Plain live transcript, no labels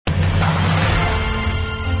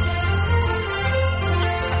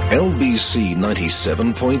LBC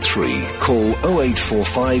 97.3. Call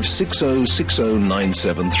 0845 6060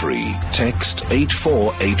 973. Text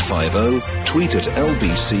 84850. Tweet at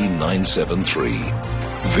LBC 973.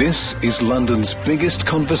 This is London's biggest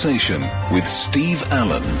conversation with Steve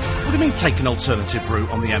Allen. What do you mean take an alternative route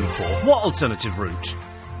on the M4? What alternative route?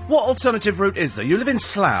 What alternative route is there? You live in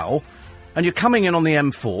Slough and you're coming in on the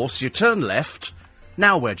M4, so you turn left.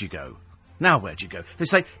 Now where do you go? They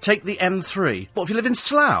say, take the M3. What, if you live in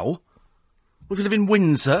Slough? Or if you live in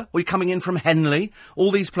Windsor? Or you're coming in from Henley? All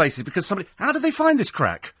these places, because somebody... How did they find this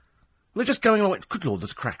crack? Well, they're just going along... Good Lord,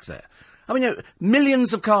 there's a crack there. I mean,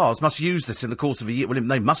 millions of cars must use this in the course of a year. Well,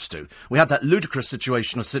 they must do. We had that ludicrous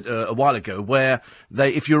situation a while ago where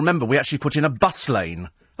if you remember, we actually put in a bus lane.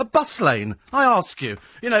 A bus lane, I ask you.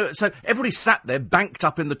 So everybody sat there, banked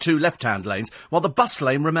up in the two left-hand lanes, while the bus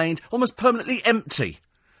lane remained almost permanently empty.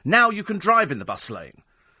 Now you can drive in the bus lane.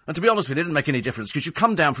 And to be honest with you, it didn't make any difference, because you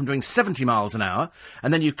come down from doing 70 miles an hour,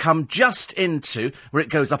 and then you come just into where it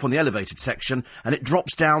goes up on the elevated section, and it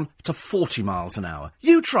drops down to 40 miles an hour.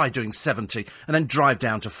 You try doing 70 and then drive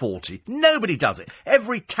down to 40. Nobody does it.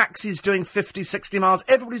 Every taxi's doing 50, 60 miles.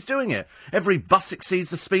 Everybody's doing it. Every bus exceeds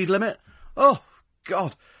the speed limit. Oh,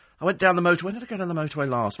 God. I went down the motorway. When did I go down the motorway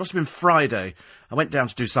last? Must have been Friday. I went down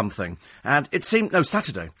to do something. And it seemed... No,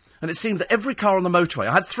 Saturday. And it seemed that every car on the motorway,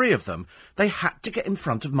 I had 3 of them, they had to get in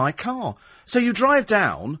front of my car. So you drive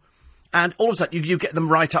down, and all of a sudden you get them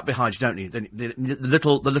right up behind you, don't you?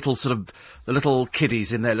 The little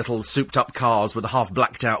kiddies in their little souped-up cars with the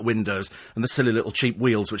half-blacked-out windows and the silly little cheap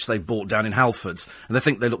wheels which they've bought down in Halfords. And they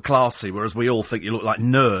think they look classy, whereas we all think you look like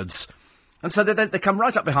nerds. And so they come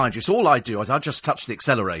right up behind you. So all I do is I just touch the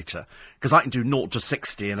accelerator, because I can do 0 to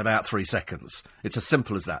 60 in about 3 seconds. It's as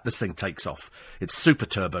simple as that. This thing takes off. It's super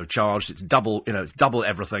turbocharged. It's double, it's double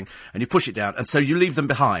everything. And you push it down. And so you leave them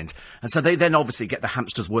behind. And so they then obviously get the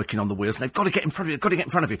hamsters working on the wheels. And they've got to get in front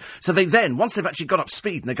of you. So they then, once they've actually got up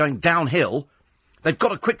speed and they're going downhill, they've got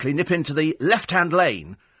to quickly nip into the left-hand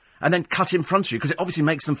lane and then cut in front of you, because it obviously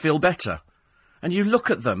makes them feel better. And you look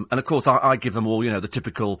at them, and of course I give them all, the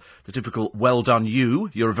typical, well done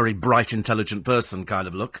you're a very bright, intelligent person kind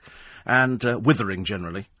of look, and withering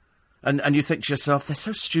generally. And you think to yourself, they're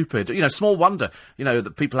so stupid. Small wonder,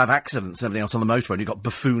 that people have accidents and everything else on the motorway, and you've got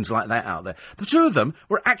buffoons like that out there. The 2 of them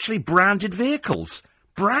were actually branded vehicles.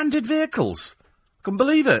 Branded vehicles. Couldn't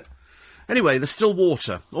believe it. Anyway, there's still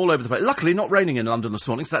water all over the place. Luckily, not raining in London this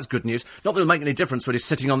morning, so that's good news. Not that it'll make any difference when you're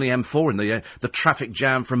sitting on the M4 in the traffic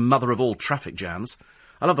jam from mother of all traffic jams.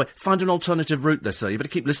 I love it. Find an alternative route, they say. You better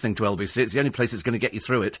keep listening to LBC. It's the only place that's going to get you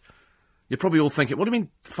through it. You're probably all thinking, what do you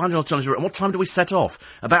mean, find an alternative route? And what time do we set off?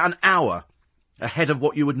 About an hour ahead of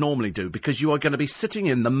what you would normally do, because you are going to be sitting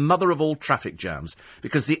in the mother of all traffic jams.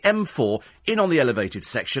 Because the M4, in on the elevated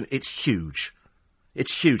section, it's huge.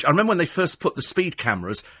 It's huge. I remember when they first put the speed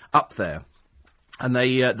cameras up there, and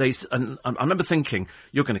and I remember thinking,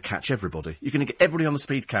 you're going to catch everybody. You're going to get everybody on the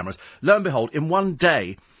speed cameras. Lo and behold, in one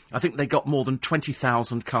day, I think they got more than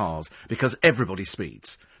 20,000 cars, because everybody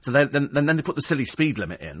speeds. So then they put the silly speed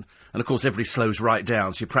limit in, and of course everybody slows right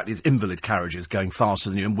down, so you practice invalid carriages going faster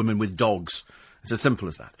than you, and women with dogs. It's as simple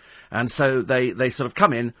as that. And so they sort of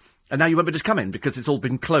come in, and now you won't be able to come in, because it's all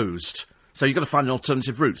been closed. So you've got to find an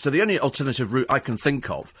alternative route. So the only alternative route I can think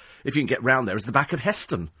of, if you can get round there, is the back of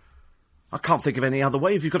Heston. I can't think of any other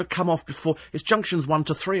way. If you've got to come off before... It's junctions 1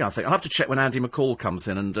 to 3, I think. I'll have to check when Andy McCall comes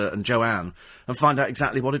in and Joanne and find out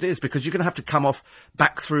exactly what it is, because you're going to have to come off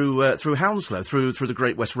back through Hounslow, through the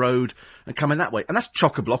Great West Road, and come in that way. And that's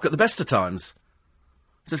chock-a-block at the best of times.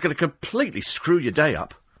 So it's going to completely screw your day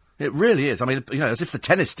up. It really is. I mean, as if the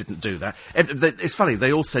tennis didn't do that. It's funny,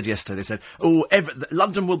 they all said yesterday, they said,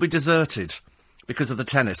 London will be deserted because of the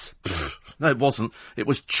tennis. No, it wasn't. It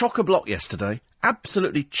was chock-a-block yesterday.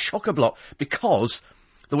 Absolutely chock-a-block, because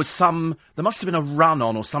there must have been a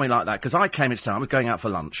run-on or something like that, because I came into town, I was going out for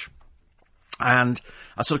lunch, and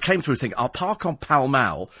I sort of came through thinking, I'll park on Pall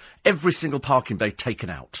Mall, every single parking bay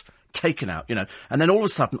taken out, and then all of a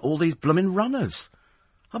sudden, all these blooming runners.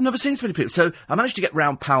 I've never seen so many people. So I managed to get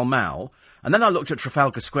round Pall Mall, and then I looked at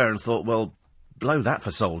Trafalgar Square and thought, well, blow that for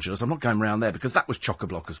soldiers. I'm not going round there, because that was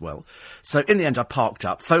chock-a-block as well. So in the end, I parked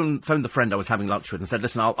up, phoned the friend I was having lunch with, and said,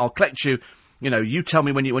 listen, I'll collect you. You tell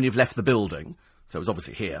me when you've left the building. So it was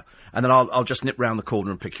obviously here. And then I'll just nip round the corner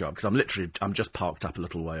and pick you up, because I'm just parked up a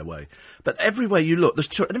little way away. But everywhere you look,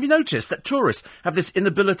 and have you noticed that tourists have this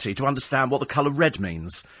inability to understand what the colour red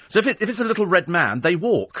means? So if it's a little red man, they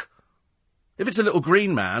walk. If it's a little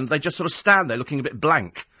green man, they just sort of stand there looking a bit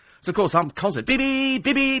blank. So, of course, I'm constantly, beep,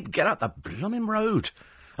 beep, get out the blooming road.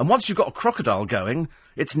 And once you've got a crocodile going,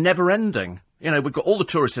 it's never-ending. You know, we've got all the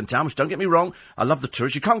tourists in town, which, don't get me wrong, I love the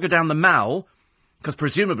tourists. You can't go down the Mall, because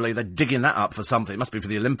presumably they're digging that up for something. It must be for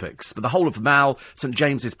the Olympics. But the whole of the Mall, St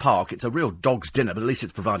James's Park, it's a real dog's dinner, but at least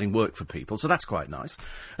it's providing work for people, so that's quite nice.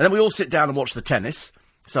 And then we all sit down and watch the tennis.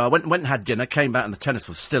 So I went and had dinner, came back and the tennis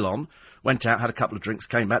was still on. Went out, had a couple of drinks,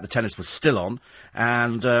 came back, the tennis was still on.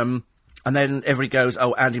 And then everybody goes,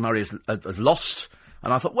 oh, Andy Murray has lost.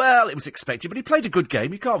 And I thought, well, it was expected, but he played a good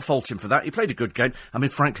game. You can't fault him for that. He played a good game. I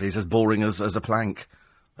mean, frankly, he's as boring as a plank.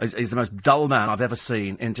 He's the most dull man I've ever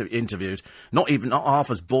seen interviewed. Not half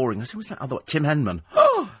as boring. Who was that other one? Tim Henman.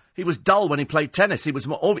 Oh, he was dull when he played tennis. He was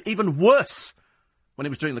even worse when he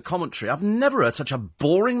was doing the commentary. I've never heard such a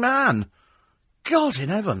boring man. God in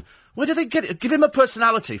heaven. Where did they get it? Give him a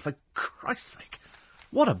personality, for Christ's sake.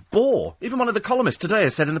 What a bore. Even one of the columnists today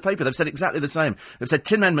has said in the paper, they've said exactly the same. They've said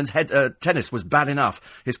Tim Henman's tennis was bad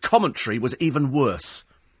enough. His commentary was even worse.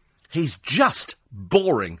 He's just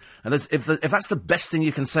boring. And if that's the best thing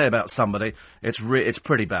you can say about somebody, it's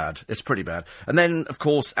pretty bad. It's pretty bad. And then, of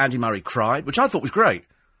course, Andy Murray cried, which I thought was great.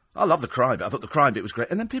 I love the cry bit. I thought the crying bit was great.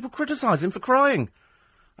 And then people criticise him for crying.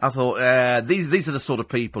 I thought, these are the sort of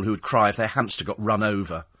people who would cry if their hamster got run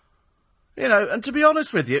over. You know, and to be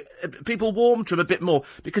honest with you, people warmed to him a bit more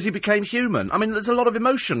because he became human. I mean, there's a lot of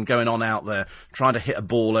emotion going on out there, trying to hit a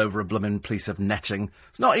ball over a blooming piece of netting.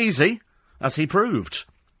 It's not easy, as he proved.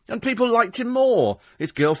 And people liked him more.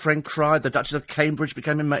 His girlfriend cried, the Duchess of Cambridge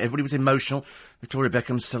became everybody was emotional. Victoria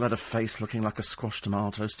Beckham still had a face looking like a squashed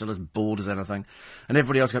tomato, still as bored as anything. And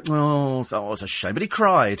everybody else going, oh, it's a shame. But he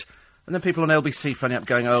cried. And then people on LBC phoning up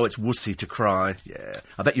going, oh, it's wussy to cry. Yeah,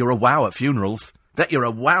 I bet you're a wow at funerals.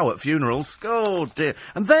 Oh, dear.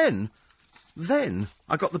 And then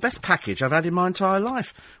I got the best package I've had in my entire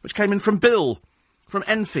life, which came in from Bill, from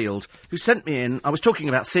Enfield, who sent me in. I was talking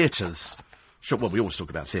about theatres. Sure, well, we always talk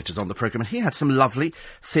about theatres on the programme, and he had some lovely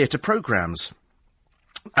theatre programmes.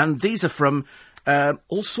 And these are from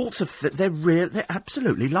all sorts of... They're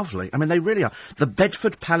absolutely lovely. I mean, they really are. The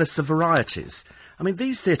Bedford Palace of Varieties. I mean,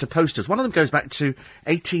 these theatre posters, one of them goes back to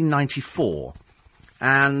 1894,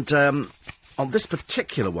 and... on this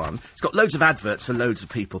particular one, it's got loads of adverts for loads of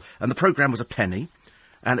people, and the programme was a penny.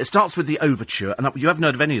 And it starts with the overture, and you haven't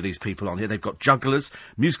heard of any of these people on here. They've got jugglers,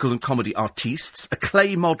 musical and comedy artistes, a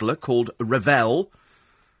clay modeller called Ravel,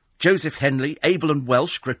 Joseph Henley, Abel and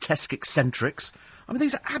Welsh, grotesque eccentrics. I mean,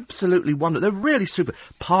 these are absolutely wonderful. They're really super.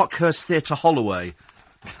 Parkhurst Theatre Holloway.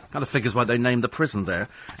 Kind of figures why they named the prison there.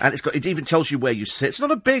 And it even tells you where you sit. It's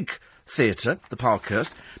not a big theatre, the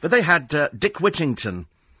Parkhurst, but they had Dick Whittington.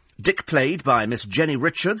 Dick played by Miss Jenny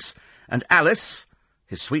Richards, and Alice,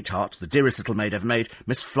 his sweetheart, the dearest little maid ever made,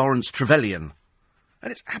 Miss Florence Trevelyan.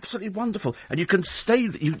 And it's absolutely wonderful. And you can stay...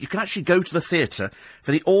 You can actually go to the theatre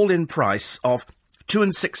for the all-in price of 2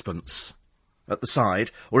 and 6pence at the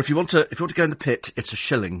side. Or if you want to go in the pit, it's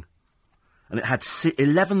 £1. And it had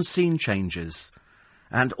 11 scene changes.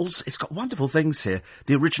 And also, it's got wonderful things here.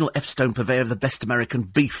 The original F. Stone purveyor of the best American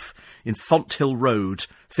beef in Fonthill Road,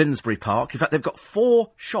 Finsbury Park. In fact, they've got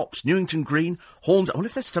 4 shops. Newington Green, Horns... I wonder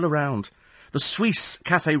if they're still around. The Suisse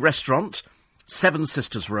Cafe Restaurant, Seven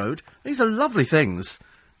Sisters Road. These are lovely things.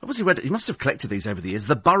 Obviously, you must have collected these over the years.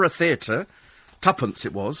 The Borough Theatre, 2pence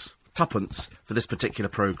it was. 2pence for this particular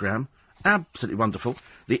programme. Absolutely wonderful.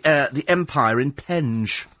 The Empire in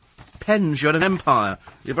Penge. Penge, you had an empire.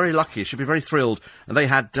 You're very lucky. You should be very thrilled. And they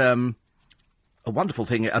had a wonderful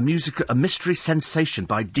thing, a mystery sensation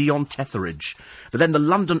by Dion Tetheridge. But then the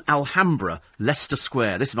London Alhambra, Leicester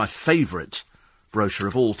Square. This is my favourite brochure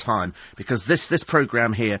of all time, because this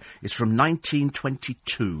programme here is from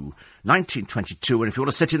 1922. 1922, and if you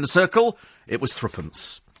want to sit in the circle, it was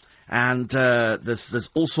 3pence. And there's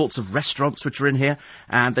all sorts of restaurants which are in here,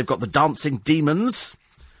 and they've got the Dancing Demons.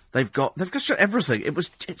 They've got everything.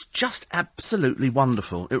 It's just absolutely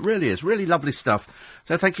wonderful. It really is. Really lovely stuff.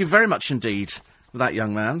 So thank you very much indeed for that,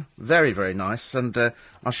 young man. Very, very nice. And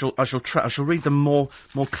I shall read them more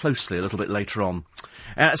closely a little bit later on.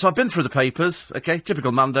 So I've been through the papers. Okay,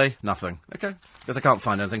 typical Monday, nothing. Okay, because I can't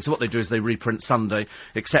find anything. So what they do is they reprint Sunday,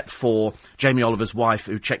 except for Jamie Oliver's wife,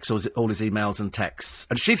 who checks all his emails and texts,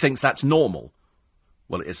 and she thinks that's normal.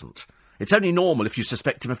 Well, it isn't. It's only normal if you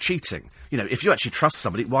suspect him of cheating. You know, if you actually trust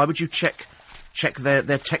somebody, why would you check their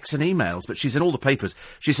texts and emails? But she's in all the papers.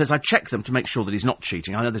 She says, I check them to make sure that he's not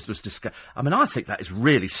cheating. I know this was I mean, I think that is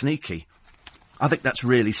really sneaky. I think that's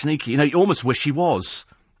really sneaky. You know, you almost wish he was.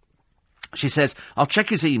 She says, I'll check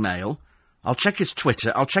his email, I'll check his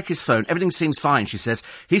Twitter, I'll check his phone. Everything seems fine, she says.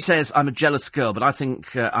 He says, I'm a jealous girl, but I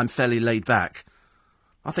think I'm fairly laid back.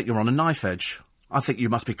 I think you're on a knife edge. I think you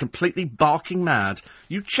must be completely barking mad.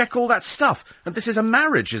 You check all that stuff. And this is a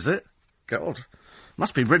marriage, is it? God.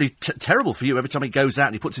 Must be really terrible for you every time he goes out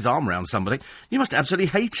and he puts his arm around somebody. You must absolutely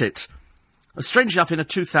hate it. Strange enough, in a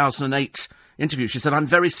 2008 interview, she said, I'm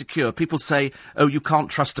very secure. People say, oh, you can't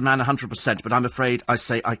trust a man 100%, but I'm afraid I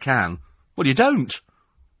say I can. Well, you don't.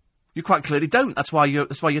 You quite clearly don't. That's why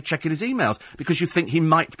you're checking his emails, because you think he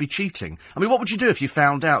might be cheating. I mean, what would you do if you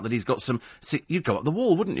found out that he's got some... See, you'd go up the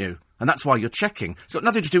wall, wouldn't you? And that's why you're checking. It's got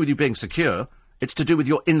nothing to do with you being secure. It's to do with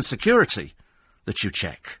your insecurity that you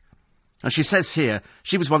check. And she says here,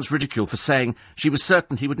 she was once ridiculed for saying she was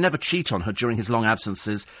certain he would never cheat on her during his long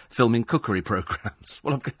absences filming cookery programmes.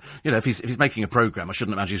 Well, you know, if he's making a programme, I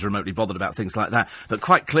shouldn't imagine he's remotely bothered about things like that. But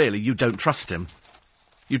quite clearly, you don't trust him.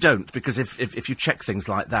 You don't, because if you check things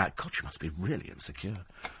like that, God, you must be really insecure.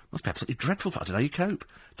 Must be absolutely dreadful. I don't know how you cope.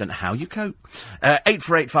 Don't know how you cope.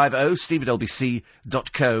 84850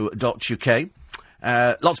 steve@lbc.co.uk.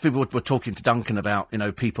 Lots of people were talking to Duncan about, you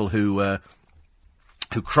know, people who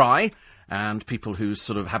cry, and people who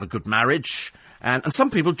sort of have a good marriage, and some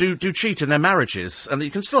people do cheat in their marriages, and you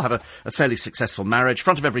can still have a fairly successful marriage.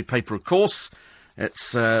 Front of every paper, of course,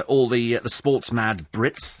 it's all the sports mad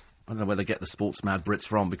Brits. I don't know where they get the sports mad Brits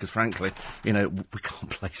from, because frankly, you know, we can't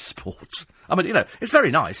play sport. I mean, you know, it's very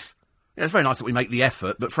nice. Yeah, it's very nice that we make the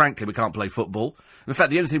effort, but frankly, we can't play football. In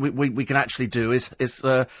fact, the only thing we can actually do is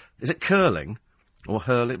it curling? Or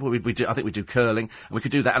hurling. Well, I think we do curling, and we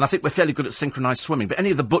could do that. And I think we're fairly good at synchronised swimming. But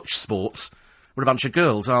any of the butch sports, we're a bunch of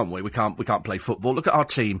girls, aren't we? We can't play football. Look at our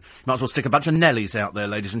team. Might as well stick a bunch of Nellies out there,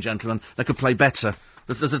 ladies and gentlemen. They could play better.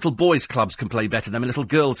 There's little boys' clubs can play better than little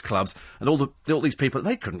girls' clubs. And all these people,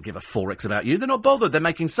 they couldn't give a forks about you. They're not bothered. They're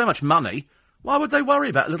making so much money. Why would they worry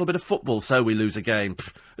about a little bit of football so we lose a game?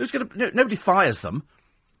 Pff, nobody fires them.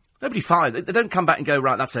 Nobody fires. They don't come back and go,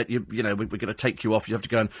 right, that's it, you know, we're going to take you off, you have to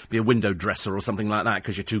go and be a window dresser or something like that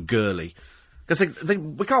because you're too girly. Because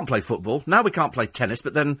we can't play football. Now we can't play tennis,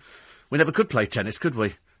 but then we never could play tennis, could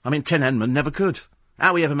we? I mean, Tin Henman never could.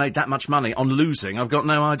 How we ever made that much money on losing, I've got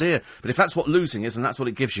no idea. But if that's what losing is and that's what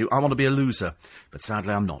it gives you, I want to be a loser. But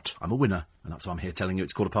sadly, I'm not. I'm a winner. And that's why I'm here telling you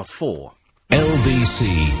it's 4:15.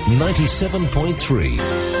 LBC 97.3.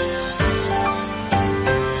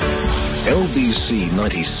 LBC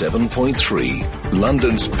 97.3,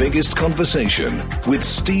 London's biggest conversation with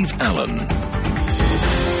Steve Allen. I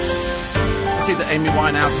see that Amy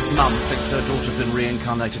Winehouse's mum thinks her daughter's been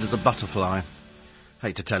reincarnated as a butterfly.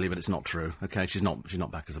 Hate to tell you, but it's not true. Okay, she's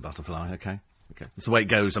not back as a butterfly. Okay, that's the way it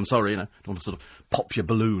goes. I'm sorry, you know, don't want to sort of pop your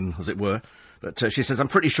balloon, as it were. But she says, I'm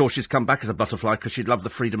pretty sure she's come back as a butterfly because she'd love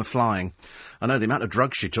the freedom of flying. I know the amount of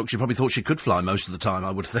drugs she took, she probably thought she could fly most of the time,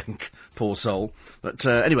 I would think. Poor soul. But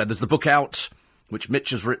anyway, there's the book out, which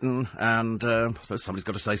Mitch has written, and I suppose somebody's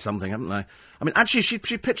got to say something, haven't they? I mean, actually, she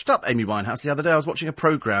pitched up Amy Winehouse the other day. I was watching a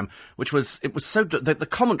programme, which was the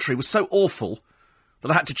commentary was so awful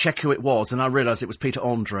that I had to check who it was, and I realised it was Peter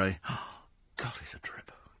Andre. God, he's a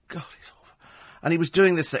drip. God, he's awful. And he was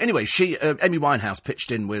doing this... Anyway, Amy Winehouse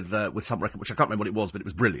pitched in with some record, which I can't remember what it was, but it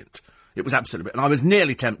was brilliant. It was absolutely brilliant. And I was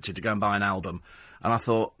nearly tempted to go and buy an album. And I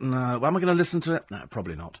thought, no, am I going to listen to it? No,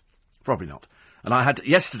 probably not. Probably not. And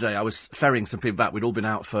yesterday I was ferrying some people back. We'd all been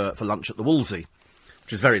out for lunch at the Wolsey,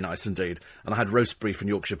 which is very nice indeed. And I had roast beef and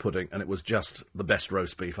Yorkshire pudding, and it was just the best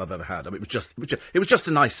roast beef I've ever had. I mean, it was just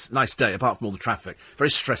a nice day, apart from all the traffic. Very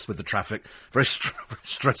stressed with the traffic, very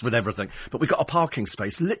stressed with everything. But we got a parking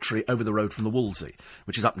space literally over the road from the Wolsey,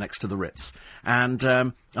 which is up next to the Ritz. And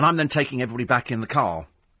I'm then taking everybody back in the car.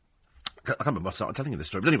 I can't remember if I started telling you this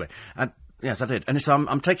story, but anyway, yes, I did. And so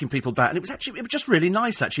I'm taking people back, and it was just really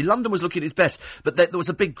nice, actually. London was looking its best, but there was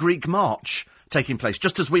a big Greek march taking place,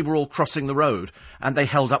 just as we were all crossing the road, and they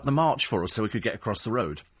held up the march for us so we could get across the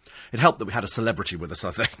road. It helped that we had a celebrity with us,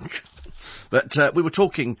 I think. But I was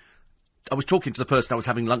talking to the person I was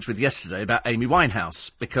having lunch with yesterday about Amy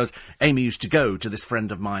Winehouse, because Amy used to go to this friend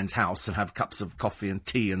of mine's house and have cups of coffee and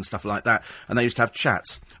tea and stuff like that, and they used to have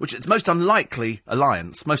chats, which is most unlikely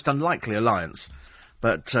alliance.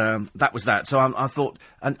 But that was that. So I thought,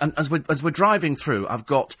 and as we're driving through, I've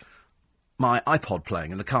got my iPod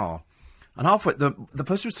playing in the car, and halfway, the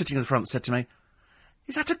person who was sitting in the front said to me,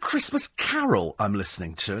 "Is that a Christmas carol I'm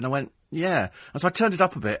listening to?" And I went, "Yeah." And so I turned it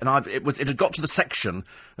up a bit, and it had got to the section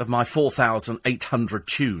of my 4,800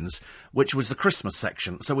 tunes, which was the Christmas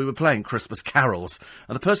section. So we were playing Christmas carols,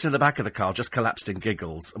 and the person in the back of the car just collapsed in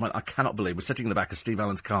giggles. I went, I cannot believe we're sitting in the back of Steve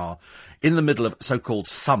Allen's car in the middle of so-called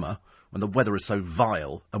summer, when the weather is so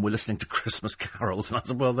vile, and we're listening to Christmas carols. And I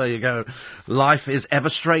said, well, there you go. Life is ever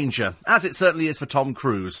stranger, as it certainly is for Tom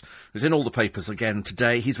Cruise, who's in all the papers again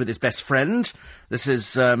today. He's with his best friend. This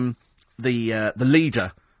is the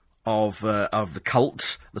leader of the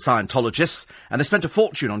cult, the Scientologists, and they spent a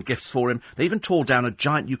fortune on gifts for him. They even tore down a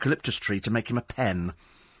giant eucalyptus tree to make him a pen.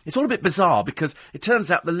 It's all a bit bizarre, because it turns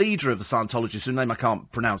out the leader of the Scientologists, whose name I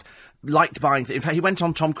can't pronounce, liked buying things. In fact, he went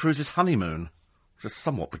on Tom Cruise's honeymoon. Which is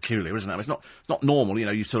somewhat peculiar, isn't it? It's not normal, you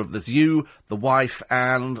know, there's you, the wife,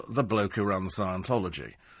 and the bloke who runs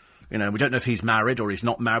Scientology. You know, we don't know if he's married or he's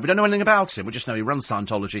not married. We don't know anything about him. We just know he runs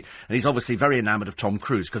Scientology, and he's obviously very enamoured of Tom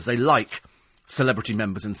Cruise, because they like celebrity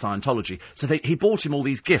members in Scientology. So he bought him all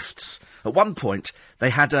these gifts. At one point,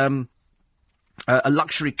 they had a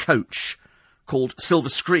luxury coach called Silver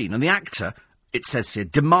Screen, and the actor, it says here,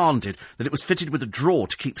 demanded that it was fitted with a drawer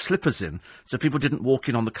to keep slippers in, so people didn't walk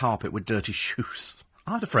in on the carpet with dirty shoes.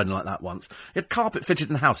 I had a friend like that once. He had carpet fitted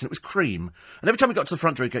in the house, and it was cream. And every time we got to the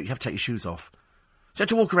front door, he'd go, you have to take your shoes off. So you had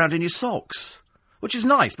to walk around in your socks, which is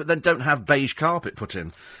nice, but then don't have beige carpet put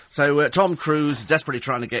in. So Tom Cruise is desperately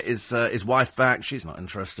trying to get his wife back. She's not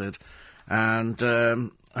interested. And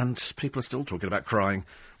people are still talking about crying,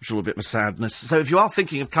 which is a little bit of a sadness. So if you are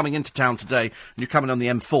thinking of coming into town today, and you're coming on the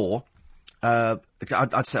M4,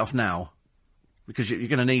 I'd set off now, because you're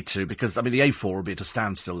going to need to, because, I mean, the A4 will be at a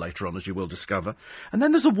standstill later on, as you will discover. And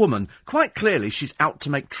then there's a woman, quite clearly she's out to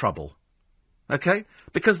make trouble, OK?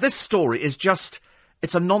 Because this story is just,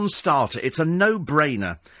 it's a non-starter, it's a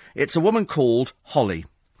no-brainer. It's a woman called Holly.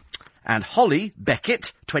 And Holly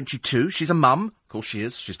Beckett, 22, she's a mum, of course she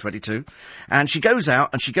is, she's 22, and she goes out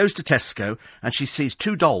and she goes to Tesco and she sees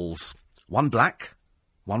two dolls, one black,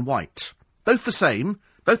 one white. Both the same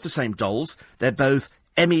dolls. They're both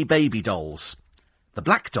Emmy baby dolls. The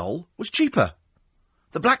black doll was cheaper.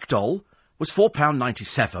 The black doll was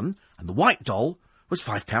 £4.97 and the white doll was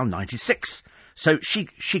 £5.96. So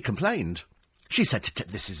she complained. She said,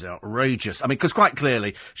 this is outrageous. I mean, because quite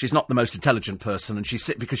clearly she's not the most intelligent person, and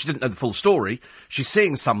because she didn't know the full story, she's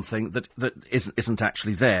seeing something that isn't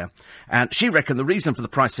actually there. And she reckoned the reason for the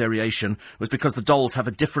price variation was because the dolls have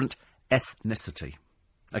a different ethnicity.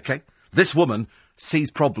 OK? This woman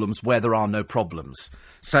sees problems where there are no problems.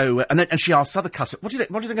 So, and she asks other customers,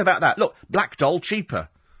 what do you think about that? Look, black doll, cheaper.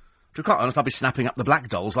 To be quite honest, I'll be snapping up the black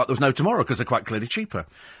dolls like there was no tomorrow, because they're quite clearly cheaper.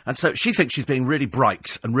 And so she thinks she's being really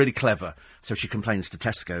bright and really clever, so she complains to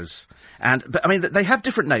Tesco's. But I mean, they have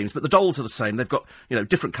different names, but the dolls are the same. They've got,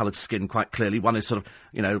 different coloured skin, quite clearly. One is sort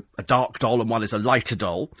of, a dark doll, and one is a lighter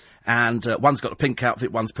doll. And one's got a pink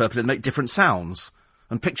outfit, one's purple, and they make different sounds.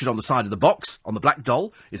 And pictured on the side of the box, on the black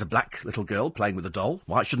doll, is a black little girl playing with a doll.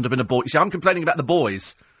 Why, it shouldn't have been a boy. You see, I'm complaining about the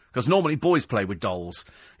boys, because normally boys play with dolls,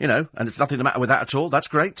 and it's nothing the matter with that at all. That's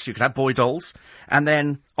great. You can have boy dolls. And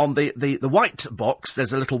then on the white box,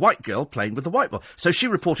 there's a little white girl playing with the white doll. So she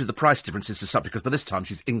reported the price differences to somebody, because by this time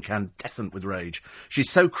she's incandescent with rage.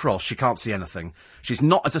 She's so cross she can't see anything. She's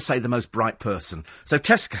not, as I say, the most bright person. So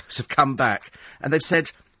Tesco's have come back and they've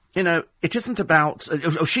said, it isn't about...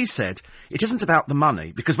 she said, it isn't about the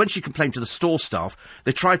money, because when she complained to the store staff,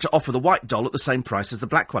 they tried to offer the white doll at the same price as the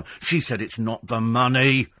black one. She said it's not the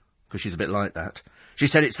money, because she's a bit like that. She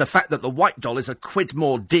said it's the fact that the white doll is a quid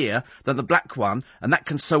more dear than the black one, and that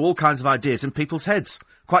can sow all kinds of ideas in people's heads.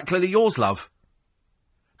 Quite clearly yours, love.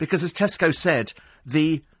 Because as Tesco said,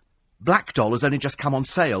 the black doll has only just come on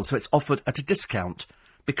sale, so it's offered at a discount.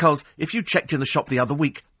 Because if you checked in the shop the other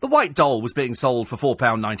week, the white doll was being sold for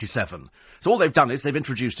 £4.97. So all they've done is they've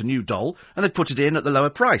introduced a new doll, and they've put it in at the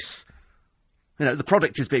lower price. The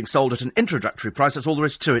product is being sold at an introductory price, that's all there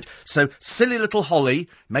is to it. So, silly little Holly,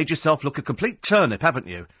 made yourself look a complete turnip, haven't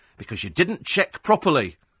you? Because you didn't check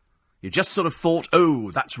properly. You just sort of thought,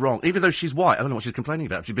 oh, that's wrong. Even though she's white, I don't know what she's complaining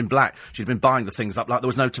about. She'd been black. She'd been buying the things up like there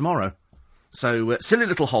was no tomorrow. So, silly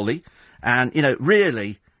little Holly, and,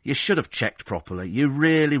 really... You should have checked properly. You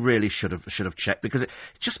really, really should have checked, because it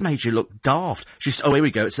just made you look daft. here we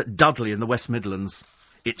go. It's at Dudley in the West Midlands.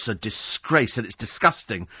 It's a disgrace and it's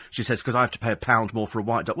disgusting, she says, because I have to pay £1 more for a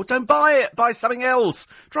white doll. Well, don't buy it. Buy something else.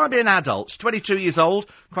 Try and be an adult. She's 22 years old.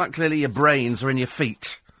 Quite clearly your brains are in your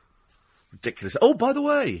feet. Ridiculous. Oh, by the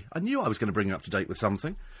way, I knew I was going to bring you up to date with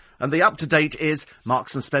something. And the up-to-date is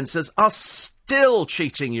Marks and Spencer's are still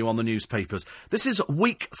cheating you on the newspapers. This is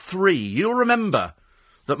week 3. You'll remember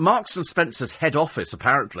that Marks and Spencer's head office,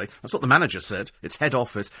 apparently, that's what the manager said, its head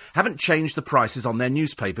office, haven't changed the prices on their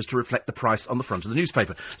newspapers to reflect the price on the front of the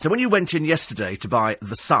newspaper. So when you went in yesterday to buy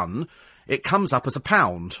The Sun, it comes up as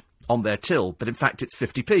 £1 on their till, but in fact it's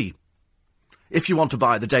 50p. If you want to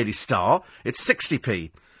buy the Daily Star, it's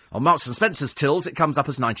 60p. On Marks and Spencer's tills, it comes up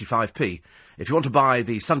as 95p. If you want to buy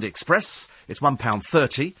the Sunday Express, it's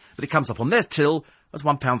 £1.30, but it comes up on their till as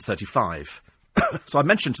 £1.35. So I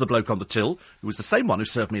mentioned to the bloke on the till, who was the same one who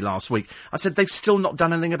served me last week, I said, they've still not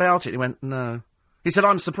done anything about it. He went, no. He said,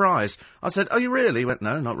 I'm surprised. I said, are you really? He went,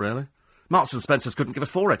 no, not really. Marks and Spencer's couldn't give a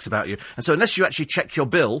forex about you. And so unless you actually check your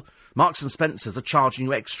bill, Marks and Spencer's are charging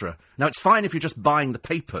you extra. Now, it's fine if you're just buying the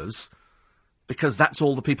papers, because that's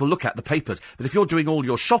all the people look at, the papers. But if you're doing all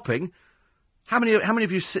your shopping, how many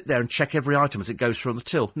of you sit there and check every item as it goes through on the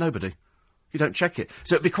till? Nobody. You don't check it.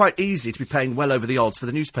 So it'd be quite easy to be paying well over the odds for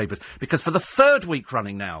the newspapers, because for the third week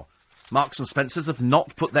running now, Marks and Spencer's have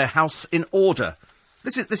not put their house in order.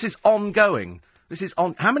 This is ongoing. This is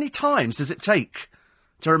on. How many times does it take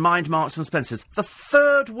to remind Marks and Spencer's? The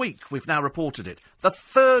third week we've now reported it. The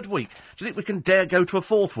third week. Do you think we can dare go to a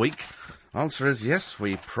fourth week? Answer is yes,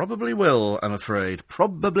 we probably will, I'm afraid.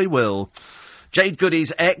 Probably will. Jade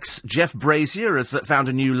Goody's ex, Jeff Brazier, has found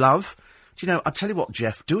a new love. Do you know, I'll tell you what,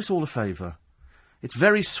 Jeff, do us all a favour. It's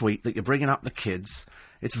very sweet that you're bringing up the kids.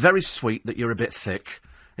 It's very sweet that you're a bit thick.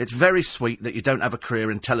 It's very sweet that you don't have a career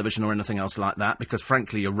in television or anything else like that, because,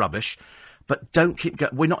 frankly, you're rubbish. But don't keep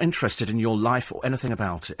going. We're not interested in your life or anything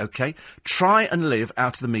about it, OK? Try and live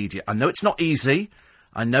out of the media. I know it's not easy.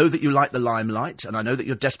 I know that you like the limelight, and I know that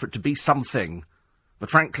you're desperate to be something. But,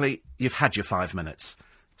 frankly, you've had your 5 minutes.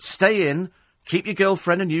 Stay in. Keep your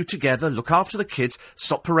girlfriend and you together, look after the kids,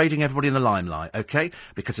 stop parading everybody in the limelight, OK?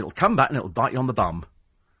 Because it'll come back and it'll bite you on the bum.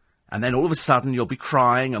 And then all of a sudden you'll be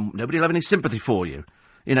crying and nobody will have any sympathy for you.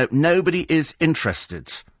 You know, nobody is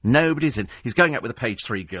interested. Nobody's in. He's going out with a Page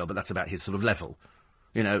 3 girl, but that's about his sort of level.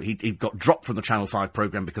 You know, he got dropped from the Channel 5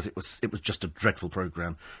 programme because it was just a dreadful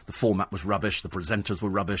programme. The format was rubbish, the presenters were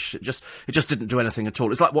rubbish. It just didn't do anything at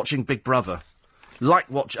all. It's like watching Big Brother.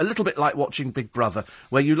 A little bit like watching Big Brother,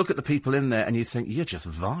 where you look at the people in there and you think, you're just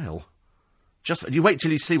vile. You wait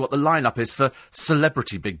till you see what the lineup is for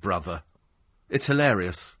Celebrity Big Brother. It's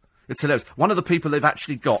hilarious. It's hilarious. One of the people they've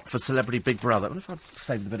actually got for Celebrity Big Brother... What if I've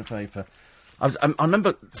saved a bit of paper? I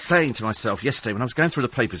remember saying to myself yesterday, when I was going through the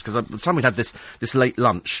papers, because by the time we'd had this late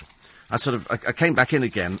lunch, I came back in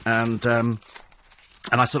again, and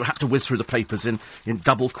I sort of had to whiz through the papers in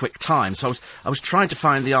double quick time. So I was trying to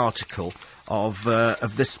find the article of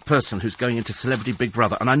this person who's going into Celebrity Big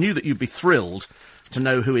Brother, and I knew that you'd be thrilled to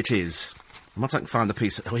know who it is. And once I can find the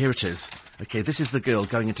piece... Oh, here it is. OK, this is the girl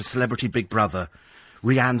going into Celebrity Big Brother,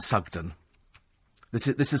 Rhianne Sugden. This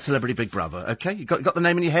is Celebrity Big Brother, OK? You got the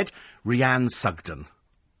name in your head? Rhianne Sugden.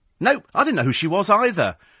 No, I didn't know who she was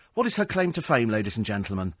either. What is her claim to fame, ladies and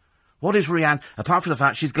gentlemen? What is Rhianne, apart from the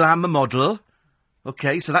fact she's glamour model?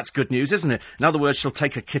 OK, so that's good news, isn't it? In other words, she'll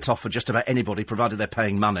take her kit off for just about anybody, provided they're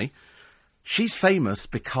paying money. She's famous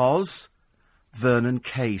because Vernon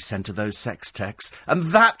Kay sent her those sex texts, and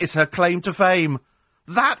that is her claim to fame.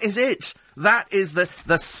 That is it. That is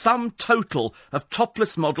the sum total of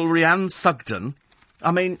topless model Rhianne Sugden.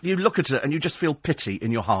 I mean, you look at her and you just feel pity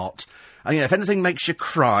in your heart. And, you know, if anything makes you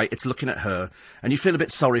cry, it's looking at her. And you feel a bit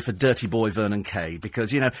sorry for dirty boy Vernon Kay,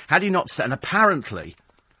 because, you know, had he not said... And apparently...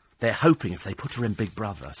 They're hoping if they put her in Big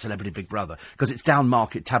Brother, Celebrity Big Brother, because it's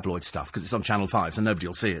down-market tabloid stuff, because it's on Channel 5, so nobody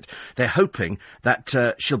will see it. They're hoping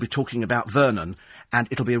that she'll be talking about Vernon, and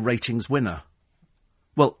it'll be a ratings winner.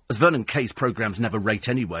 Well, as Vernon Kay's programmes never rate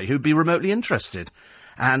anyway, who'd be remotely interested?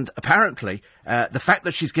 And apparently, the fact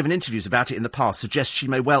that she's given interviews about it in the past suggests she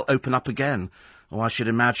may well open up again. Oh, I should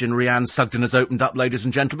imagine Rhianne Sugden has opened up, ladies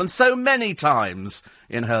and gentlemen, so many times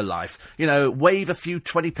in her life. You know, wave a few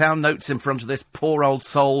 £20 notes in front of this poor old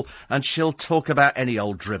soul, and she'll talk about any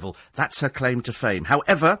old drivel. That's her claim to fame.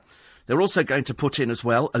 However, they're also going to put in as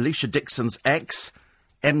well Alicia Dixon's ex,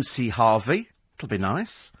 MC Harvey. It'll be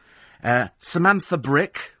nice. Samantha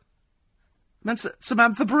Brick.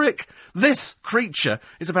 Samantha Brick! This creature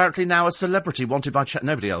is apparently now a celebrity wanted by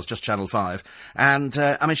nobody else, just Channel 5. And,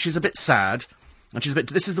 I mean, she's a bit sad. And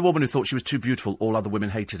this is the woman who thought she was too beautiful, all other women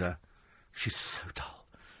hated her. She's so dull.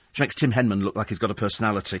 She makes Tim Henman look like he's got a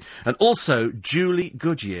personality. And also, Julie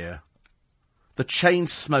Goodyear, the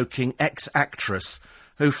chain-smoking ex-actress,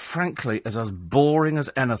 who, frankly, is as boring as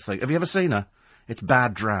anything. Have you ever seen her? It's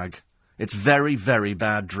bad drag. It's very, very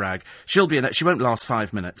bad drag. She'll be in it. She won't last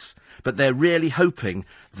 5 minutes. But they're really hoping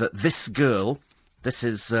that this girl, this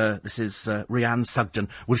is Rhianne Sugden,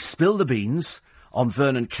 will spill the beans on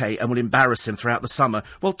Vernon Kay and will embarrass him throughout the summer.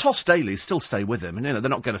 Well, Toss Dailies still stay with him, and, you know, they're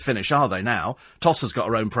not going to finish, are they, now? Toss has got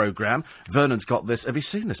her own programme. Vernon's got this. Have you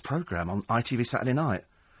seen this programme on ITV Saturday night?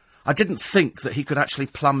 I didn't think that he could actually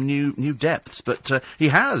plumb new depths, but he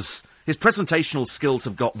has. His presentational skills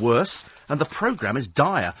have got worse, and the programme is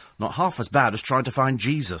dire. Not half as bad as trying to find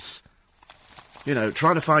Jesus. You know,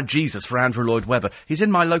 trying to find Jesus for Andrew Lloyd Webber. He's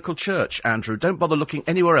in my local church, Andrew. Don't bother looking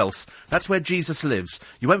anywhere else. That's where Jesus lives.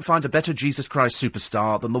 You won't find a better Jesus Christ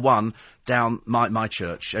superstar than the one down my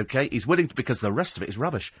church, OK? He's willing to, because the rest of it is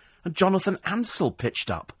rubbish. And Jonathan Ansell pitched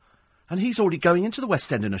up. And he's already going into the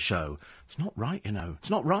West End in a show. It's not right, you know. It's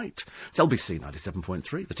not right. It's LBC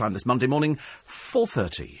 97.3. The time this Monday morning,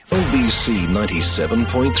 4:30. LBC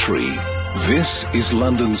 97.3. This is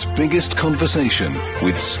London's biggest conversation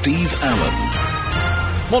with Steve Allen.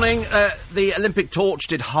 Morning. The Olympic torch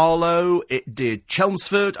did Harlow, it did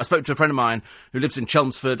Chelmsford. I spoke to a friend of mine who lives in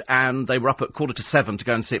Chelmsford, and they were up at 6:45 to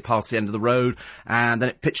go and see it past the end of the road, and then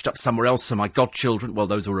it pitched up somewhere else, so my godchildren, well,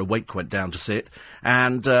 those who were awake, went down to see it,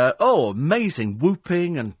 and, amazing,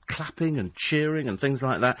 whooping and clapping and cheering and things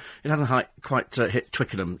like that. It hasn't quite hit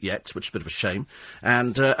Twickenham yet, which is a bit of a shame,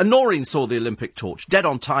 and Noreen saw the Olympic torch, dead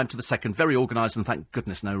on time to the second, very organised, and thank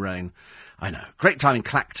goodness no rain. I know. Great time in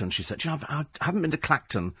Clacton, she said. You know, I haven't been to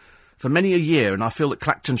Clacton for many a year, and I feel that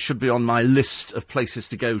Clacton should be on my list of places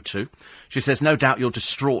to go to. She says, no doubt you're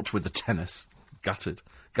distraught with the tennis. Gutted.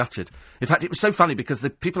 In fact, it was so funny because the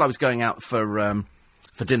people I was going out for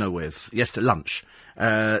dinner with, yesterday lunch,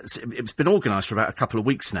 it's been organised for about a couple of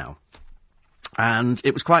weeks now, and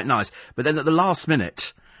it was quite nice. But then at the last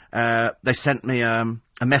minute, they sent me a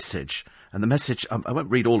message, and the message, I won't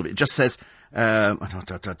read all of it, it just says,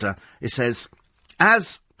 it says,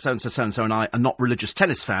 as so-and-so and I are not religious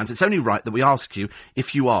tennis fans, it's only right that we ask you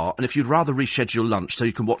if you are, and if you'd rather reschedule lunch so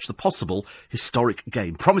you can watch the possible historic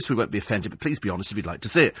game. Promise we won't be offended, but please be honest if you'd like to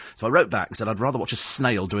see it. So I wrote back and said I'd rather watch a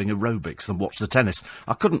snail doing aerobics than watch the tennis.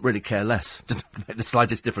 I couldn't really care less. Didn't make the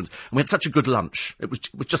slightest difference. And we had such a good lunch. It was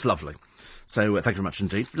just lovely. So thank you very much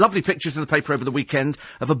indeed. Lovely pictures in the paper over the weekend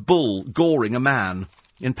of a bull goring a man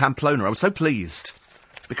in Pamplona. I was so pleased.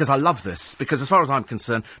 Because I love this, because as far as I'm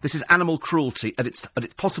concerned, this is animal cruelty at its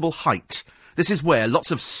possible height. This is where lots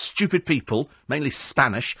of stupid people, mainly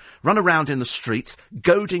Spanish, run around in the streets,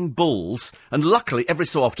 goading bulls, and luckily, every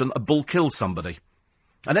so often, a bull kills somebody.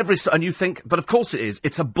 And you think, but of course it is,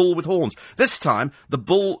 it's a bull with horns. This time, the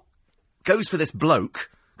bull goes for this bloke,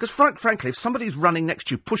 because frankly, if somebody's running next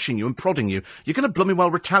to you, pushing you and prodding you, you're going to blooming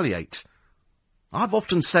well retaliate. I've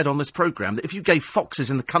often said on this programme that if you gave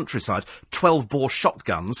foxes in the countryside 12-bore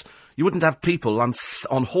shotguns, you wouldn't have people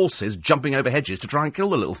on horses jumping over hedges to try and kill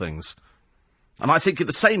the little things. And I think in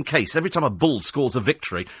the same case, every time a bull scores a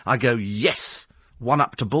victory, I go, yes, one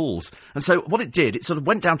up to bulls. And so what it did, it sort of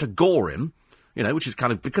went down to gore him, you know, which is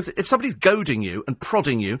kind of, because if somebody's goading you and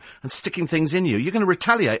prodding you and sticking things in you, you're going to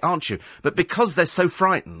retaliate, aren't you? But because they're so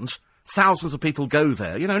frightened, thousands of people go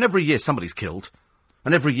there, you know, and every year somebody's killed.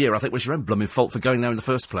 And every year I think, well, it's your own blooming fault for going there in the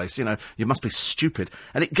first place. You know, you must be stupid.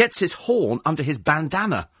 And it gets his horn under his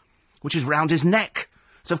bandana, which is round his neck.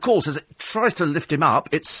 So, of course, as it tries to lift him up,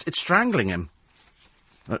 it's strangling him.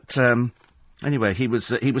 But, anyway, he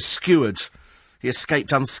was skewered. He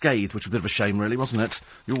escaped unscathed, which was a bit of a shame, really, wasn't it?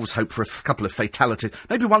 You always hope for a couple of fatalities.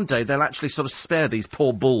 Maybe one day they'll actually sort of spare these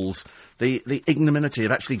poor bulls the ignominy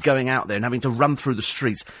of actually going out there and having to run through the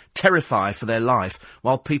streets, terrified for their life,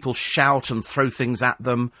 while people shout and throw things at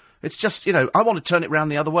them. It's just, you know, I want to turn it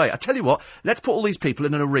round the other way. I tell you what, let's put all these people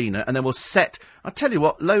in an arena and then we'll set, I tell you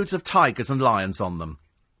what, loads of tigers and lions on them.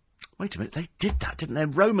 Wait a minute, they did that, didn't they?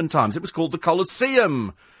 In Roman times, it was called the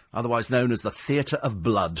Colosseum, otherwise known as the Theatre of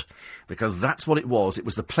Blood, because that's what it was. It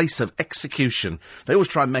was the place of execution. They always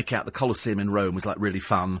try and make out the Colosseum in Rome was, like, really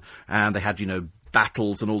fun, and they had, you know,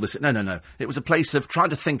 battles and all this. No. It was a place of trying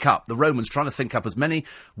to think up, the Romans trying to think up as many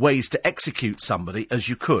ways to execute somebody as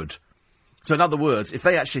you could. So, in other words, if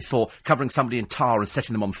they actually thought covering somebody in tar and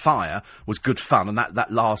setting them on fire was good fun and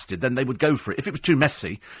that lasted, then they would go for it. If it was too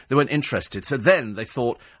messy, they weren't interested. So then they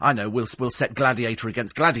thought, I know, we'll set gladiator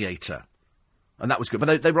against gladiator. And that was good.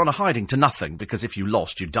 But they were on a hiding to nothing, because if you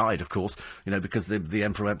lost, you died, of course, you know, because the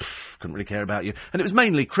emperor went, couldn't really care about you. And it was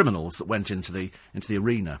mainly criminals that went into the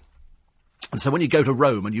arena. And so when you go to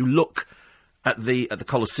Rome and you look at the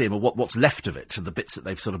Colosseum, or what's left of it, and the bits that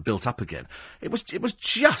they've sort of built up again, it was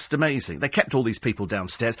just amazing. They kept all these people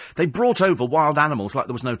downstairs. They brought over wild animals like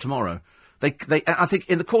there was no tomorrow. I think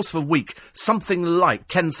in the course of a week, something like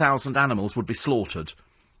 10,000 animals would be slaughtered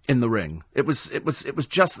in the ring. It was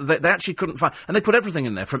just, they actually couldn't find, and they put everything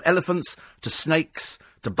in there, from elephants to snakes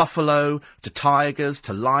to buffalo to tigers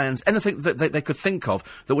to lions, anything that they could think of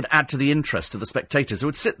that would add to the interest of the spectators who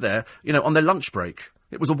would sit there, you know, on their lunch break.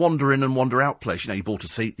 It was a wander in and wander out place. You know, you bought a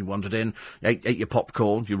seat, you wandered in, you ate your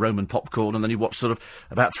popcorn, your Roman popcorn, and then you watched sort of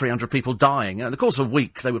about 300 people dying. And in the course of a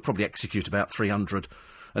week, they would probably execute about 300.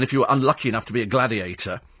 And if you were unlucky enough to be a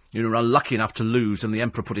gladiator, you were unlucky enough to lose and the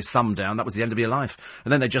emperor put his thumb down, that was the end of your life.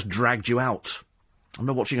 And then they just dragged you out. I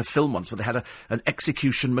remember watching a film once where they had an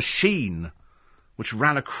execution machine which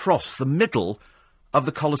ran across the middle of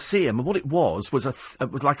the Colosseum. And what it was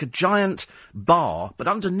like a giant bar, but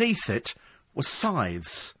underneath it were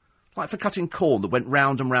scythes. like for cutting corn that went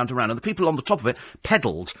round and round and round, and the people on the top of it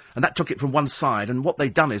pedalled, and that took it from one side, and what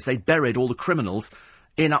they'd done is they buried all the criminals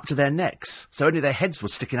in up to their necks, so only their heads were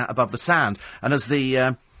sticking out above the sand, and as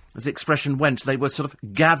the expression went, they were sort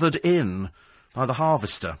of gathered in by the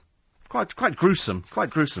harvester. Quite gruesome, quite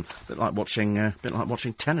gruesome. A bit like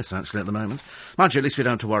watching tennis, actually, at the moment. Mind you, at least we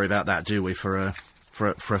don't have to worry about that, do we, for a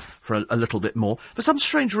little bit more. For some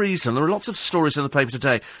strange reason, there are lots of stories in the paper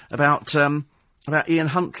today about Ian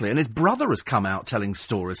Huntley, and his brother has come out telling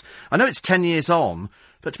stories. I know it's 10 years on,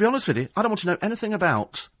 but to be honest with you, I don't want to know anything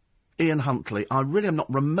about Ian Huntley. I really am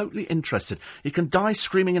not remotely interested. He can die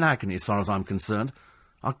screaming in agony, as far as I'm concerned.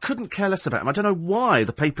 I couldn't care less about him. I don't know why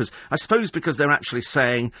the papers... I suppose because they're actually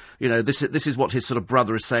saying, you know, this is what his sort of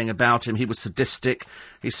brother is saying about him. He was sadistic.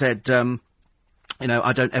 He said, you know,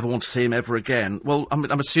 I don't ever want to see him ever again. Well,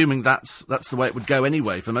 I'm assuming that's the way it would go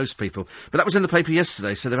anyway for most people. But that was in the paper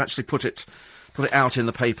yesterday, so they've actually put it out in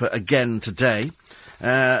the paper again today.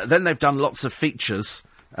 Then they've done lots of features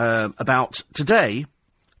about today.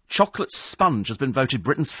 Chocolate sponge has been voted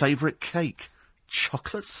Britain's favourite cake.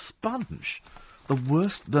 Chocolate sponge?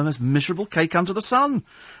 The most miserable cake under the sun.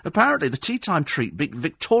 Apparently, the tea time treat beat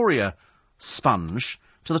Victoria Sponge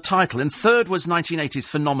to the title. In third was 1980s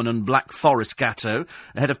phenomenon Black Forest Gateau,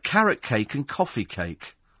 ahead of carrot cake and coffee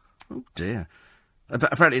cake. Oh, dear.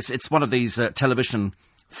 Apparently, it's one of these television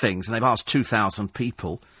things, and they've asked 2,000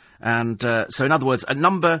 people. And so, in other words, at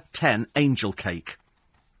number 10, angel cake.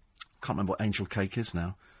 Can't remember what angel cake is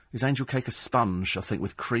now. Is angel cake a sponge, I think,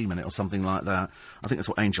 with cream in it or something like that? I think that's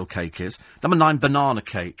what angel cake is. Number 9, banana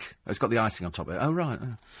cake. Oh, it's got the icing on top of it. Oh, right.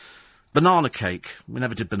 Banana cake. We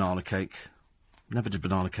never did banana cake. Never did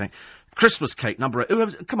banana cake. Christmas cake, number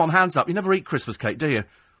 8. Come on, hands up. You never eat Christmas cake, do you?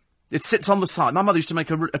 It sits on the side. My mother used to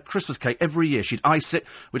make a Christmas cake every year. She'd ice it.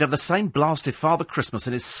 We'd have the same blasted Father Christmas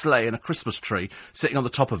in his sleigh and a Christmas tree sitting on the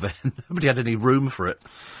top of it. Nobody had any room for it.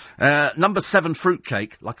 Number 7, fruit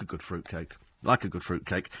cake. Like a good fruit cake. Like a good fruit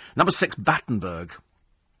cake. Number 6, Battenberg.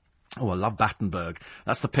 Oh, I love Battenberg.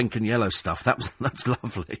 That's the pink and yellow stuff. That's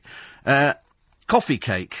lovely. Coffee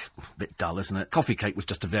cake. A bit dull, isn't it? Coffee cake was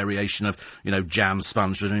just a variation of, you know, jam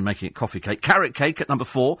sponge, but only making it coffee cake. Carrot cake at number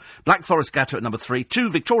 4. Black Forest Gateau at number 3.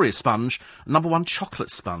 2, Victoria Sponge. Number 1,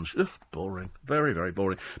 chocolate sponge. Ugh, boring. Very, very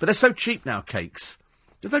boring. But they're so cheap now, cakes.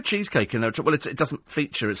 There's no cheesecake in there. Well, it doesn't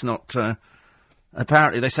feature. It's not...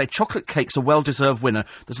 Apparently, they say chocolate cake's a well-deserved winner.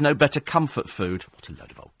 There's no better comfort food. What a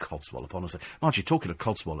load of old codswallop, honestly. Margie, talking of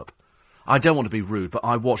codswallop, I don't want to be rude, but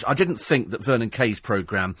I didn't think that Vernon Kay's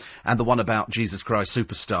programme and the one about Jesus Christ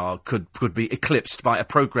Superstar could be eclipsed by a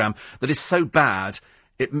programme that is so bad,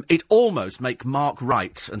 it almost make Mark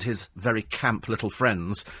Wright and his very camp little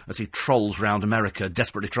friends, as he trolls round America,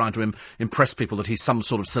 desperately trying to impress people that he's some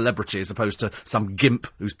sort of celebrity as opposed to some gimp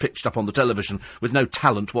who's pitched up on the television with no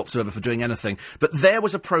talent whatsoever for doing anything. But there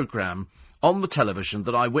was a programme on the television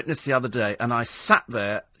that I witnessed the other day, and I sat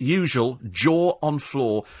there, usual, jaw on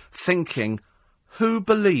floor, thinking, who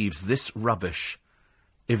believes this rubbish?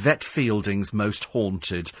 Yvette Fielding's Most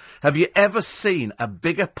Haunted. Have you ever seen a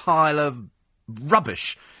bigger pile of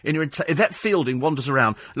rubbish in your Yvette Fielding wanders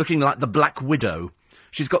around looking like the Black Widow.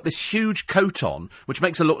 She's got this huge coat on, which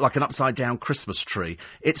makes her look like an upside-down Christmas tree.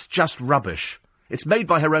 It's just rubbish. It's made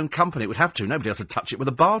by her own company. It would have to. Nobody else would touch it with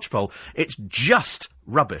a barge pole. It's just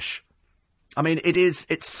rubbish. I mean,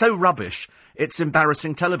 it's so rubbish, it's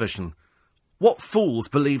embarrassing television. What fools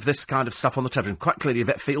believe this kind of stuff on the television? Quite clearly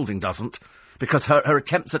Yvette Fielding doesn't, because her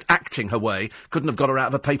attempts at acting her way couldn't have got her out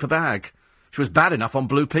of a paper bag. She was bad enough on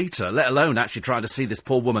Blue Peter, let alone actually trying to see this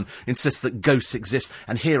poor woman insist that ghosts exist.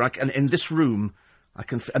 And here, and in this room,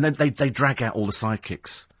 and then they drag out all the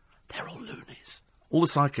psychics. They're all loonies. All the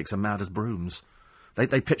psychics are mad as brooms.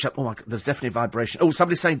 They pitch up, oh my God, there's definitely vibration. Oh,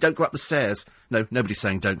 somebody's saying don't go up the stairs. No, nobody's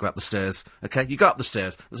saying don't go up the stairs. Okay, you go up the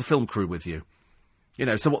stairs. There's a film crew with you. You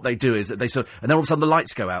know, so what they do is that they sort of, and then all of a sudden the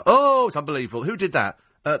lights go out. Oh, it's unbelievable. Who did that?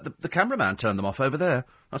 The cameraman turned them off over there.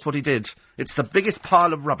 That's what he did. It's the biggest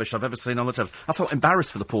pile of rubbish I've ever seen on the television. I felt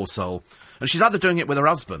embarrassed for the poor soul. And she's either doing it with her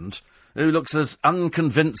husband, who looks as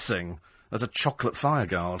unconvincing as a chocolate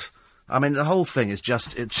fireguard. I mean, the whole thing is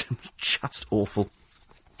it's just awful.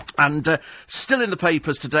 And still in the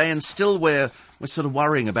papers today, and still we're sort of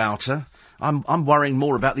worrying about her. I'm worrying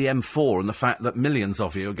more about the M4 and the fact that millions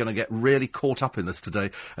of you are going to get really caught up in this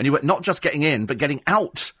today. And you were not just getting in, but getting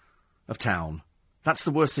out of town. That's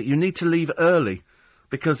the worst thing. You need to leave early,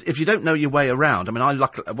 because if you don't know your way around, I mean,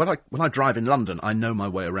 when I drive in London, I know my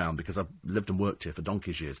way around because I've lived and worked here for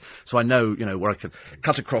donkey's years. So I know, where I could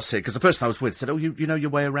cut across here. Because the person I was with said, "Oh, you know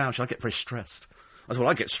your way around." So I get very stressed. I said, well,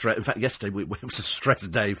 I get stressed. In fact, yesterday it was a stress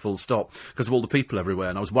day, full stop, because of all the people everywhere,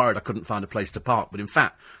 and I was worried I couldn't find a place to park. But in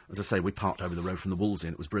fact, as I say, we parked over the road from the Wolsey,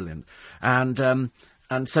 and it was brilliant. And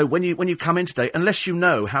so when you come in today, unless you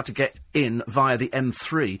know how to get in via the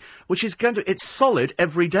M3, which is it's solid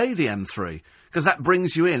every day, the M3, because that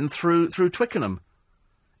brings you in through Twickenham.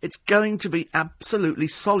 It's going to be absolutely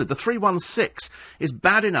solid. The 316 is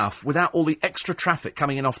bad enough without all the extra traffic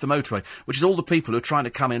coming in off the motorway, which is all the people who are trying to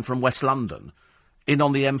come in from West London in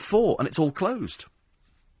on the M4, and it's all closed.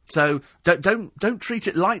 So don't treat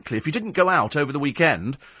it lightly. If you didn't go out over the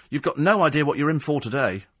weekend, you've got no idea what you're in for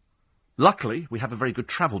today. Luckily, we have a very good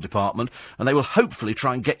travel department, and they will hopefully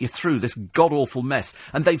try and get you through this god-awful mess.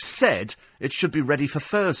 And they've said it should be ready for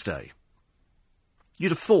Thursday.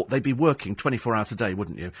 You'd have thought they'd be working 24 hours a day,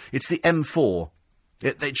 wouldn't you? It's the M4.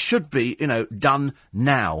 It should be, done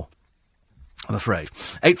now, I'm afraid.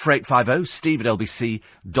 84850,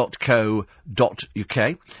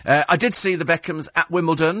 steve@lbc.co.uk. I did see the Beckhams at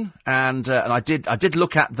Wimbledon, and I did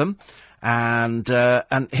look at them, and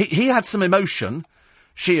he had some emotion.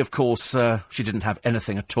 She, of course, she didn't have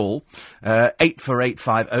anything at all.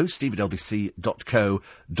 84850,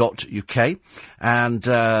 steve@lbc.co.uk. And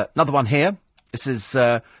another one here. This is,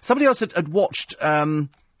 somebody else had watched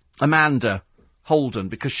Amanda Holden,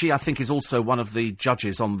 because she, I think, is also one of the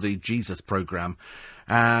judges on the Jesus programme.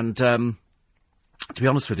 And to be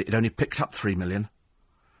honest with you, it only picked up 3 million.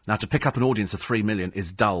 Now, to pick up an audience of 3 million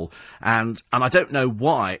is dull. And I don't know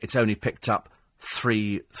why it's only picked up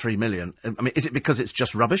 3 million. I mean, is it because it's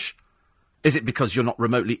just rubbish? Is it because you're not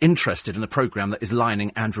remotely interested in a programme that is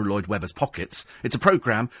lining Andrew Lloyd Webber's pockets? It's a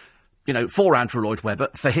programme, for Andrew Lloyd Webber,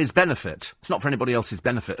 for his benefit. It's not for anybody else's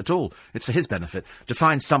benefit at all. It's for his benefit to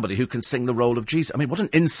find somebody who can sing the role of Jesus. I mean, what an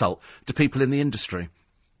insult to people in the industry.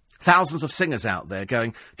 Thousands of singers out there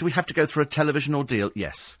going, do we have to go through a television ordeal?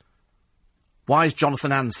 Yes. Why is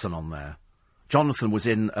Jonathan Anson on there? Jonathan was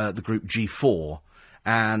in the group G4,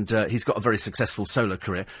 and he's got a very successful solo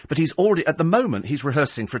career. But he's already, at the moment, he's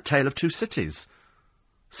rehearsing for A Tale of Two Cities.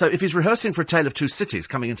 So if he's rehearsing for A Tale of Two Cities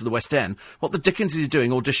coming into the West End, what the dickens is he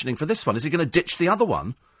doing auditioning for this one? Is he going to ditch the other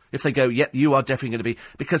one? If they go, you are definitely going to be...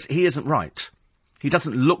 Because he isn't right. He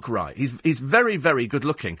doesn't look right. He's very, very good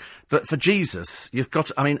looking. But for Jesus, you've got...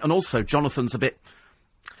 I mean, and also Jonathan's a bit...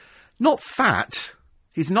 Not fat.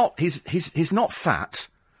 He's not fat,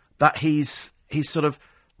 but he's sort of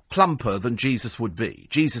plumper than Jesus would be.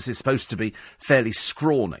 Jesus is supposed to be fairly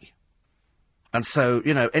scrawny. And so,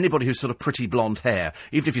 anybody who's sort of pretty blonde hair,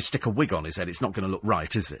 even if you stick a wig on his head, it's not going to look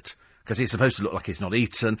right, is it? Because he's supposed to look like he's not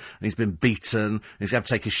eaten, and he's been beaten, and he's going to have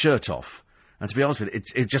to take his shirt off. And to be honest with you,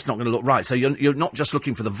 it's just not going to look right. So you're not just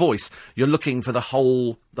looking for the voice, you're looking for the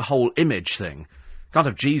whole image thing. Can't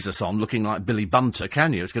have Jesus on looking like Billy Bunter,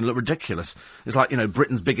 can you? It's going to look ridiculous. It's like,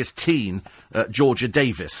 Britain's biggest teen, Georgia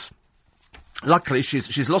Davis. Luckily,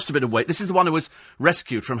 she's lost a bit of weight. This is the one who was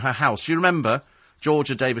rescued from her house. Do you remember?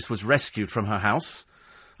 Georgia Davis was rescued from her house.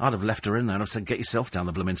 I'd have left her in there and I'd said, get yourself down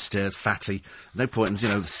the blooming stairs, fatty. No point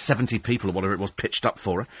in, 70 people or whatever it was pitched up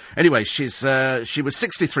for her. Anyway, she was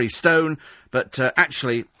 63 stone, but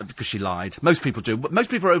actually, because she lied. Most people do. But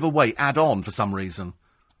most people are overweight, add on for some reason.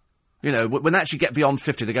 When they actually get beyond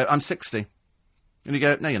 50, they go, I'm 60. And you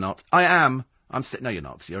go, no, you're not. I am. No, you're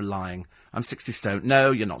not. You're lying. I'm 60 stone.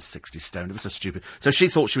 No, you're not 60 stone. It was so stupid. So she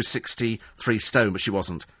thought she was 63 stone, but she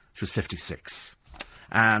wasn't. She was 56.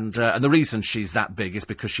 And the reason she's that big is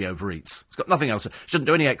because she overeats. It's got nothing else. She doesn't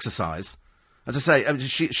do any exercise. As I say,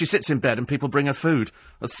 she sits in bed and people bring her food.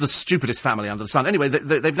 That's the stupidest family under the sun. Anyway,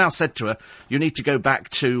 they've now said to her, you need to go back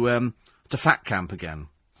to fat camp again.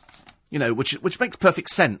 Which makes perfect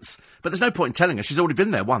sense. But there's no point in telling her. She's already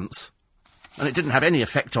been there once. And it didn't have any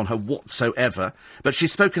effect on her whatsoever. But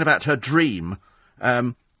she's spoken about her dream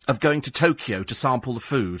of going to Tokyo to sample the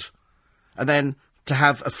food. And then to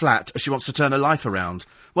have a flat as she wants to turn her life around.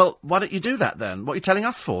 Well, why don't you do that then? What are you telling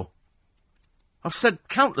us for? I've said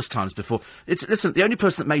countless times before. Listen, the only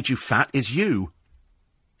person that made you fat is you.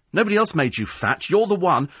 Nobody else made you fat. You're the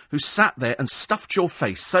one who sat there and stuffed your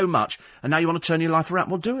face so much, and now you want to turn your life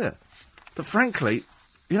around. Well, do it. But frankly,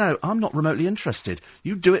 I'm not remotely interested.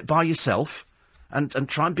 You do it by yourself and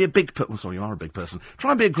try and be a big person. Well, sorry, you are a big person.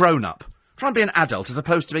 Try and be a grown-up. Try and be an adult as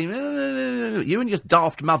opposed to being you and your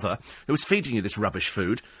daft mother who was feeding you this rubbish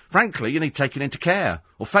food. Frankly, you need taken into care.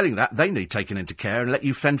 Or failing that, they need taken into care and let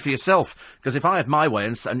you fend for yourself. Because if I had my way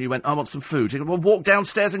and you went, I want some food, you go, well, walk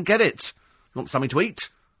downstairs and get it. You want something to eat?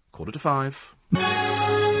 5:45.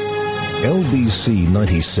 LBC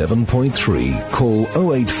 97.3. Call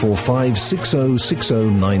 0845 6060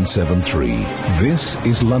 973. This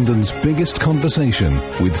is London's biggest conversation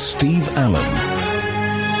with Steve Allen.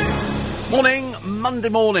 Morning, Monday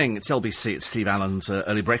morning. It's LBC, it's Steve Allen's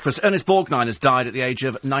Early Breakfast. Ernest Borgnine has died at the age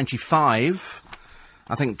of 95.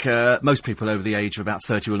 I think most people over the age of about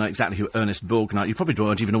 30 will know exactly who Ernest Borgnine... You probably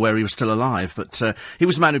weren't even aware he was still alive, but he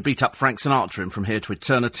was the man who beat up Frank Sinatra in From Here to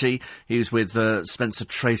Eternity. He was with Spencer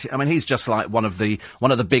Tracy. I mean, he's just like one of the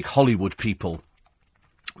big Hollywood people,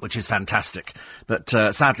 which is fantastic. But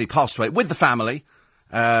sadly passed away with the family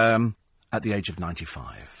at the age of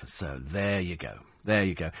 95. So there you go. There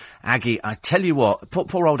you go. Aggie, I tell you what,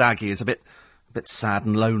 poor old Aggie is a bit sad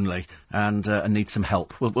and lonely and needs some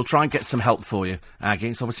help. We'll try and get some help for you, Aggie.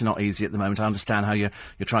 It's obviously not easy at the moment. I understand how you're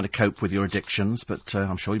trying to cope with your addictions, but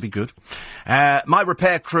I'm sure you'll be good. My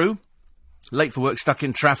repair crew, late for work, stuck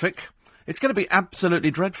in traffic. It's going to be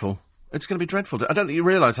absolutely dreadful. It's going to be dreadful. I don't think you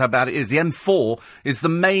realise how bad it is. The M4 is the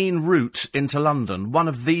main route into London. One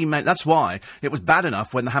of the main... That's why it was bad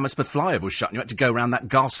enough when the Hammersmith flyover was shut and you had to go around that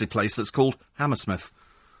ghastly place that's called Hammersmith.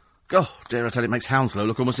 Oh, dear, I tell you, it makes Hounslow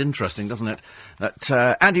look almost interesting, doesn't it?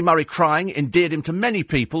 That Andy Murray crying endeared him to many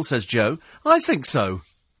people, says Joe. I think so.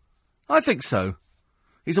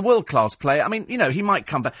 He's a world-class player. I mean, you know, he might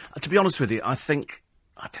come back. To be honest with you, I don't think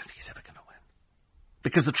he's ever going to win.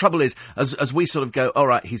 Because the trouble is, as we sort of go, all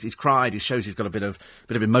right, he's cried, he shows he's got a bit of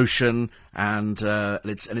emotion, and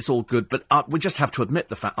it's all good. But we just have to admit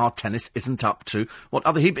the fact our tennis isn't up to what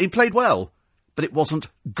other... He played well, but it wasn't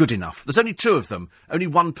good enough. There's only two of them. Only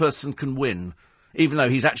one person can win, even though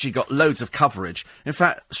he's actually got loads of coverage. In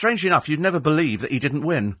fact, strangely enough, you'd never believe that he didn't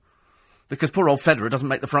win. Because poor old Federer doesn't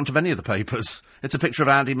make the front of any of the papers. It's a picture of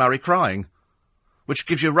Andy Murray crying. Which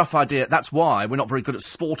gives you a rough idea. That's why we're not very good at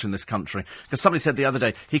sport in this country. Because somebody said the other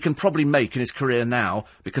day, he can probably make in his career now,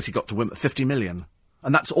 because he got to win 50 million.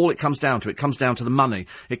 And that's all it comes down to. It comes down to the money.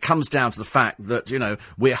 It comes down to the fact that, you know,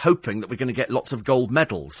 we're hoping that we're going to get lots of gold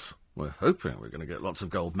medals. We're hoping we're going to get lots of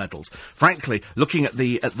gold medals. Frankly, looking at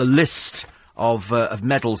the list of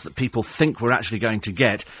medals that people think we're actually going to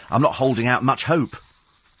get, I'm not holding out much hope.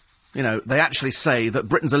 You know, they actually say that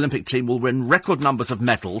Britain's Olympic team will win record numbers of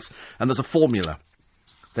medals, and there's a formula.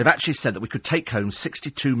 They've actually said that we could take home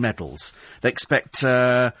 62 medals. They expect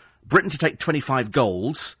Britain to take 25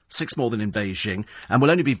 golds, 6 more than in Beijing, and will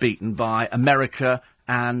only be beaten by America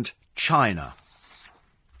and China.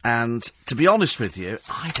 And to be honest with you,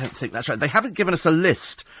 I don't think that's right. They haven't given us a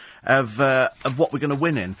list of what we're going to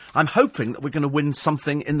win in. I'm hoping that we're going to win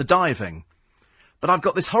something in the diving. But I've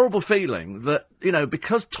got this horrible feeling that, you know,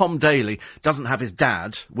 because Tom Daley doesn't have his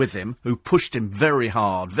dad with him, who pushed him very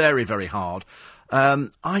hard, very, very hard,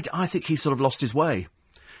 I think he's sort of lost his way.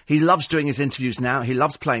 He loves doing his interviews now. He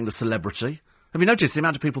loves playing the celebrity. Have you noticed the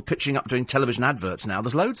amount of people pitching up doing television adverts now?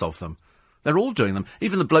 There's loads of them. They're all doing them.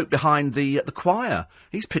 Even the bloke behind the choir,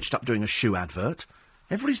 he's pitched up doing a shoe advert.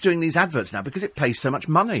 Everybody's doing these adverts now because it pays so much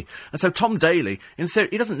money. And so Tom Daley, in theory,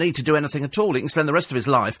 he doesn't need to do anything at all. He can spend the rest of his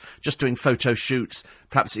life just doing photo shoots.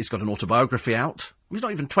 Perhaps he's got an autobiography out. He's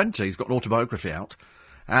not even 20, he's got an autobiography out.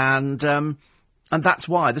 And that's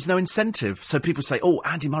why there's no incentive. So people say, oh,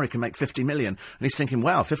 Andy Murray can make 50 million. And he's thinking,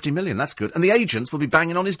 wow, 50 million, that's good. And the agents will be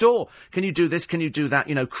banging on his door. Can you do this? Can you do that?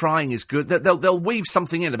 You know, crying is good. They'll weave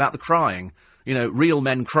something in about the crying. You know, real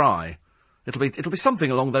men cry. It'll be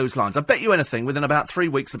something along those lines. I bet you anything, within about 3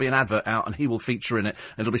 weeks there'll be an advert out and he will feature in it.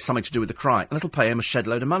 And it'll be something to do with the crying. And it'll pay him a shed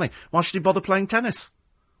load of money. Why should he bother playing tennis?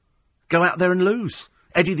 Go out there and lose.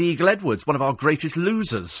 Eddie the Eagle Edwards, one of our greatest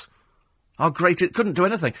losers. Couldn't do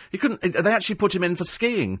anything. They actually put him in for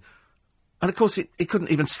skiing. And of course, he couldn't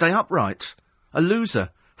even stay upright. A loser.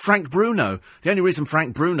 Frank Bruno. The only reason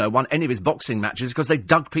Frank Bruno won any of his boxing matches is because they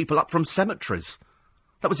dug people up from cemeteries.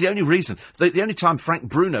 That was the only reason. The only time Frank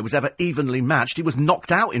Bruno was ever evenly matched, he was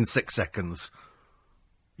knocked out in 6 seconds.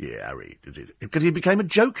 Yeah, because he became a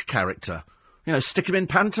joke character. You know, stick him in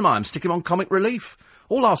pantomime, stick him on comic relief.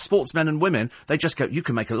 All our sportsmen and women, they just go, you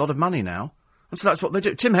can make a lot of money now. And so that's what they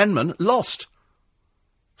do. Tim Henman lost.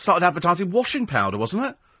 Started advertising washing powder, wasn't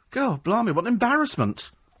it? God, blimey, what an embarrassment.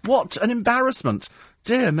 What an embarrassment.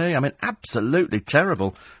 Dear me, I mean, absolutely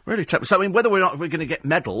terrible. Really terrible. So, I mean, whether we're going to get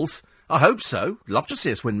medals, I hope so. Love to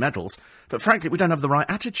see us win medals. But frankly, we don't have the right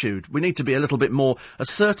attitude. We need to be a little bit more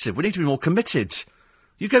assertive. We need to be more committed.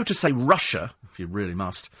 You go to, say, Russia, if you really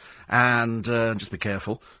must, and just be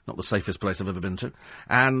careful, not the safest place I've ever been to,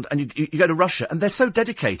 and you go to Russia, and they're so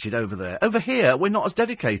dedicated over there. Over here, we're not as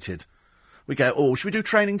dedicated. We go, oh, should we do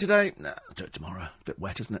training today? No, I'll do it tomorrow. A bit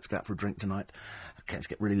wet, isn't it? Let's go out for a drink tonight. Okay, let's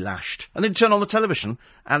get really lashed. And then you turn on the television,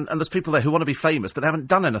 and there's people there who want to be famous, but they haven't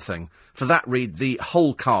done anything. For that, read the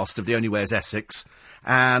whole cast of The Only Way is Essex,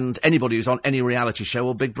 and anybody who's on any reality show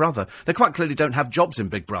or Big Brother. They quite clearly don't have jobs in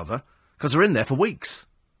Big Brother, because they're in there for weeks.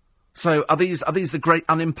 So are these the great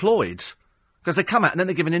unemployed? Because they come out and then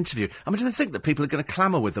they give an interview. I mean, do they think that people are going to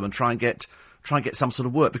clamour with them and try and get some sort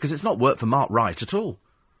of work? Because it's not work for Mark Wright at all.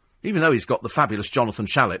 Even though he's got the fabulous Jonathan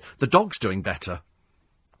Shalit, the dog's doing better.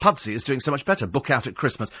 Pudsey is doing so much better. Book out at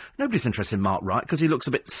Christmas. Nobody's interested in Mark Wright because he looks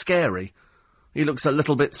a bit scary. He looks a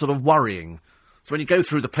little bit sort of worrying. So when you go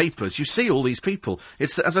through the papers, you see all these people.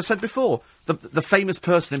 It's, as I said before, the famous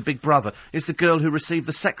person in Big Brother is the girl who received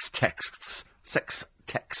the sex texts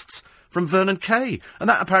from Vernon Kay. And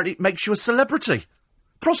that apparently makes you a celebrity.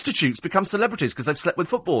 Prostitutes become celebrities because they've slept with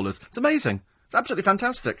footballers. It's amazing. It's absolutely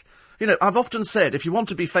fantastic. You know, I've often said, if you want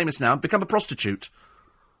to be famous now, become a prostitute.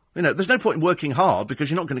 You know, there's no point in working hard because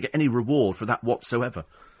you're not going to get any reward for that whatsoever.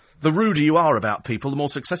 The ruder you are about people, the more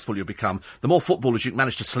successful you become. The more footballers you can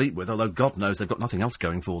manage to sleep with, although God knows they've got nothing else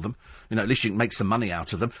going for them. You know, at least you can make some money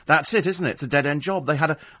out of them. That's it, isn't it? It's a dead-end job.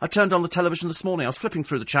 I turned on the television this morning. I was flipping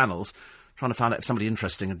through the channels, trying to find out if somebody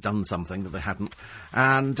interesting had done something that they hadn't.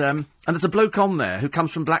 And there's a bloke on there who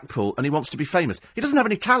comes from Blackpool and he wants to be famous. He doesn't have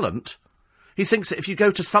any talent. He thinks that if you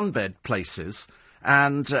go to sunbed places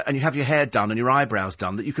and you have your hair done and your eyebrows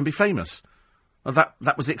done, that you can be famous. Well,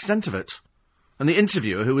 that was the extent of it. And the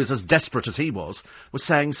interviewer, who was as desperate as he was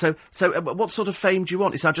saying, so what sort of fame do you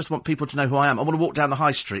want? He said, I just want people to know who I am. I want to walk down the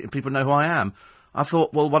high street and people know who I am. I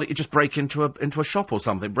thought, well, why don't you just break into a shop or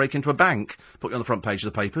something, break into a bank, put you on the front page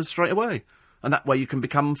of the papers straight away. And that way you can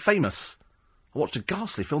become famous. I watched a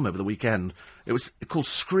ghastly film over the weekend. It was called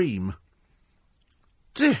Scream.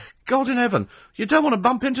 Dear God in heaven, you don't want to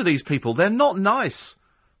bump into these people. They're not nice.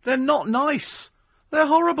 They're not nice. They're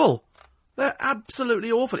horrible. They're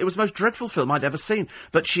absolutely awful. It was the most dreadful film I'd ever seen.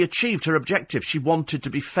 But she achieved her objective. She wanted to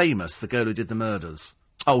be famous, the girl who did the murders.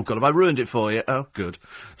 Oh, God, have I ruined it for you? Oh, good.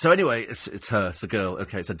 So anyway, it's her, it's the girl.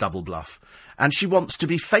 OK, it's a double bluff. And she wants to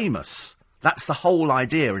be famous. That's the whole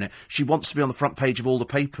idea in it. She wants to be on the front page of all the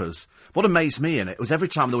papers. What amazed me in it was every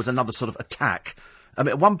time there was another sort of attack. I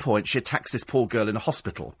mean, at one point, she attacks this poor girl in a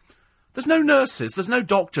hospital. There's no nurses, there's no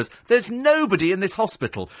doctors, there's nobody in this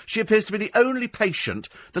hospital. She appears to be the only patient,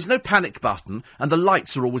 there's no panic button, and the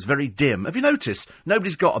lights are always very dim. Have you noticed?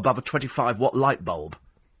 Nobody's got above a 25-watt light bulb.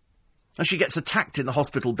 And she gets attacked in the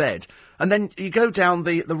hospital bed. And then you go down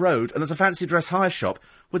the road, and there's a fancy dress hire shop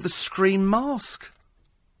with the Scream mask.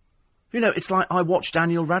 You know, it's like I watched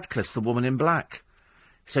Daniel Radcliffe's The Woman in Black.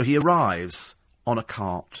 So he arrives on a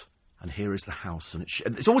cart. And here is the house, and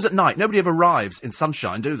it's always at night. Nobody ever arrives in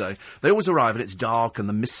sunshine, do they? They always arrive, and it's dark, and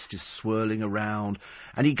the mist is swirling around.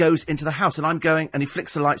 And he goes into the house, and I'm going, and he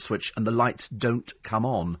flicks the light switch, and the lights don't come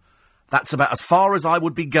on. That's about as far as I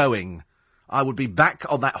would be going. I would be back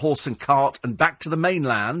on that horse and cart and back to the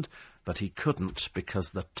mainland, but he couldn't because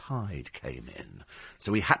the tide came in.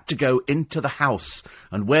 So he had to go into the house.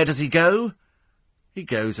 And where does he go? He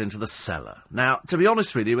goes into the cellar. Now, to be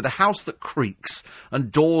honest with you, with a house that creaks and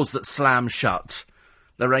doors that slam shut,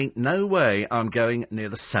 there ain't no way I'm going near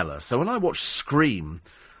the cellar. So when I watched Scream,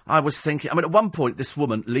 I was thinking... I mean, at one point, this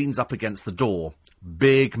woman leans up against the door.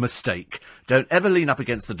 Big mistake. Don't ever lean up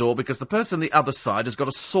against the door because the person on the other side has got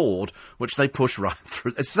a sword which they push right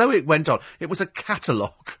through. So it went on. It was a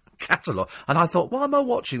catalogue. And I thought, why am I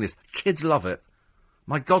watching this? Kids love it.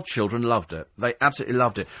 My godchildren loved it. They absolutely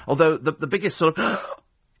loved it. Although the biggest sort of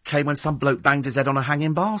came when some bloke banged his head on a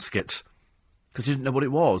hanging basket. Because he didn't know what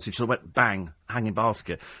it was. He sort of went, bang, hanging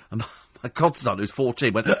basket. And my godson, who's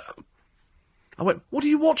 14, went... I went, what do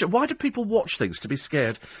you watch? Why do people watch things to be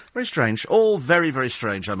scared? Very strange. All very, very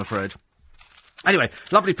strange, I'm afraid. Anyway,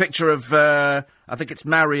 lovely picture of, I think it's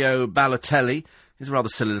Mario Balotelli. He's a rather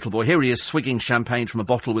silly little boy. Here he is, swigging champagne from a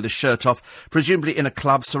bottle with his shirt off, presumably in a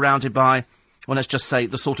club surrounded by... Well, let's just say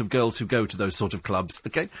the sort of girls who go to those sort of clubs,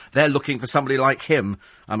 OK? They're looking for somebody like him,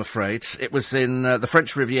 I'm afraid. It was in the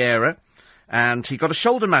French Riviera, and he got a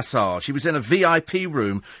shoulder massage. He was in a VIP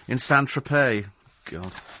room in Saint-Tropez.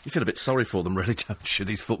 God, you feel a bit sorry for them, really, don't you,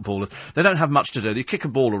 these footballers? They don't have much to do. You kick a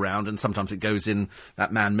ball around, and sometimes it goes in,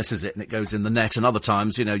 that man misses it, and it goes in the net, and other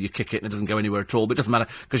times, you know, you kick it and it doesn't go anywhere at all. But it doesn't matter,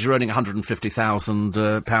 because you're earning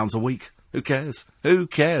 £150,000 a week. Who cares? Who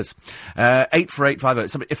cares?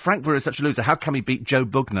 84850. If Frank Brewer is such a loser, how come he beat Joe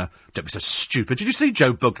Bugner? Don't be so stupid. Did you see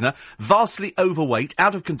Joe Bugner? Vastly overweight,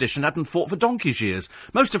 out of condition, hadn't fought for donkey's years.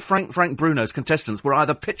 Most of Frank Bruno's contestants were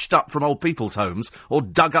either pitched up from old people's homes or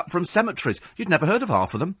dug up from cemeteries. You'd never heard of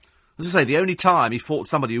half of them. As I say, the only time he fought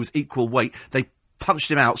somebody who was equal weight, they punched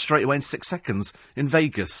him out straight away in 6 seconds in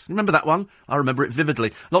Vegas. You remember that one? I remember it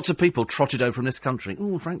vividly. Lots of people trotted over from this country.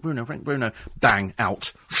 Ooh, Frank Bruno. Bang,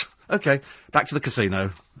 out. OK, back to the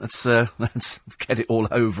casino. Let's get it all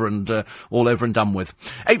over and done with.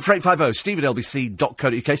 84850,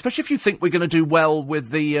 steve@lbc.co.uk, especially if you think we're going to do well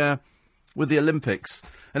with the with the Olympics.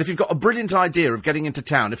 And if you've got a brilliant idea of getting into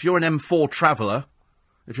town, if you're an M4 traveller,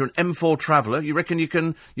 you reckon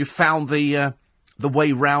you found the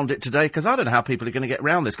way round it today? Because I don't know how people are going to get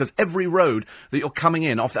round this, because every road that you're coming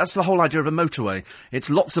in off, that's the whole idea of a motorway. It's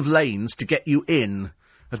lots of lanes to get you in.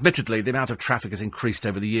 Admittedly, the amount of traffic has increased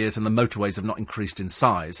over the years and the motorways have not increased in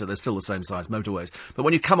size, so they're still the same size motorways. But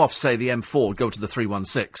when you come off, say, the M4, go to the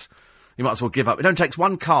 316, you might as well give up. It only takes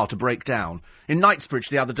one car to break down. In Knightsbridge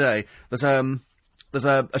the other day, there's a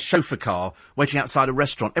chauffeur car waiting outside a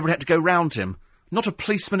restaurant. Everybody had to go round him. Not a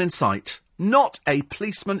policeman in sight. Not a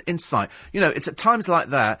policeman in sight. You know, it's at times like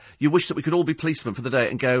that you wish that we could all be policemen for the day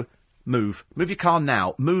and go, move your car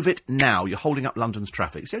now. Move it now. You're holding up London's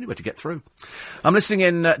traffic. It's the only way to get through. I'm listening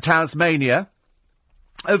in Tasmania.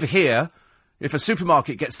 Over here, if a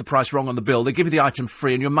supermarket gets the price wrong on the bill, they give you the item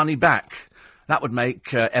free and your money back. That would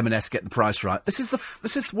make M&S get the price right. This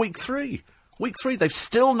is week 3. Week 3, they've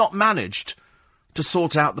still not managed to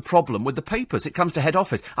sort out the problem with the papers. It comes to head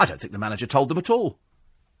office. I don't think the manager told them at all.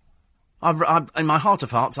 In my heart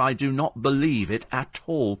of hearts, I do not believe it at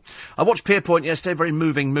all. I watched Pierpoint yesterday, very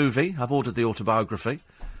moving movie. I've ordered the autobiography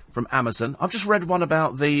from Amazon. I've just read one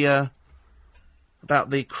about the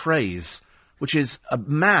Krays, which is a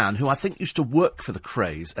man who I think used to work for the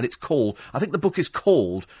Krays, and I think the book is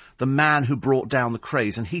called The Man Who Brought Down the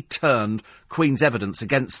Krays, and he turned Queen's evidence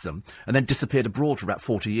against them and then disappeared abroad for about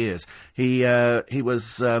 40 years. He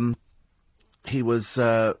was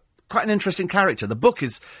quite an interesting character. The book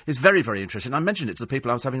is very, very interesting. I mentioned it to the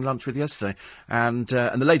people I was having lunch with yesterday, and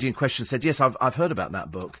the lady in question said, yes, I've heard about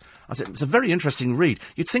that book. I said, it's a very interesting read.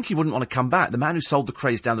 You'd think he wouldn't want to come back. The man who sold the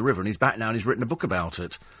Krays down the river, and he's back now and he's written a book about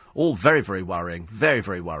it. All very, very worrying. Very,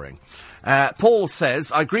 very worrying. Paul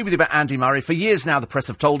says, I agree with you about Andy Murray. For years now, the press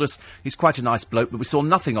have told us he's quite a nice bloke, but we saw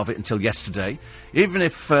nothing of it until yesterday. Even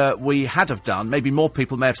if we had have done, maybe more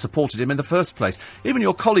people may have supported him in the first place. Even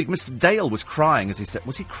your colleague, Mr. Dale, was crying, as he said.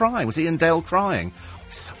 Was he crying? Was Ian Dale crying?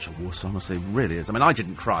 He's such a wuss, honestly, really is. I mean, I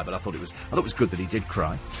didn't cry, but I thought it was good that he did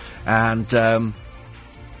cry. And,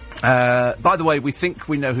 by the way, we think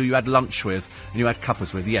we know who you had lunch with and you had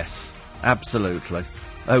cuppers with. Yes, absolutely.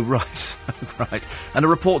 Oh, right. Right. And the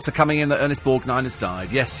reports are coming in that Ernest Borgnine has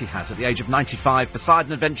died. Yes, he has, at the age of 95.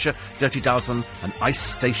 Poseidon Adventure, Dirty Dozen, and Ice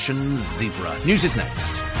Station Zebra. News is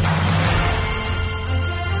next.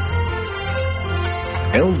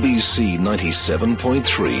 LBC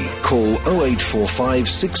 97.3. Call 0845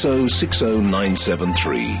 6060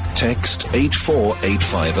 973. Text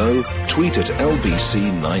 84850. Tweet at LBC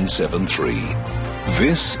 973.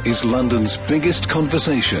 This is London's biggest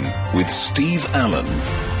conversation with Steve Allen.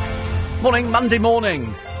 Morning, Monday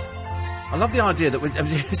morning. I love the idea that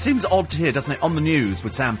it seems odd to hear, doesn't it, on the news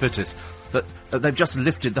with Sam Pittis, that they've just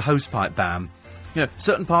lifted the hosepipe ban. You know,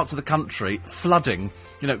 certain parts of the country flooding,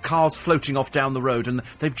 you know, cars floating off down the road, and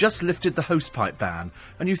they've just lifted the hosepipe ban.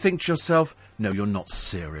 And you think to yourself, no, you're not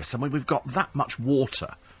serious. I mean, we've got that much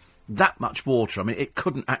water. That much water. I mean, it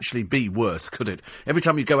couldn't actually be worse, could it? Every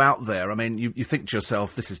time you go out there, I mean, you think to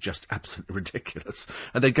yourself, this is just absolutely ridiculous.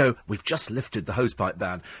 And they go, we've just lifted the hosepipe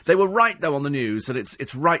ban. They were right, though, on the news, that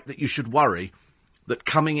it's right that you should worry that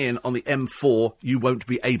coming in on the M4, you won't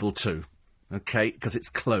be able to. OK, because it's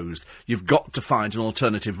closed. You've got to find an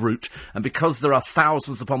alternative route. And because there are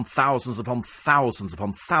thousands upon thousands upon thousands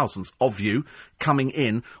upon thousands of you coming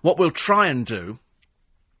in, what we'll try and do,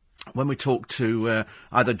 when we talk to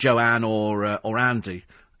either Joanne or Andy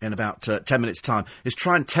in about 10 minutes' time, is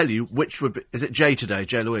try and tell you which would be... Is it Jay today,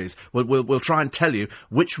 Jay Louise? We'll try and tell you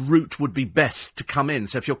which route would be best to come in.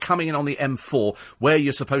 So if you're coming in on the M4, where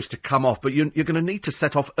you're supposed to come off, but you're going to need to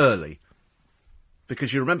set off early.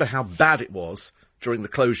 Because you remember how bad it was during the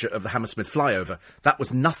closure of the Hammersmith flyover. That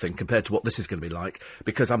was nothing compared to what this is going to be like.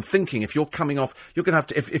 Because I'm thinking if you're coming off... You're going to have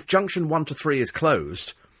to... If junction 1 to 3 is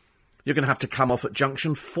closed... You're going to have to come off at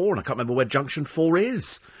Junction 4, and I can't remember where Junction 4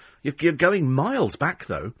 is. You're going miles back,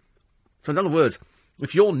 though. So in other words,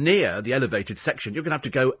 if you're near the elevated section, you're going to have to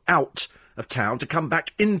go out of town to come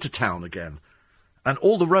back into town again. And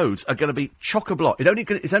all the roads are going to be chock-a-block.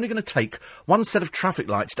 It's only going to take one set of traffic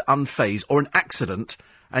lights to unphase, or an accident,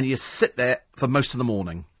 and you sit there for most of the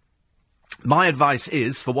morning. My advice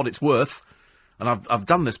is, for what it's worth... and I've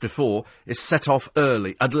done this before, is set off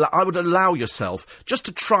early. I would allow yourself, just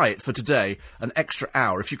to try it for today, an extra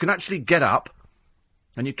hour. If you can actually get up,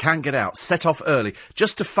 and you can get out, set off early,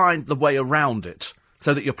 just to find the way around it,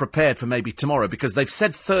 so that you're prepared for maybe tomorrow, because they've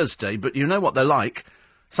said Thursday, but you know what they're like.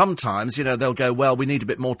 Sometimes, you know, they'll go, well, we need a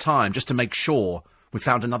bit more time, just to make sure we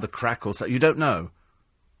found another crack or so. You don't know.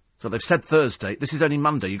 So they've said Thursday. This is only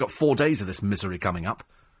Monday. You've got 4 days of this misery coming up.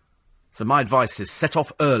 So my advice is set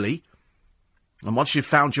off early. And once you've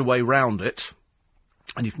found your way round it,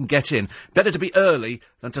 and you can get in, better to be early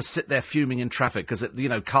than to sit there fuming in traffic, because,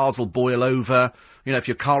 cars will boil over. If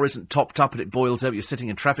your car isn't topped up and it boils over, you're sitting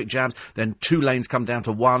in traffic jams, then 2 lanes come down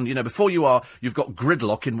to 1. Before you've got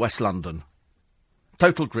gridlock in West London.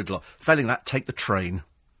 Total gridlock. Failing that, take the train.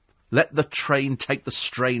 Let the train take the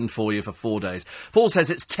strain for you for 4 days. Paul says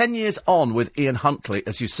it's 10 years on with Ian Huntley,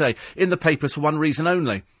 as you say, in the papers for one reason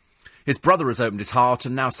only. His brother has opened his heart,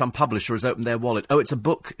 and now some publisher has opened their wallet. Oh, it's a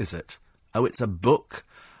book, is it? Oh, it's a book.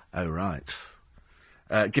 Oh, right.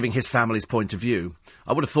 Giving his family's point of view.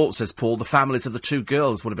 I would have thought, says Paul, the families of the 2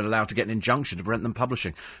 girls would have been allowed to get an injunction to prevent them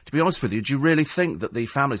publishing. To be honest with you, do you really think that the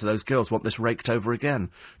families of those girls want this raked over again?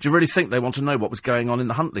 Do you really think they want to know what was going on in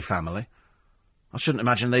the Huntley family? I shouldn't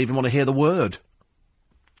imagine they even want to hear the word.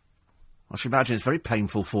 I should imagine it's very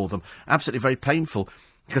painful for them. Absolutely very painful.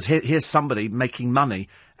 Because here's somebody making money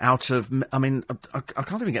out of... I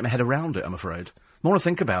can't even get my head around it, I'm afraid. The more I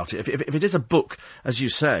think about it, if it is a book, as you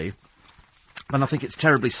say, then I think it's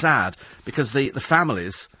terribly sad, because the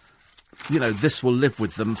families, this will live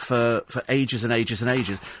with them for ages and ages and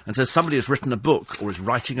ages. And so somebody has written a book, or is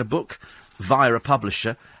writing a book, via a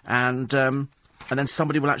publisher, and then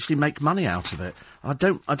somebody will actually make money out of it. I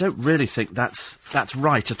don't really think that's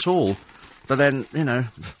right at all. But then,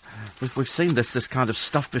 we've seen this kind of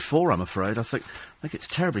stuff before, I'm afraid. I think it's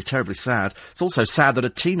terribly, terribly sad. It's also sad that a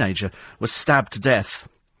teenager was stabbed to death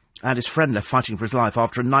and his friend left fighting for his life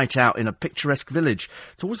after a night out in a picturesque village.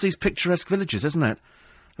 It's always these picturesque villages, isn't it?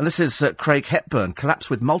 And this is Craig Hepburn, collapsed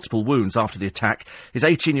with multiple wounds after the attack. His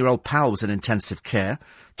 18-year-old pal was in intensive care.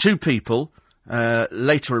 2 people,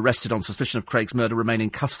 later arrested on suspicion of Craig's murder, remain in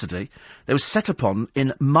custody. They were set upon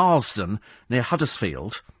in Marsden, near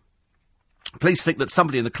Huddersfield. Police think that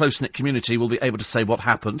somebody in the close-knit community will be able to say what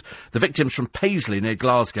happened. The victims from Paisley, near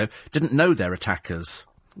Glasgow, didn't know their attackers.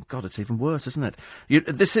 God, it's even worse, isn't it?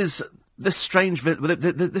 This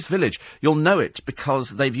village, you'll know it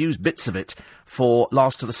because they've used bits of it for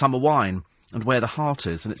Last of the Summer Wine and Where the Heart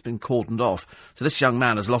Is, and it's been cordoned off. So this young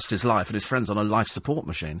man has lost his life and his friend's on a life support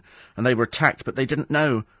machine, and they were attacked, but they didn't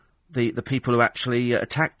know the people who actually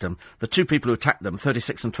attacked them. The 2 people who attacked them,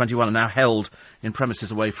 36 and 21, are now held in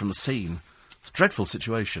premises away from the scene. It's a dreadful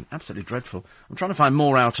situation, absolutely dreadful. I'm trying to find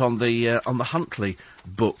more out on the Huntley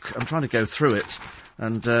book. I'm trying to go through it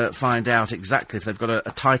and find out exactly if they've got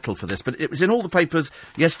a title for this. But it was in all the papers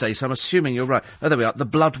yesterday, so I'm assuming you're right. Oh, there we are. The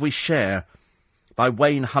Blood We Share by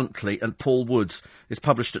Wayne Huntley and Paul Woods is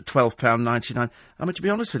published at £12.99. I mean, to be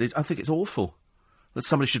honest with you, I think it's awful that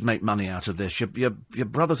somebody should make money out of this. Your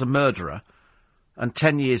brother's a murderer, and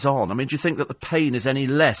 10 years on, I mean, do you think that the pain is any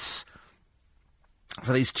less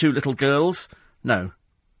for these 2 little girls? No.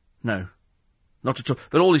 Not at all.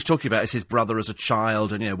 But all he's talking about is his brother as a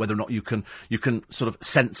child, and whether or not you can sort of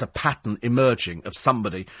sense a pattern emerging of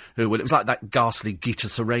somebody who. It was like that ghastly Gita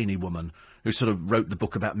Sarani woman who sort of wrote the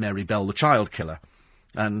book about Mary Bell, the child killer,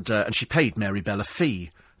 and she paid Mary Bell a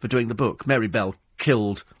fee for doing the book. Mary Bell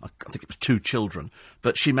killed, I think it was 2 children,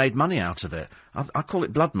 but she made money out of it. I call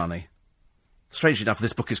it blood money. Strangely enough,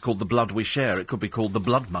 this book is called The Blood We Share. It could be called The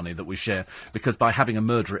Blood Money That We Share, because by having a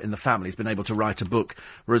murderer in the family, he's been able to write a book,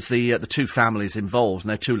 whereas the 2 families involved and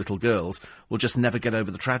their 2 little girls will just never get over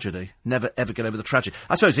the tragedy. Never, ever get over the tragedy.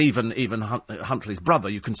 I suppose even Huntley's brother,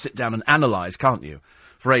 you can sit down and analyse, can't you?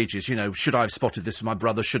 For ages, should I have spotted this with my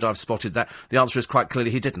brother? Should I have spotted that? The answer is quite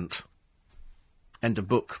clearly he didn't. End of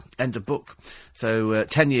book. End of book. So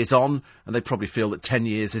 10 years on, and they probably feel that 10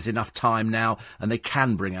 years is enough time now, and they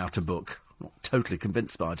can bring out a book. Not totally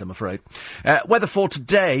convinced by it, I'm afraid. Weather for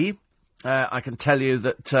today, I can tell you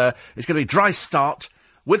that it's going to be a dry start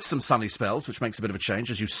with some sunny spells, which makes a bit of a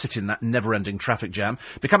change as you sit in that never-ending traffic jam.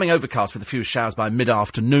 Becoming overcast with a few showers by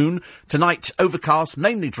mid-afternoon. Tonight, overcast,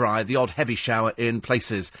 mainly dry, the odd heavy shower in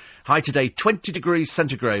places. High today, 20 degrees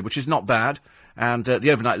centigrade, which is not bad. And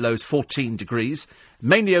the overnight lows, 14 degrees.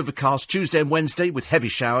 Mainly overcast Tuesday and Wednesday with heavy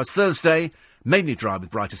showers. Thursday, mainly dry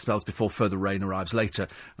with brighter spells before further rain arrives later.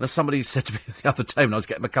 And as somebody said to me the other day when I was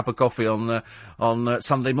getting a cup of coffee on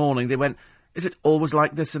Sunday morning, they went, "Is it always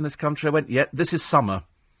like this in this country?" I went, "Yeah, this is summer.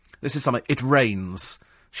 This is summer. It rains."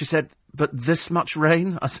 She said, "But this much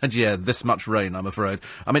rain?" I said, "Yeah, this much rain, I'm afraid."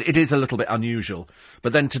 I mean, it is a little bit unusual.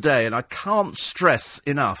 But then today, and I can't stress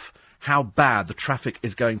enough how bad the traffic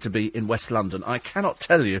is going to be in West London. I cannot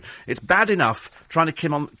tell you. It's bad enough trying to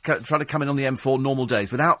come in on the M4 normal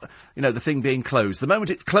days without, the thing being closed. The moment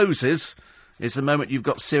it closes is the moment you've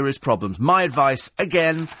got serious problems. My advice,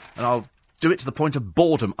 again, and I'll do it to the point of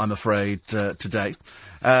boredom, I'm afraid, today,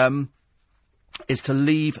 is to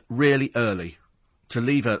leave really early. To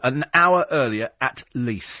leave an hour earlier at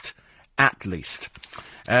least. At least.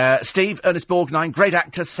 Steve, Ernest Borgnine, great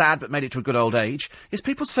actor, sad, but made it to a good old age. Yes,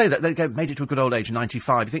 people say that they made it to a good old age at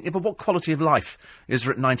 95. You think, yeah, but what quality of life is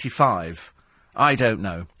there at 95? I don't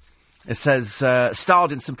know. It says,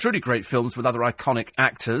 starred in some truly great films with other iconic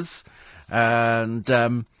actors. And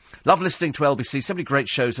love listening to LBC. So many great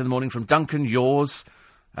shows in the morning from Duncan, yours,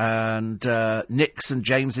 and Nick's and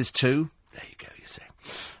James's too. There you go, you see.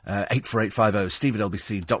 84850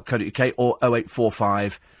 steve@lbc.co.uk or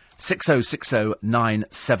 0845 6060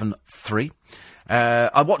 973.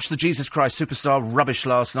 I watched the Jesus Christ Superstar rubbish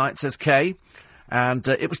last night, says Kay, and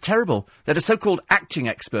it was terrible. They had a so-called acting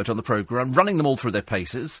expert on the programme, running them all through their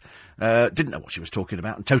paces. Didn't know what she was talking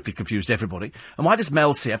about and totally confused everybody. And why does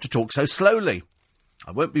Mel C have to talk so slowly?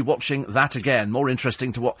 I won't be watching that again. More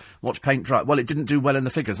interesting to watch paint dry. Well, it didn't do well in the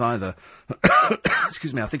figures either.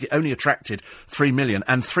 Excuse me, I think it only attracted 3 million,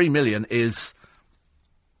 and 3 million is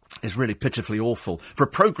really pitifully awful. For a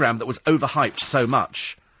programme that was overhyped so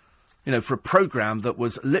much, you know, for a programme that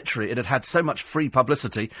was literally, it had so much free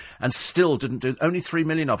publicity and still didn't do, only 3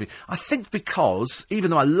 million of you. I think because, even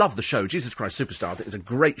though I love the show, Jesus Christ Superstar, I think it's a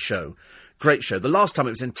great show. Great show. The last time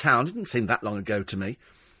it was in town, it didn't seem that long ago to me.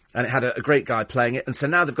 And it had a great guy playing it, and so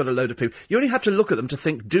now they've got a load of people. You only have to look at them to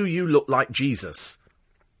think, do you look like Jesus?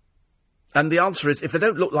 And the answer is, if they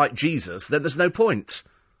don't look like Jesus, then there's no point.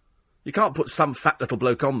 You can't put some fat little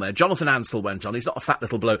bloke on there. Jonathan Ansell went on. He's not a fat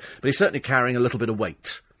little bloke, but he's certainly carrying a little bit of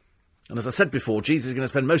weight. And as I said before, Jesus is going to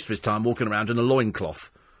spend most of his time walking around in a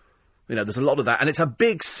loincloth. You know, there's a lot of that. And it's a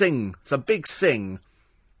big sing. It's a big sing.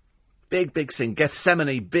 Big sing.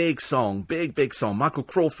 Gethsemane, big song. Big song. Michael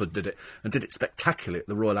Crawford did it, and did it spectacularly at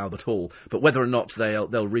the Royal Albert Hall. But whether or not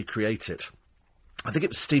they'll recreate it. I think it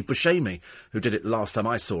was Steve Buscemi who did it the last time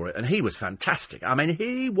I saw it, and he was fantastic. I mean,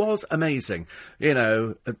 he was amazing. You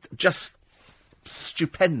know, just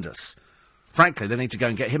stupendous. Frankly, they need to go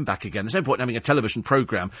and get him back again. There's no point in having a television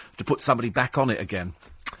programme to put somebody back on it again.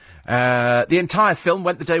 The entire film,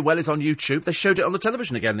 Went the Day Well, is on YouTube. They showed it on the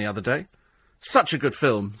television again the other day. Such a good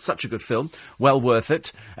film. Well worth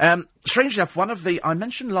it. Strangely enough, I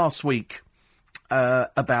mentioned last week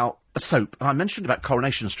about a soap, and I mentioned about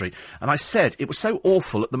Coronation Street, and I said it was so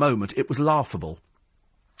awful at the moment, it was laughable.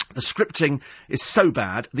 The scripting is so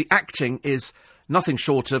bad, the acting is nothing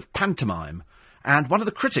short of pantomime. And one of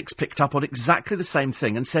the critics picked up on exactly the same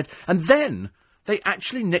thing and said, and then they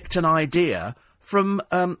actually nicked an idea from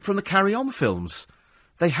the Carry On films.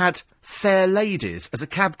 They had Fair Ladies as a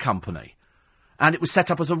cab company. And it was set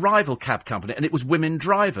up as a rival cab company, and it was women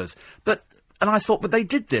drivers. And I thought, but they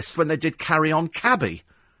did this when they did Carry On Cabby,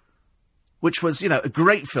 which was, you know, a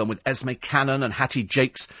great film with Esme Cannon and Hattie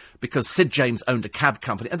Jakes, because Sid James owned a cab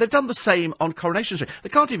company. And they've done the same on Coronation Street. They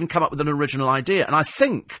can't even come up with an original idea. And I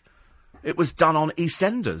think it was done on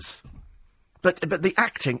EastEnders. But the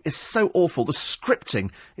acting is so awful. The scripting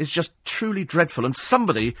is just truly dreadful. And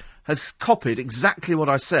somebody has copied exactly what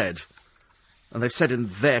I said. And they've said in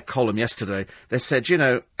their column yesterday, they said, you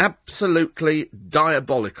know, absolutely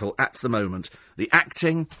diabolical at the moment. The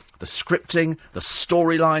acting, the scripting, the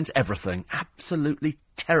storylines, everything. Absolutely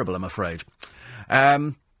terrible, I'm afraid.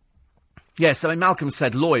 Yes, I mean, Malcolm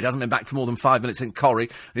said Lloyd hasn't been back for more than 5 minutes in Corrie,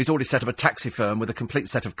 and he's already set up a taxi firm with a complete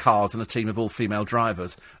set of cars and a team of all-female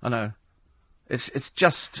drivers. I know. It's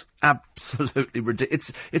just absolutely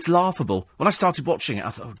ridiculous. It's laughable. When I started watching it, I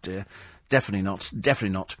thought, oh dear. Definitely not.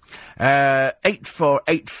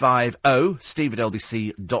 84850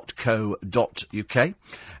 steve@lbc.co.uk.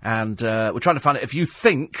 And we're trying to find out if you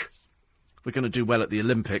think we're going to do well at the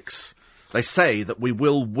Olympics. They say that we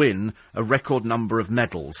will win a record number of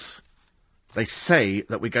medals. They say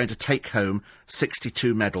that we're going to take home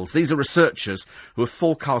 62 medals. These are researchers who have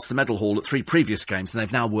forecast the medal haul at 3 previous games, and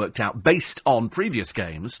they've now worked out, based on previous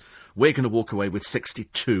games, we're going to walk away with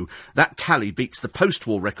 62. That tally beats the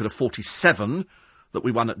post-war record of 47 that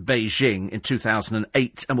we won at Beijing in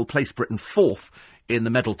 2008, and will place Britain 4th in the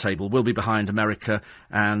medal table. We'll be behind America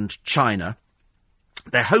and China.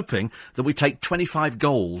 They're hoping that we take 25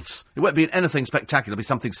 golds. It won't be anything spectacular. It'll be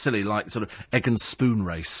something silly like sort of egg and spoon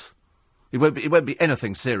race. It won't be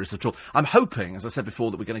anything serious at all. I'm hoping, as I said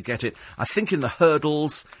before, that we're going to get it, I think, in the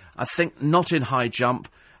hurdles, I think not in high jump,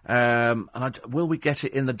 will we get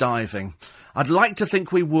it in the diving? I'd like to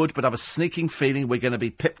think we would, but I have a sneaking feeling we're going to be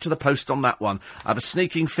pipped to the post on that one. I have a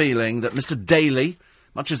sneaking feeling that Mr. Daly,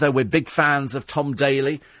 much as though we're big fans of Tom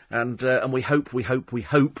Daly, and we hope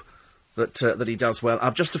that he does well.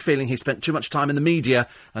 I've just a feeling he spent too much time in the media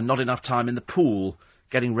and not enough time in the pool,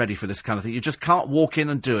 getting ready for this kind of thing. You just can't walk in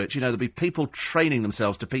and do it. You know, there'll be people training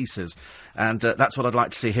themselves to pieces. And that's what I'd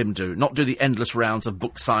like to see him do. Not do the endless rounds of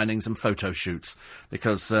book signings and photo shoots.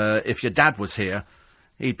 Because if your dad was here,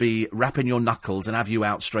 he'd be rapping your knuckles and have you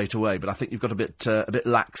out straight away. But I think you've got a bit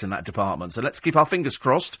lax in that department. So let's keep our fingers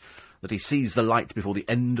crossed that he sees the light before the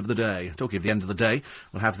end of the day. Talking of the end of the day,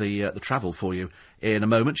 we'll have the travel for you in a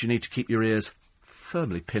moment. You need to keep your ears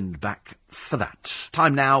firmly pinned back for that.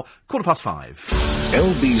 Time now, 5:15.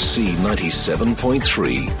 LBC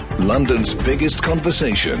 97.3, London's biggest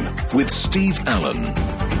conversation, with Steve Allen.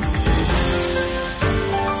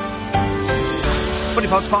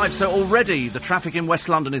 5:20, so already the traffic in West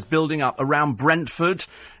London is building up around Brentford.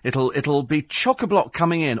 It'll be chock-a-block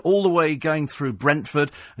coming in, all the way going through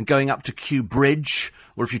Brentford and going up to Kew Bridge,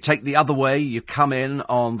 or if you take the other way, you come in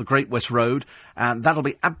on the Great West Road, and that'll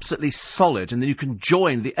be absolutely solid, and then you can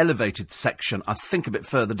join the elevated section, I think a bit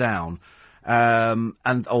further down.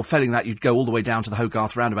 Or failing that, you'd go all the way down to the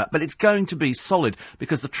Hogarth roundabout. But it's going to be solid,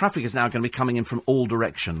 because the traffic is now going to be coming in from all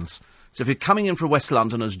directions. So if you're coming in from West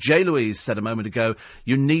London, as J. Louise said a moment ago,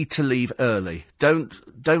 you need to leave early. Don't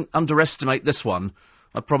underestimate this one.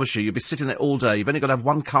 I promise you'll be sitting there all day. You've only got to have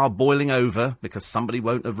one car boiling over because somebody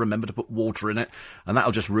won't have remembered to put water in it, and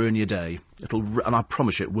that'll just ruin your day. And I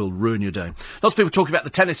promise you, it will ruin your day. Lots of people talking about the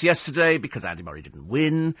tennis yesterday because Andy Murray didn't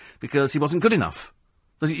win, because he wasn't good enough.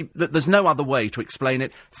 There's no other way to explain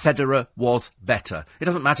it. Federer was better. It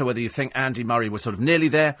doesn't matter whether you think Andy Murray was sort of nearly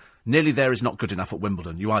there. Nearly there is not good enough at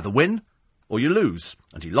Wimbledon. You either win or you lose.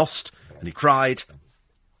 And he lost, and he cried,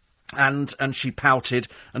 and she pouted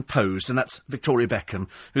and posed, and that's Victoria Beckham,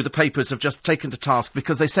 who the papers have just taken to task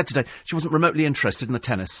because they said today she wasn't remotely interested in the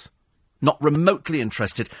tennis. Not remotely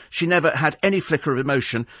interested. She never had any flicker of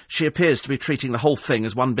emotion. She appears to be treating the whole thing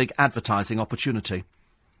as one big advertising opportunity.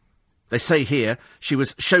 They say here she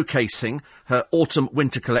was showcasing her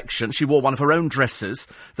autumn-winter collection. She wore one of her own dresses,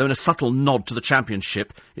 though in a subtle nod to the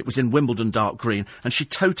championship. It was in Wimbledon dark green, and she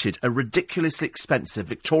toted a ridiculously expensive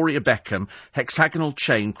Victoria Beckham hexagonal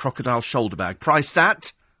chain crocodile shoulder bag, priced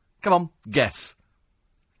at, come on, guess,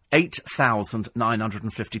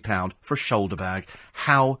 £8,950 for a shoulder bag.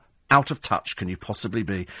 How out of touch can you possibly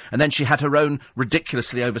be? And then she had her own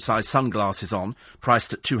ridiculously oversized sunglasses on,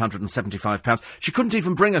 priced at £275. She couldn't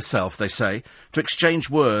even bring herself, they say, to exchange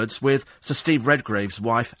words with Sir Steve Redgrave's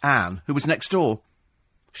wife, Anne, who was next door.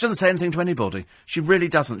 She doesn't say anything to anybody. She really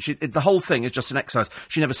doesn't. The whole thing is just an exercise.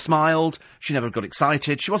 She never smiled. She never got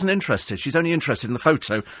excited. She wasn't interested. She's only interested in the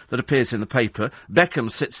photo that appears in the paper. Beckham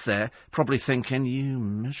sits there, probably thinking, you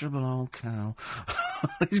miserable old cow.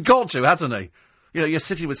 He's got to, hasn't he? You know, you're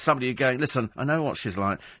sitting with somebody, you're going, listen, I know what she's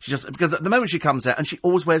like. Because at the moment she comes out, and she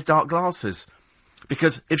always wears dark glasses.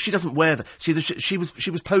 Because if she doesn't wear she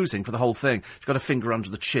was posing for the whole thing. She's got her finger under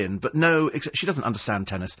the chin, but no, she doesn't understand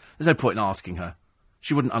tennis. There's no point in asking her.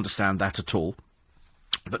 She wouldn't understand that at all.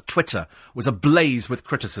 But Twitter was ablaze with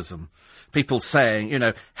criticism. People saying, you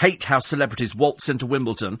know, hate how celebrities waltz into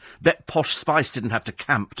Wimbledon. Bet Posh Spice didn't have to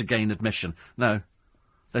camp to gain admission. No.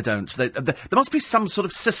 They don't. There must be some sort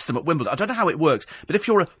of system at Wimbledon. I don't know how it works, but if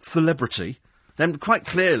you're a celebrity, then quite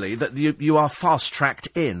clearly that you are fast-tracked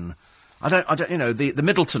in. I don't, you know, the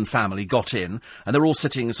Middleton family got in, and they're all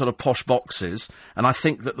sitting in sort of posh boxes, and I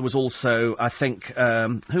think that there was also,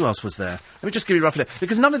 who else was there? Let me just give you roughly,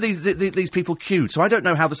 because none of these people queued, so I don't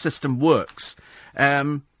know how the system works.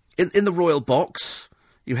 In the royal box,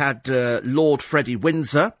 you had Lord Freddie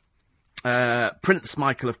Windsor, Prince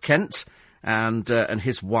Michael of Kent, and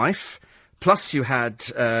his wife. Plus you had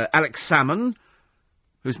Alex Salmon,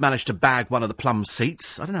 who's managed to bag one of the plum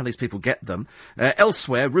seats. I don't know how these people get them.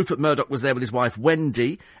 Elsewhere, Rupert Murdoch was there with his wife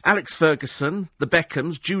Wendy, Alex Ferguson, the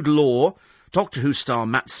Beckhams, Jude Law, Doctor Who star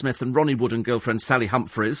Matt Smith, and Ronnie Wood and girlfriend Sally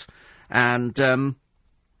Humphreys, and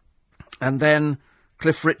then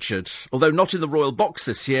Cliff Richard. Although not in the royal box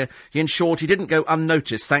this year, he ensured he didn't go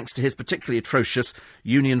unnoticed thanks to his particularly atrocious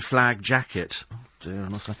Union flag jacket. Oh dear,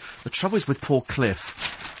 the trouble is with poor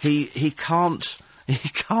Cliff. He can't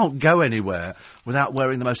go anywhere without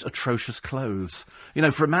wearing the most atrocious clothes. You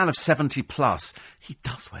know, for a man of 70 plus, he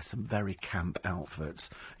does wear some very camp outfits.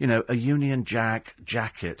 You know, a Union Jack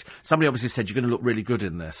jacket. Somebody obviously said, you're going to look really good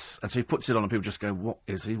in this. And so he puts it on and people just go, what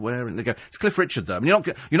is he wearing? They go, it's Cliff Richard, though. I mean,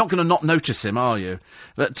 you're not going to not notice him, are you?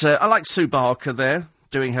 But I like Sue Barker there,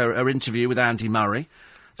 doing her interview with Andy Murray.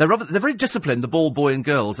 They're very disciplined, the ball boy and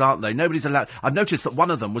girls, aren't they? Nobody's allowed... I've noticed that one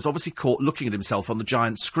of them was obviously caught looking at himself on the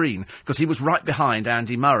giant screen, because he was right behind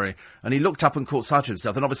Andy Murray, and he looked up and caught sight of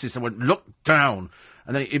himself, and obviously someone went, look down,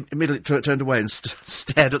 and then he immediately turned away and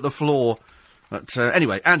stared at the floor. But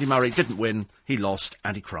anyway, Andy Murray didn't win, he lost,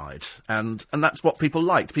 and he cried. And that's what people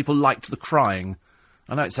liked. People liked the crying.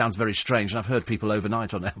 I know it sounds very strange, and I've heard people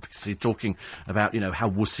overnight on LBC talking about, you know, how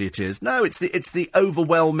wussy it is. No, it's the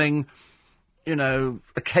overwhelming...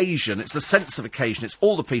 occasion. It's the sense of occasion. It's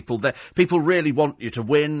all the people there. People really want you to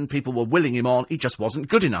win. People were willing him on. He just wasn't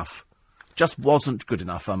good enough. Just wasn't good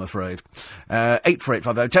enough, I'm afraid.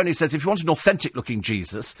 84850. Tony says, if you want an authentic-looking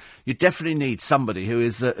Jesus, you definitely need somebody who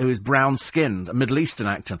is brown-skinned, a Middle Eastern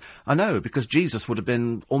actor. I know, because Jesus would have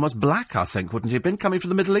been almost black, I think, wouldn't he have been, coming from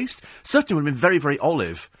the Middle East? Certainly would have been very, very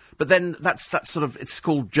olive. But then that's sort of, it's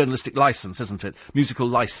called journalistic licence, isn't it? Musical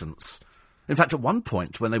licence. In fact, at one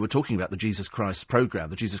point, when they were talking about the Jesus Christ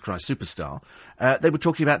programme, the Jesus Christ Superstar, they were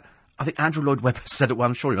talking about, I think Andrew Lloyd Webber said at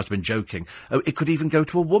one, I'm sure he must have been joking, it could even go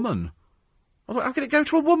to a woman. I thought, how can it go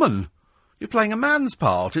to a woman? You're playing a man's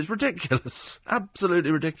part. It's ridiculous.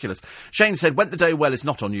 Absolutely ridiculous. Shane said, Went the Day Well is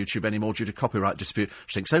not on YouTube anymore due to copyright dispute.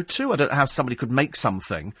 I think so too. I don't know how somebody could make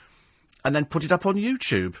something and then put it up on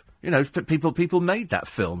YouTube. People made that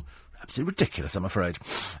film. Absolutely ridiculous, I'm afraid.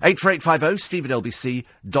 84850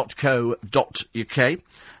 steve@lbc.co.uk.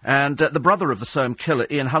 And the brother of the Soham killer,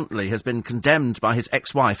 Ian Huntley, has been condemned by his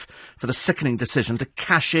ex-wife for the sickening decision to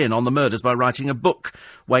cash in on the murders by writing a book.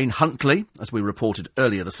 Wayne Huntley, as we reported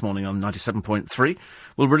earlier this morning on 97.3,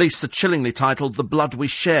 will release the chillingly titled The Blood We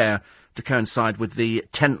Share, to coincide with the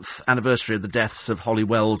 10th anniversary of the deaths of Holly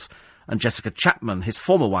Wells and Jessica Chapman. His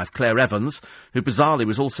former wife, Claire Evans, who bizarrely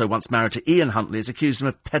was also once married to Ian Huntley, is accused him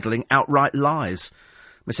of peddling outright lies.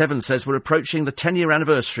 Miss Evans says, we're approaching the 10-year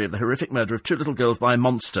anniversary of the horrific murder of 2 little girls by a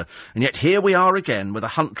monster, and yet here we are again with a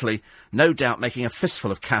Huntley, no doubt making a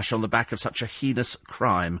fistful of cash on the back of such a heinous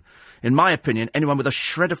crime. In my opinion, anyone with a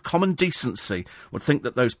shred of common decency would think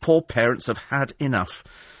that those poor parents have had enough.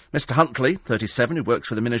 Mr. Huntley, 37, who works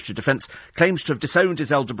for the Ministry of Defence, claims to have disowned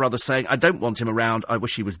his elder brother, saying, I don't want him around, I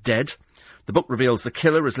wish he was dead. The book reveals the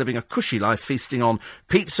killer is living a cushy life, feasting on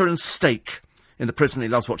pizza and steak in the prison he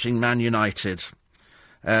loves watching Man United.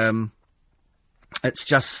 It's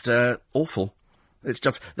just awful. It's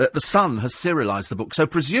just the Sun has serialised the book, so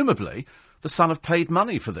presumably the Sun have paid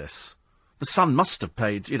money for this. The Sun must have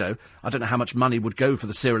paid, I don't know how much money would go for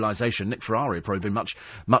the serialisation. Nick Ferrari would probably be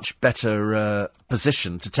much better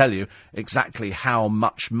positioned to tell you exactly how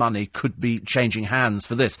much money could be changing hands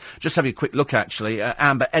for this. Just have a quick look, actually.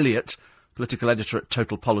 Amber Elliott, political editor at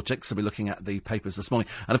Total Politics, will be looking at the papers this morning.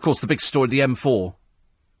 And, of course, the big story, the M4.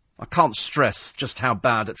 I can't stress just how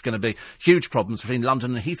bad it's going to be. Huge problems between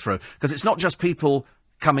London and Heathrow, because it's not just people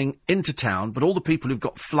coming into town, but all the people who've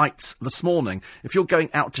got flights this morning. If you're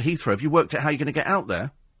going out to Heathrow, have you worked out how you're going to get out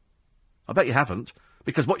there? I bet you haven't,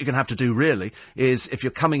 because what you're going to have to do, really, is if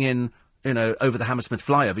you're coming in, over the Hammersmith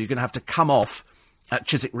flyover, you're going to have to come off at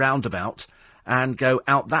Chiswick Roundabout and go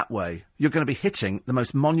out that way. You're going to be hitting the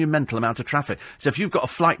most monumental amount of traffic. So if you've got a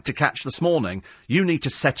flight to catch this morning, you need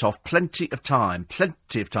to set off plenty of time,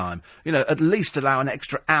 at least allow an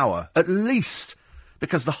extra hour, at least,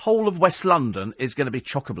 because the whole of West London is going to be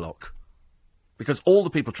chock-a-block. Because all the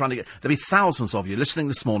people trying to there'll be thousands of you listening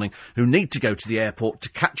this morning who need to go to the airport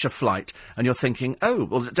to catch a flight, and you're thinking, oh,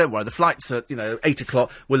 well, don't worry, the flight's at, 8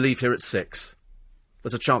 o'clock, we'll leave here at 6.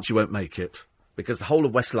 There's a chance you won't make it, because the whole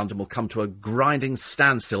of West London will come to a grinding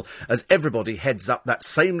standstill as everybody heads up that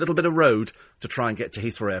same little bit of road to try and get to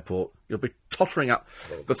Heathrow Airport. You'll be tottering up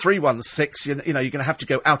the 316, you're going to have to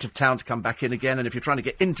go out of town to come back in again, and if you're trying to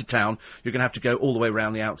get into town, you're going to have to go all the way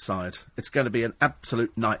around the outside. It's going to be an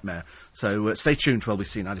absolute nightmare. So stay tuned to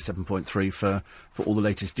LBC 97.3 for all the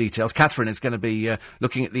latest details. Catherine is going to be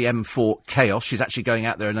looking at the M4 chaos. She's actually going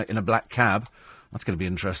out there in a black cab. That's going to be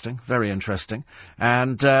interesting, very interesting.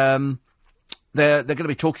 And They're going to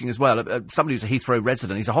be talking as well. Somebody who's a Heathrow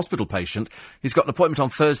resident, he's a hospital patient. He's got an appointment on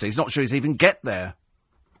Thursday. He's not sure he's even get there,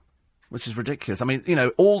 which is ridiculous. I mean,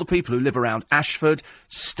 all the people who live around Ashford,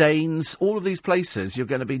 Staines, all of these places, you're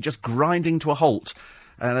going to be just grinding to a halt.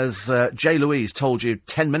 And as Jay Louise told you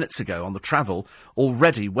 10 minutes ago on the travel,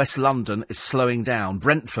 already West London is slowing down.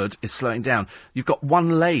 Brentford is slowing down. You've got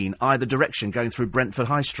one lane either direction going through Brentford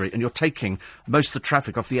High Street, and you're taking most of the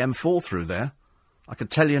traffic off the M4 through there. I can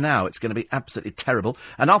tell you now, it's going to be absolutely terrible.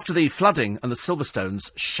 And after the flooding and the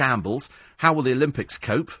Silverstones shambles, how will the Olympics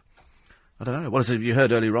cope? I don't know. What have you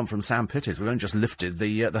heard earlier on from Sam Pittis? We've only just lifted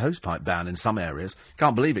the hosepipe ban in some areas.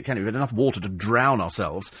 Can't believe it, can you? We've had enough water to drown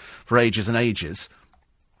ourselves for ages and ages.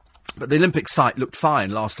 But the Olympic site looked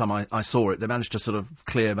fine last time I saw it. They managed to sort of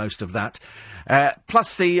clear most of that.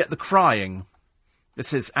 Plus the crying.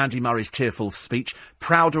 This is Andy Murray's tearful speech.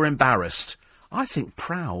 Proud or embarrassed? I think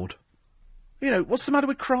proud. What's the matter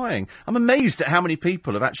with crying? I'm amazed at how many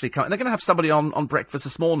people have actually come. They're going to have somebody on breakfast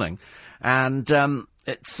this morning. And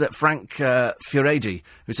it's Frank Furedi,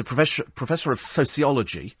 who's a professor of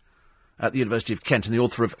sociology at the University of Kent and the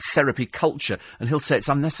author of Therapy Culture. And he'll say it's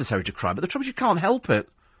unnecessary to cry. But the trouble is you can't help it.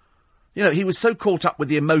 You know, he was so caught up with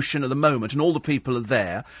the emotion of the moment, and all the people are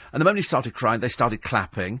there, and the moment he started crying, they started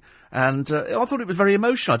clapping, and I thought it was very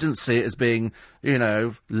emotional. I didn't see it as being, you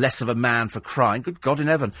know, less of a man for crying. Good God in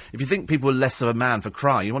heaven. If you think people are less of a man for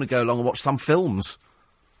crying, you want to go along and watch some films.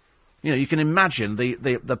 You know, you can imagine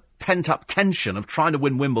the pent-up tension of trying to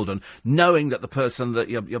win Wimbledon, knowing that the person that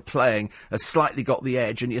you're playing has slightly got the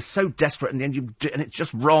edge, and you're so desperate, and then and it's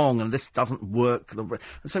just wrong, and this doesn't work. And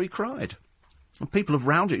so he cried. And people have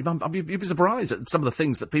rounded him. You'd be surprised at some of the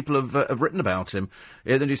things that people have written about him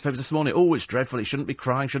in the newspapers this morning. Oh, it's dreadful. He shouldn't be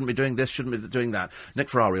crying, shouldn't be doing this, shouldn't be doing that. Nick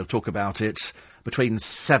Ferrari will talk about it between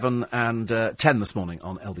 7 and 10 this morning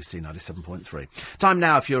on LBC 97.3. Time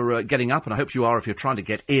now, if you're getting up, and I hope you are if you're trying to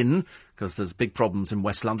get in, because there's big problems in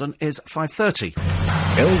West London, is 5:30.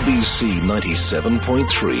 LBC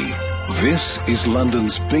 97.3. This is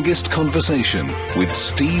London's biggest conversation with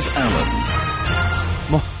Steve Allen.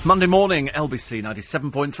 Monday morning, LBC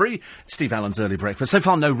 97.3. Steve Allen's early breakfast. So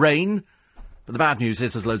far, no rain. But the bad news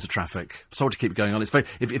is there's loads of traffic. Sorry to keep going on. It's very,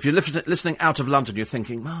 if you're listening out of London, you're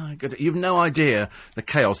thinking, my God, you've no idea the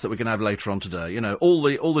chaos that we're going to have later on today. You know, all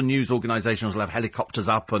the news organisations will have helicopters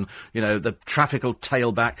up, and, you know, the traffic will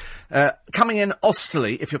tail back. Coming in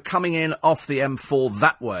Osterley, if you're coming in off the M4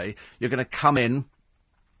 that way, you're going to come in,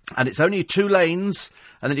 and it's only 2 lanes,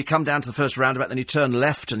 and then you come down to the first roundabout, then you turn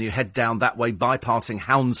left and you head down that way, bypassing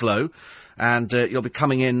Hounslow, and you'll be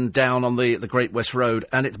coming in down on the Great West Road,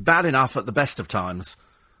 and it's bad enough at the best of times.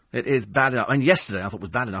 It is bad enough. I mean, yesterday I thought was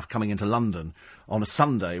bad enough coming into London on a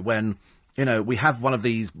Sunday when, you know, we have one of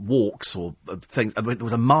these walks or things. There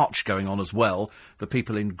was a march going on as well for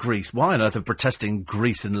people in Greece. Why on earth are protesting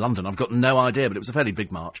Greece in London? I've got no idea, but it was a fairly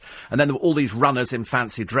big march. And then there were all these runners in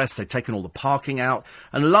fancy dress. They'd taken all the parking out,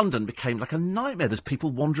 and London became like a nightmare. There's people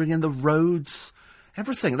wandering in the roads.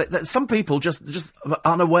 Everything. Some people just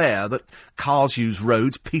unaware that cars use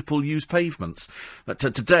roads, people use pavements. But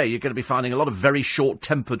today you're going to be finding a lot of very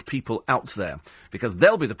short-tempered people out there, because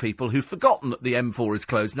they'll be the people who've forgotten that the M4 is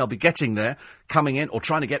closed, and they'll be getting there, coming in, or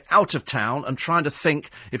trying to get out of town, and trying to think,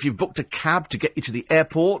 if you've booked a cab to get you to the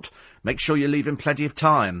airport, make sure you leave in plenty of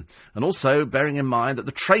time. And also bearing in mind that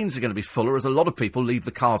the trains are going to be fuller, as a lot of people leave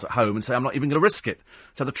the cars at home and say, I'm not even going to risk it.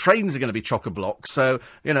 So the trains are going to be chock-a-block. So,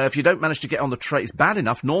 you know, if you don't manage to get on the train, it's bad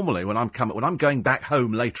enough normally when I'm going back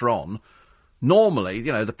home later on. Normally,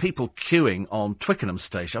 you know, the people queuing on Twickenham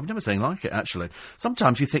station, I've never seen like it, actually.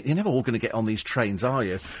 Sometimes you think, you're never all going to get on these trains, are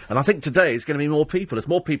you? And I think today it's going to be more people, as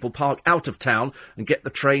more people park out of town and get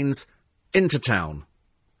the trains into town.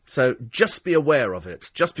 So just be aware of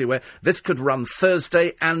it. Just be aware. This could run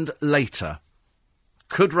Thursday and later.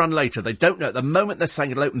 Could run later. They don't know. At the moment they're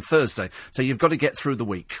saying it'll open Thursday. So you've got to get through the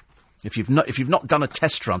week. If you've not done a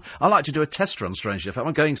test run, I like to do a test run, strangely. If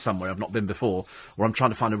I'm going somewhere I've not been before, or I'm trying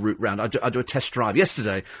to find a route round, I do a test drive.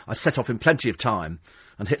 Yesterday, I set off in plenty of time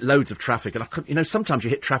and hit loads of traffic. And I couldn't, you know, sometimes you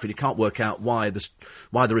hit traffic, you can't work out why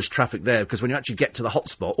there is traffic there, because when you actually get to the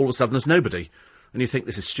hotspot, all of a sudden there's nobody. And you think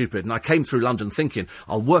this is stupid. And I came through London thinking,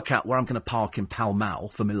 I'll work out where I'm going to park in Pall Mall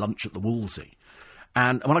for my lunch at the Wolsey.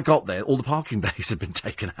 And when I got there, all the parking bays had been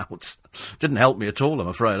taken out. Didn't help me at all, I'm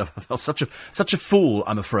afraid. I felt such a fool,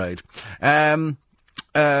 I'm afraid.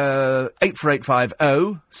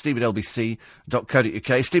 84850,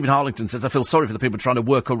 steve@lbc.co.uk. Stephen Harlington says, I feel sorry for the people trying to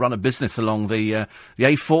work or run a business along the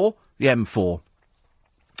A4, the M4.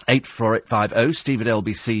 84850,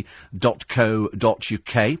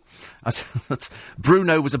 steve@lbc.co.uk.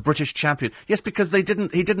 Bruno was a British champion. Yes, because he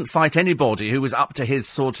didn't fight anybody who was up to his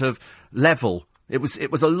sort of level. It was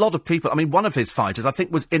a lot of people. I mean, one of his fighters, I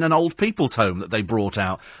think, was in an old people's home that they brought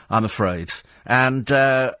out, I'm afraid. And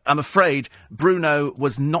I'm afraid Bruno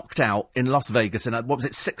was knocked out in Las Vegas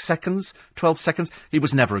in, 6 seconds? 12 seconds? He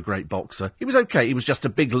was never a great boxer. He was okay. He was just a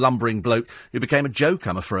big lumbering bloke who became a joke,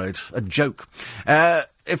 I'm afraid. A joke.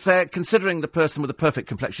 If they're considering the person with the perfect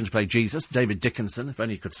complexion to play Jesus, David Dickinson, if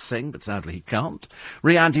only he could sing, but sadly he can't.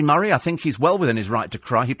 Andy Murray, I think he's well within his right to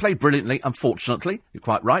cry. He played brilliantly. Unfortunately, you're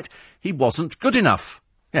quite right, he wasn't good enough.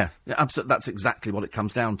 Yeah, that's exactly what it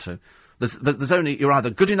comes down to. There's only, you're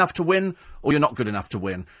either good enough to win, or you're not good enough to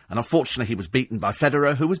win. And unfortunately, he was beaten by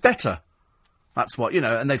Federer, who was better. That's what, you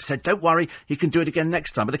know, and they've said, don't worry, he can do it again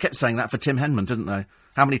next time. But they kept saying that for Tim Henman, didn't they?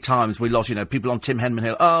 How many times we lost, you know, people on Tim Henman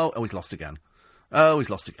Hill, oh, he's lost again. Oh, he's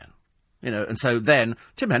lost again. You know, and so then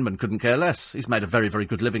Tim Henman couldn't care less. He's made a very, very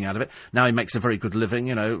good living out of it. Now he makes a very good living,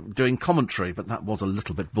 you know, doing commentary, but that was a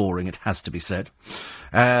little bit boring, it has to be said.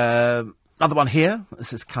 Another one here.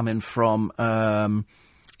 This has come in from,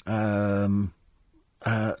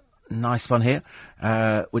 nice one here,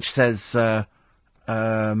 which says,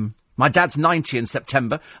 my My dad's 90 in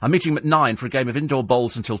September. I'm meeting him at 9 for a game of indoor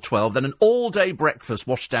bowls until 12, then an all-day breakfast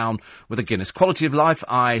washed down with a Guinness. Quality of life?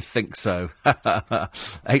 I think so.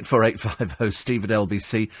 84850 steve at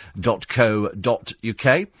lbc.co.uk.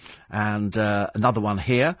 And another one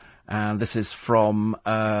here. And this is from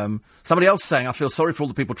somebody else saying, I feel sorry for all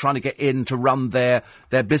the people trying to get in to run their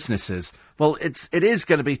businesses. Well, it is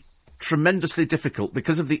going to be tremendously difficult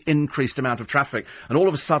because of the increased amount of traffic, and all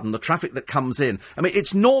of a sudden the traffic that comes in, I mean,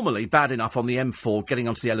 it's normally bad enough on the M4 getting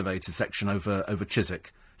onto the elevated section over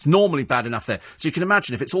Chiswick. It's normally bad enough there. So you can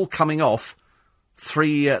imagine if it's all coming off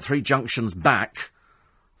three junctions back,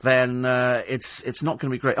 then it's not going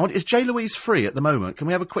to be great. Oh, is J. Louise free at the moment? Can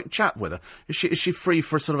we have a quick chat with her? Is she free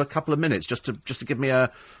for sort of a couple of minutes just to give me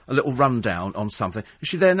a little rundown on something? Is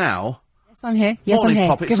she there now? I'm here. Yes, morning, I'm here.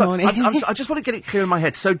 Poppy. Good morning. I just want to get it clear in my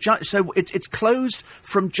head. So it's closed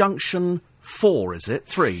from junction 4, is it?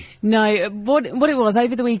 3? No, what it was,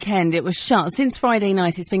 over the weekend, it was shut. Since Friday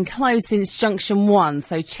night, it's been closed since junction 1,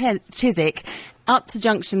 so Chiswick, up to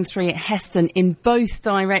junction 3 at Heston in both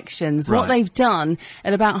directions. Right. What they've done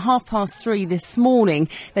at about 3:30 this morning,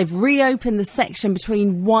 they've reopened the section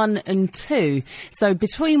between 1 and 2. So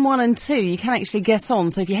between 1 and 2, you can actually get on.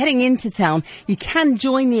 So if you're heading into town, you can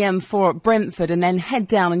join the M4 at Brentford and then head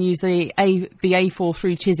down and use the A4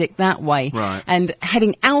 through Chiswick that way. Right. And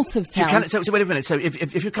heading out of town... So wait a minute. So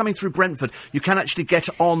if you're coming through Brentford, you can actually get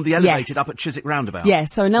on the elevated up at Chiswick roundabout?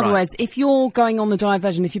 Yes, so in other words, if you're going on the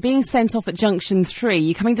diversion, if you're being sent off at junction 3,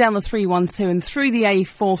 you're coming down the 312 and through the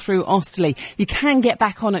A4 through Osterley, you can get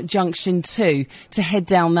back on at junction 2 to head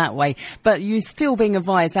down that way. But you're still being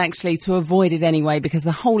advised actually to avoid it anyway, because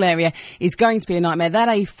the whole area is going to be a nightmare. That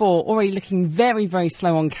A4 already looking very, very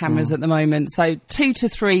slow on cameras at the moment. So 2 to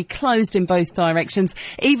 3 closed in both directions.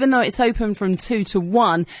 Even though it's open from 2 to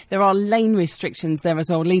 1, there are lane restrictions there as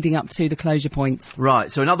well leading up to the closure points. Right,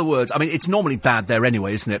 so in other words, I mean, it's normally bad there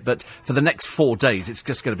anyway, isn't it? But for the next 4 days, it's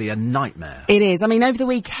just going to be a nightmare. It is. I mean, over the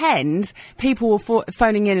weekend, people were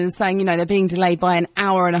phoning in and saying, you know, they're being delayed by an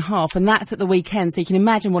hour and a half, and that's at the weekend, so you can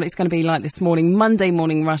imagine what it's going to be like this morning. Monday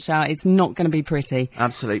morning rush hour, it's not going to be pretty.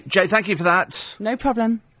 Absolutely. Jay, thank you for that. No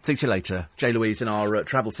problem. See you later. J. Louise in our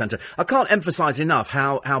travel centre. I can't emphasise enough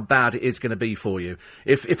how bad it is going to be for you.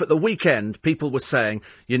 If at the weekend people were saying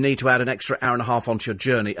you need to add an extra hour and a half onto your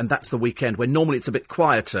journey, and that's the weekend when normally it's a bit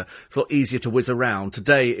quieter, it's a lot easier to whiz around.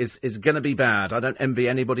 Today is going to be bad. I don't envy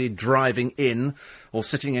anybody driving in or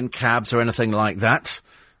sitting in cabs or anything like that.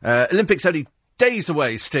 Olympics only days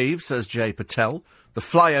away, Steve, says Jay Patel. The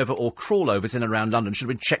flyover or crawlovers in and around London should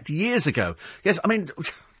have been checked years ago. Yes, I mean...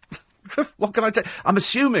 What can I tell? I'm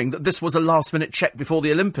assuming that this was a last-minute check before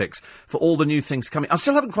the Olympics for all the new things coming. I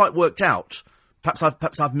still haven't quite worked out.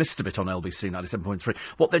 Perhaps I've missed a bit on LBC 97.3.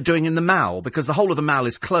 What they're doing in the Mall, because the whole of the Mall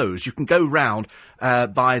is closed. You can go round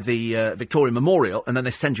by the Victoria Memorial, and then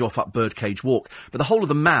they send you off up Birdcage Walk. But the whole of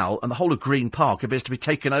the Mall and the whole of Green Park appears to be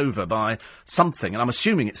taken over by something, and I'm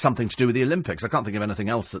assuming it's something to do with the Olympics. I can't think of anything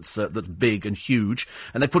else that's big and huge.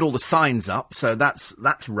 And they put all the signs up, so that's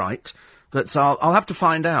right. But I'll have to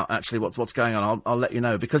find out, actually, what's going on. I'll let you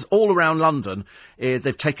know. Because all around London,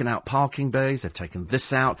 they've taken out parking bays, they've taken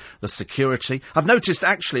this out, the security. I've noticed,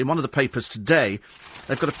 actually, in one of the papers today,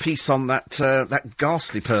 they've got a piece on that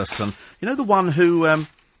ghastly person. You know, the one who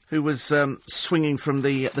was swinging from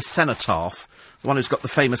the cenotaph, the one who's got the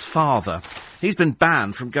famous father. He's been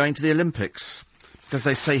banned from going to the Olympics because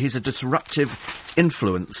they say he's a disruptive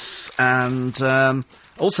influence. And...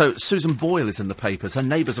 also, Susan Boyle is in the papers. Her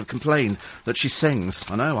neighbours have complained that she sings.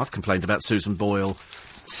 I know, I've complained about Susan Boyle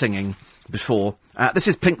singing before. This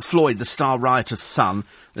is Pink Floyd, the star rioter's son.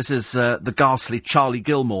 This is the ghastly Charlie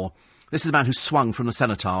Gilmore. This is the man who swung from the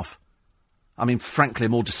cenotaph. I mean, frankly, a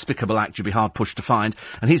more despicable act you'd be hard-pushed to find.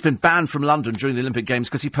 And he's been banned from London during the Olympic Games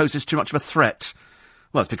because he poses too much of a threat.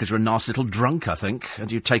 Well, it's because you're a nasty little drunk, I think,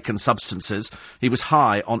 and you've taken substances. He was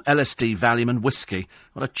high on LSD, Valium and whiskey.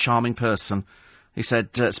 What a charming person. He said,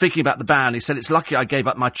 speaking about the ban, he said, it's lucky I gave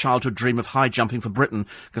up my childhood dream of high jumping for Britain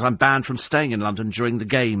because I'm banned from staying in London during the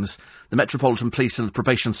Games. The Metropolitan Police and the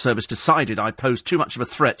Probation Service decided I posed too much of a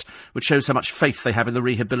threat, which shows how much faith they have in the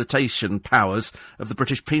rehabilitation powers of the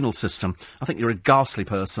British penal system. I think you're a ghastly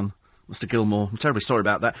person, Mr. Gilmore. I'm terribly sorry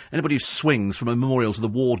about that. Anybody who swings from a memorial to the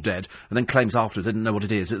war dead and then claims afterwards they didn't know what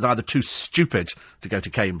it is either too stupid to go to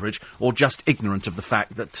Cambridge or just ignorant of the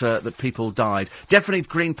fact that people died. Definitely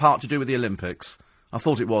Green Park to do with the Olympics. I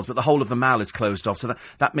thought it was, but the whole of the Mall is closed off, so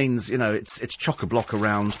that means, you know, it's chock-a-block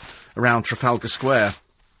around Trafalgar Square.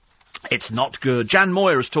 It's not good. Jan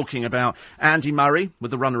Moyer is talking about Andy Murray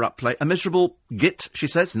with the runner-up play. A miserable git, she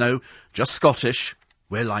says. No, just Scottish.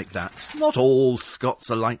 We're like that. Not all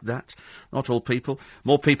Scots are like that. Not all people.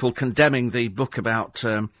 More people condemning the book about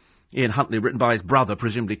Ian Huntley, written by his brother,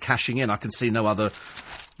 presumably cashing in. I can see no other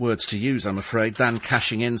words to use, I'm afraid, than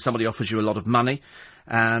cashing in. Somebody offers you a lot of money,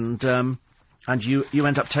 and you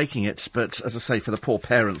end up taking it. But, as I say, for the poor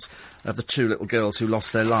parents of the two little girls who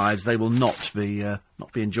lost their lives, they will not be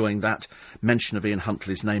enjoying that mention of Ian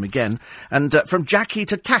Huntley's name again. And from Jackie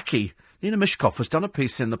to Tacky, Nina Mishkov has done a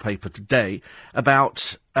piece in the paper today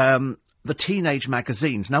about the teenage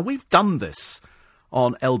magazines. Now, we've done this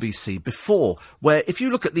on LBC before, where if you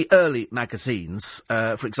look at the early magazines,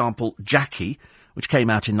 for example, Jackie, which came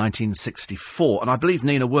out in 1964, and I believe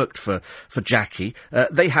Nina worked for Jackie,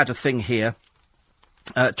 they had a thing here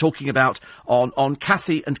talking about on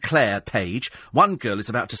Kathy and Claire page, one girl is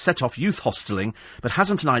about to set off youth hosteling but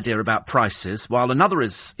hasn't an idea about prices, while another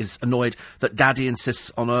is annoyed that Daddy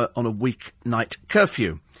insists on a weeknight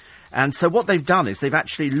curfew. And so what they've done is they've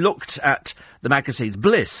actually looked at the magazine's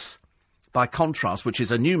Bliss, by contrast, which is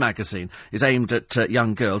a new magazine, is aimed at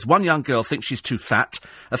young girls. One young girl thinks she's too fat.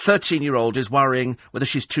 A 13-year-old is worrying whether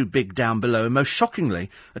she's too big down below. And most shockingly,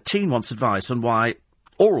 a teen wants advice on why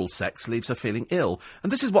oral sex leaves her feeling ill. And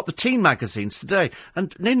this is what the teen magazines today.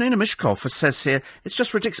 And Nina Mishkov says here, it's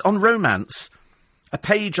just ridiculous. On romance, a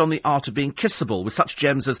page on the art of being kissable, with such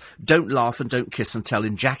gems as Don't Laugh and Don't Kiss and Tell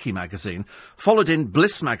in Jackie magazine, followed in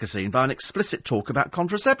Bliss magazine by an explicit talk about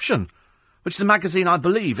contraception, which is a magazine, I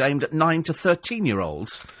believe, aimed at 9 to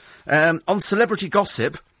 13-year-olds. On Celebrity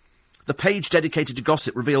Gossip, the page dedicated to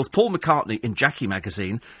gossip reveals Paul McCartney in Jackie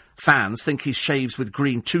magazine. Fans think he shaves with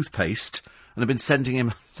green toothpaste and have been sending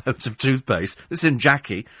him loads of toothpaste. This is in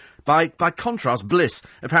Jackie. By contrast, Bliss,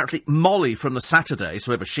 apparently Molly from the Saturdays,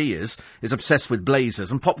 whoever she is obsessed with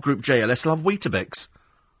blazers, and pop group JLS love Weetabix.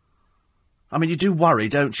 I mean, you do worry,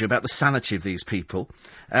 don't you, about the sanity of these people.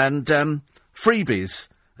 And freebies.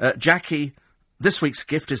 Jackie, this week's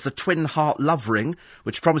gift is the Twin Heart Love Ring,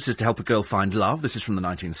 which promises to help a girl find love. This is from the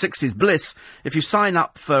 1960s. Bliss, if you sign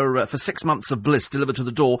up for 6 months of Bliss delivered to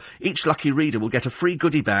the door, each lucky reader will get a free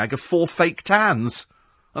goodie bag of 4 fake tans.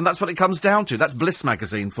 And that's what it comes down to. That's Bliss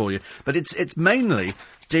magazine for you. But it's mainly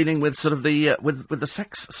dealing with sort of the with the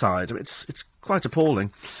sex side. It's quite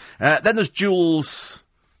appalling. Then there's Jules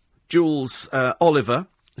Oliver.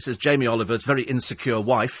 This is Jamie Oliver's very insecure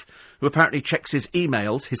wife, who apparently checks his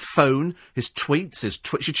emails, his phone, his tweets,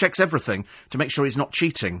 she checks everything to make sure he's not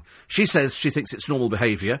cheating. She says she thinks it's normal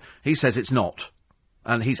behaviour. He says it's not.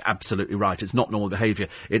 And he's absolutely right. It's not normal behaviour.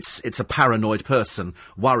 It's a paranoid person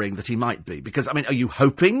worrying that he might be. Because, I mean, are you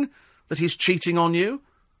hoping that he's cheating on you?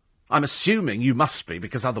 I'm assuming you must be,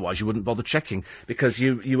 because otherwise you wouldn't bother checking, because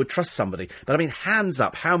you would trust somebody. But, I mean, hands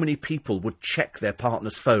up, how many people would check their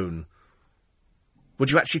partner's phone? Would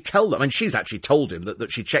you actually tell them? I mean, she's actually told him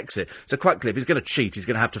that she checks it. So quite clear, if he's going to cheat, he's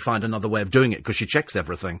going to have to find another way of doing it, because she checks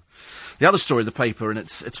everything. The other story of the paper, and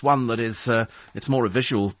it's one that is, it's more a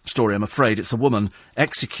visual story, I'm afraid. It's a woman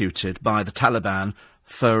executed by the Taliban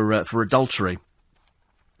for adultery.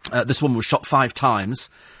 This woman was shot 5 times.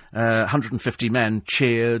 150 men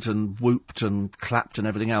cheered and whooped and clapped and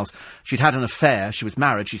everything else. She'd had an affair. She was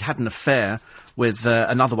married. She'd had an affair with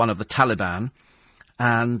another one of the Taliban.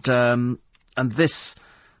 And this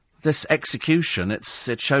execution, it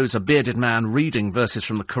shows a bearded man reading verses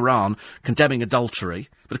from the Quran, condemning adultery.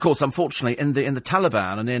 But, of course, unfortunately, in the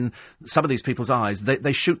Taliban and in some of these people's eyes,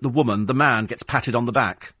 they shoot the woman, the man gets patted on the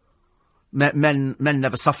back. Men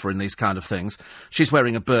never suffer in these kind of things. She's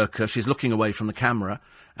wearing a burqa, she's looking away from the camera,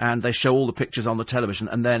 and they show all the pictures on the television,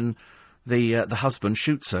 and then the husband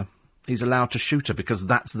shoots her. He's allowed to shoot her because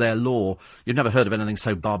that's their law. You've never heard of anything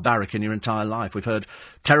so barbaric in your entire life. We've heard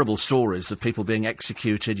terrible stories of people being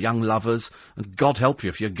executed, young lovers, and God help you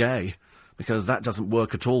if you're gay, because that doesn't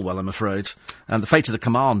work at all well, I'm afraid. And the fate of the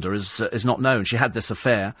commander is not known. She had this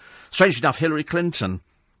affair. Strangely enough, Hillary Clinton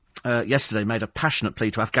yesterday made a passionate plea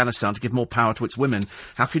to Afghanistan to give more power to its women.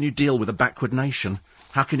 How can you deal with a backward nation?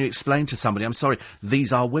 How can you explain to somebody, I'm sorry,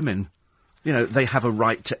 these are women? You know, they have a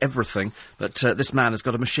right to everything, but this man has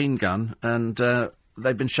got a machine gun, and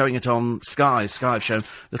they've been showing it on Sky. Sky have shown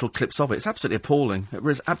little clips of it. It's absolutely appalling. It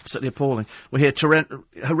is absolutely appalling. We hear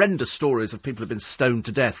horrendous stories of people who've been stoned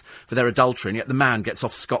to death for their adultery, and yet the man gets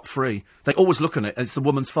off scot-free. They always look on it, and it's the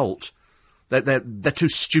woman's fault. They're too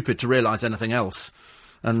stupid to realise anything else.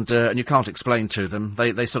 And you can't explain to them.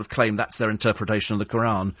 They sort of claim that's their interpretation of the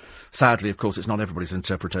Quran. Sadly, of course, it's not everybody's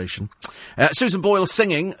interpretation. Susan Boyle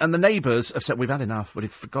singing, and the neighbours have said, we've had enough, but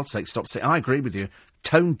for God's sake, stop singing. I agree with you.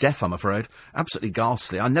 Tone deaf, I'm afraid. Absolutely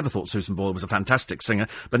ghastly. I never thought Susan Boyle was a fantastic singer,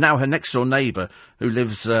 but now her next-door neighbour, who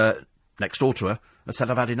lives next door to her, I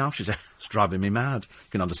said, I've had enough. She said, it's driving me mad. You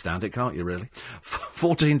can understand it, can't you, really?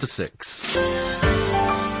 14 to 6.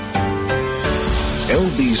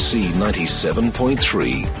 LBC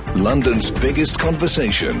 97.3, London's biggest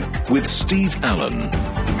conversation with Steve Allen.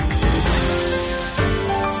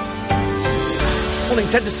 Morning,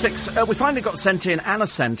 10 to 6. We finally got sent in, Anna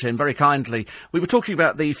sent in very kindly. We were talking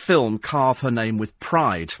about the film Carve Her Name with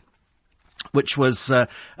Pride, which was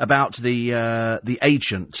about the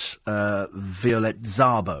agent, Violette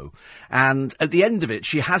Szabo. And at the end of it,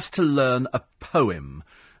 she has to learn a poem.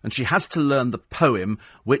 And she has to learn the poem,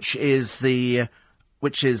 which is the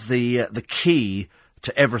key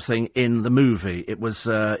to everything in the movie. It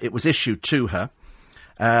was issued to her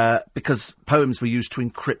because poems were used to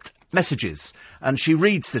encrypt messages, and she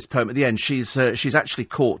reads this poem at the end. She's actually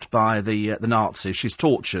caught by the Nazis. She's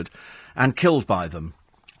tortured and killed by them.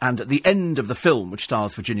 And at the end of the film, which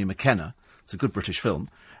stars Virginia McKenna, it's a good British film,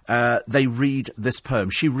 they read this poem.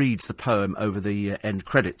 She reads the poem over the end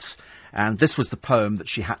credits, and this was the poem that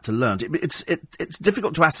she had to learn. It's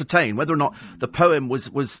difficult to ascertain whether or not the poem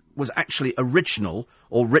was actually original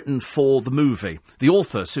or written for the movie. The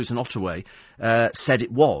author, Susan Ottaway, said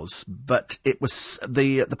it was, but it was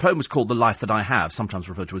the poem was called The Life That I Have, sometimes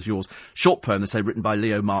referred to as Yours. Short poem, they say, written by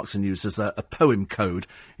Leo Marx and used as a poem code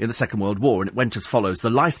in the Second World War, and it went as follows: The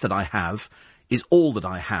life that I have is all that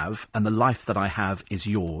I have, and the life that I have is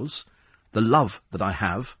yours. The love that I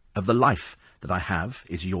have of the life that I have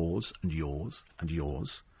is yours, and yours, and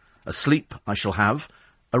yours. A sleep I shall have,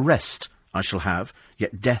 a rest I shall have,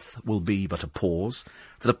 yet death will be but a pause.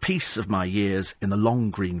 For the peace of my years in the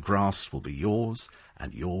long green grass will be yours,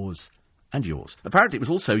 and yours, and yours. Apparently it was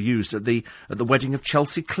also used at the wedding of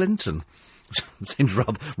Chelsea Clinton. Seems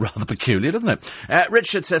rather peculiar, doesn't it?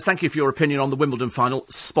 Richard says, thank you for your opinion on the Wimbledon final.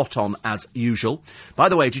 Spot on, as usual. By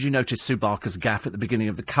the way, did you notice Sue Barker's gaffe at the beginning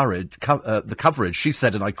of the coverage? She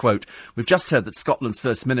said, and I quote, "We've just heard that Scotland's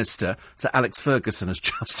First Minister, Sir Alex Ferguson, has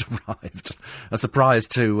just arrived." A surprise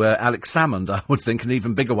to Alex Salmond, I would think, an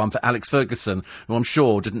even bigger one for Alex Ferguson, who I'm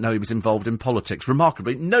sure didn't know he was involved in politics.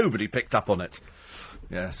 Remarkably, nobody picked up on it.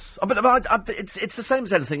 Yes. But it's the same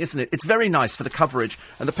as anything, isn't it? It's very nice for the coverage,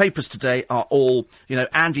 and the papers today are all,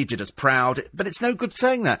 Andy did us proud, but it's no good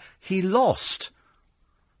saying that. He lost.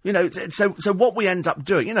 So what we end up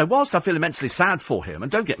doing, whilst I feel immensely sad for him,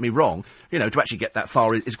 and don't get me wrong, to actually get that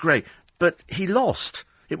far is great, but he lost.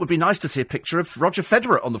 It would be nice to see a picture of Roger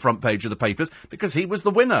Federer on the front page of the papers, because he was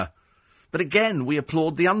the winner. But again, we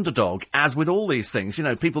applaud the underdog, as with all these things.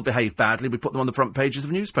 People behave badly, we put them on the front pages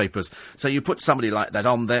of newspapers. So you put somebody like that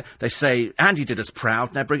on there, they say, Andy did us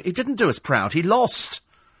proud, he didn't do us proud, he lost.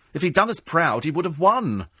 If he'd done us proud, he would have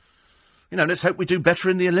won. Let's hope we do better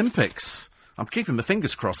in the Olympics. I'm keeping my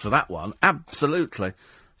fingers crossed for that one, absolutely.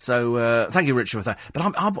 So, thank you, Richard, for that.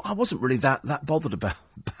 But I wasn't really that bothered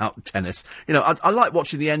about tennis. I like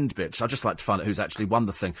watching the end bits. I just like to find out who's actually won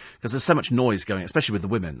the thing, because there's so much noise going, especially with the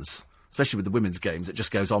women's. Especially with the women's games, it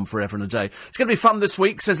just goes on forever and a day. It's going to be fun this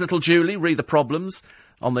week, says little Julie. Read the problems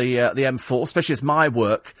on the M4, especially as my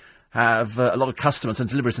work have a lot of customers and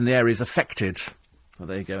deliveries in the areas affected. So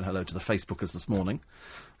there you go, and hello to the Facebookers this morning.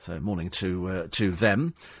 So morning to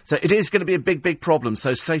them. So it is going to be a big problem,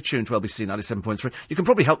 so stay tuned to LBC 97.3. You can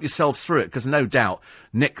probably help yourselves through it, because no doubt,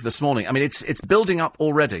 Nick, this morning, it's building up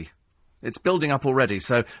already. It's building up already.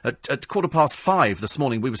 So at 5:15 this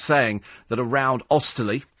morning, we were saying that around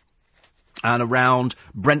Osterley and around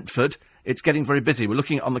Brentford, it's getting very busy. We're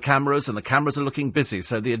looking on the cameras, and the cameras are looking busy.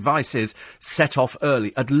 So the advice is set off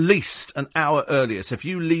early, at least an hour earlier. So if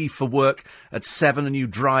you leave for work at 7 and you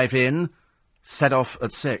drive in, set off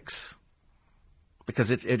at 6. Because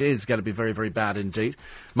it is going to be very, very bad indeed.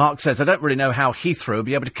 Mark says, I don't really know how Heathrow will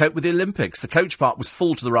be able to cope with the Olympics. The coach park was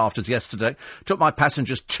full to the rafters yesterday. Took my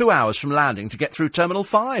passengers 2 hours from landing to get through Terminal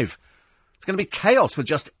 5. It's going to be chaos with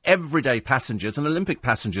just everyday passengers and Olympic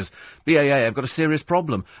passengers. BAA have got a serious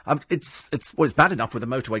problem. It's bad enough with the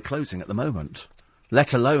motorway closing at the moment,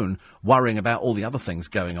 let alone worrying about all the other things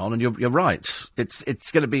going on. And you're right.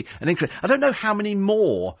 It's going to be an increase. I don't know how many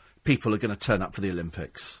more people are going to turn up for the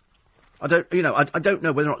Olympics. I don't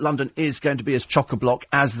know whether or not London is going to be as chock-a-block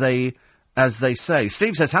as they say.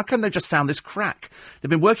 Steve says, how come they've just found this crack? They've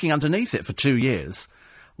been working underneath it for 2 years.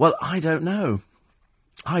 Well, I don't know.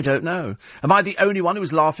 Am I the only one who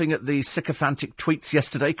was laughing at the sycophantic tweets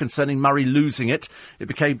yesterday concerning Murray losing it? It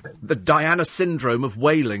became the Diana syndrome of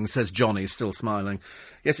whaling, says Johnny, still smiling.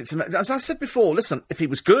 Yes, as I said before, listen, if he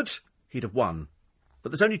was good, he'd have won.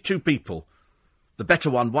 But there's only 2 people. The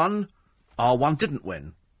better one won, our one didn't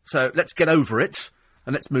win. So let's get over it,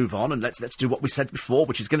 and let's move on, and let's do what we said before,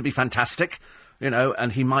 which is going to be fantastic,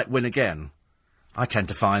 and he might win again. I tend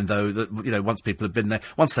to find, though, that, you know, once people have been there,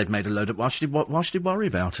 once they've made a load of... Why should he worry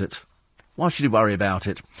about it? Why should he worry about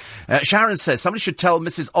it? Sharon says, somebody should tell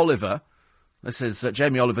Mrs. Oliver, this is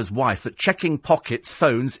Jamie Oliver's wife, that checking pockets,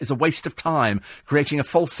 phones, is a waste of time, creating a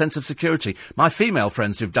false sense of security. My female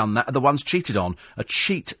friends who've done that are the ones cheated on. A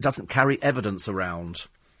cheat doesn't carry evidence around.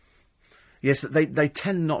 Yes, they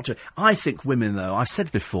tend not to. I think women, though, I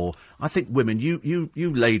said before, I think women, you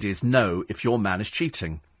ladies know if your man is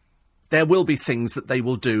cheating. There will be things that they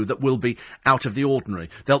will do that will be out of the ordinary.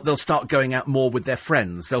 They'll start going out more with their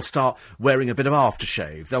friends. They'll start wearing a bit of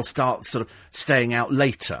aftershave. They'll start sort of staying out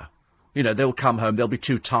later. You know, they'll come home. They'll be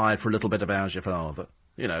too tired for a little bit of How's Your Father.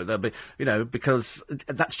 You know, they'll be, you know, because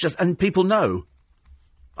that's just, and people know.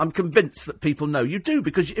 I'm convinced that people know. You do,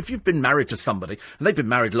 because if you've been married to somebody, and they've been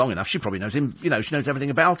married long enough, she probably knows him, you know, she knows everything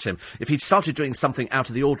about him. If he'd started doing something out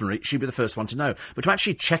of the ordinary, she'd be the first one to know. But to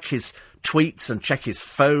actually check his tweets and check his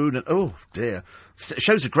phone, and, oh, dear, it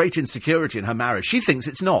shows a great insecurity in her marriage. She thinks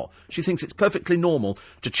it's not. She thinks it's perfectly normal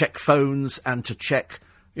to check phones and to check,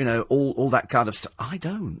 you know, all that kind of stuff. I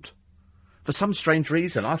don't. For some strange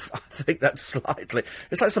reason, I think that's slightly...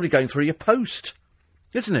 It's like somebody going through your post,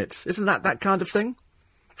 isn't it? Isn't that kind of thing?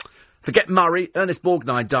 Forget Murray. Ernest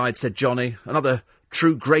Borgnine died, said Johnny. Another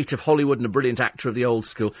true great of Hollywood and a brilliant actor of the old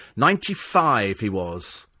school. 95 he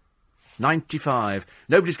was. 95.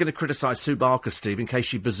 Nobody's going to criticise Sue Barker, Steve, in case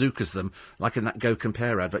she bazookas them, like in that Go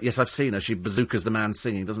Compare advert. Yes, I've seen her. She bazookas the man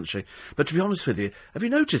singing, doesn't she? But to be honest with you, have you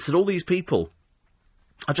noticed that all these people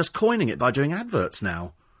are just coining it by doing adverts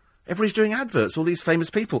now? Everybody's doing adverts, all these famous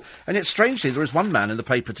people. And yet, strangely, there is one man in the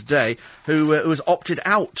paper today who has opted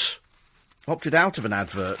out of an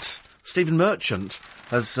advert. Stephen Merchant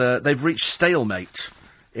has. They've reached stalemate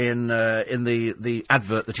in the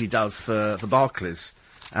advert that he does for Barclays,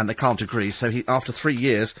 and they can't agree. So after 3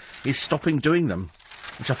 years, he's stopping doing them,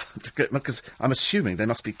 because I'm assuming they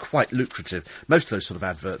must be quite lucrative. Most of those sort of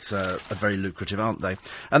adverts are very lucrative, aren't they?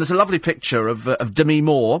 And there's a lovely picture of Demi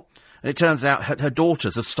Moore. And it turns out her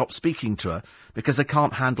daughters have stopped speaking to her because they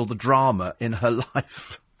can't handle the drama in her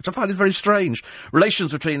life, which I find is very strange.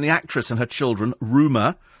 Relations between the actress and her children,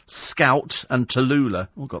 Rumour, Scout and Tallulah,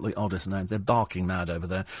 all got the oddest names. They're barking mad over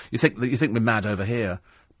there. You think we're mad over here?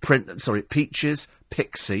 Peaches,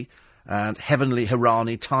 Pixie, and Heavenly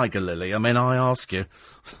Hirani, Tiger Lily. I mean, I ask you.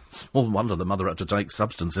 Small wonder the mother had to take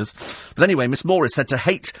substances. But anyway, Miss Moore is said to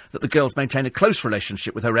hate that the girls maintain a close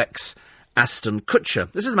relationship with her ex, Ashton Kutcher.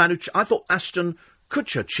 This is a man who I thought Ashton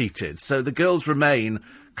Kutcher cheated, so the girls remain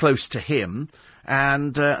close to him,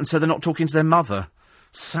 and so they're not talking to their mother.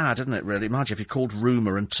 Sad, isn't it, really? Imagine if you called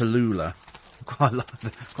Rumour and Tallulah.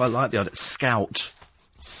 Quite like the idea. Scout.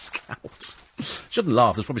 Shouldn't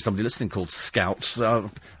laugh, there's probably somebody listening called Scout. So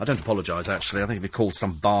I don't apologise, actually. I think if you called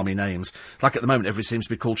some balmy names. Like at the moment, everybody seems to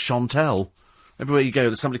be called Chantel. Everywhere you go,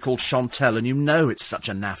 there's somebody called Chantel, and you know it's such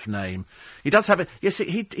a naff name. He does have it. Yes,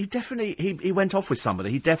 he definitely... He went off with somebody.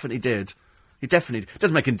 He definitely did. It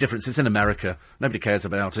doesn't make any difference. It's in America. Nobody cares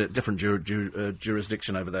about it. Different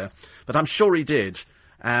jurisdiction over there. But I'm sure he did.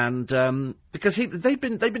 And because they've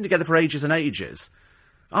been together for ages and ages.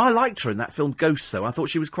 I liked her in that film Ghost, though. I thought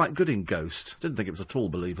she was quite good in Ghost. Didn't think it was at all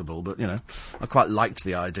believable, but, you know, I quite liked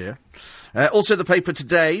the idea. Also, the paper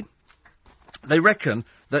today, they reckon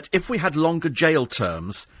that if we had longer jail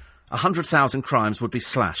terms, 100,000 crimes would be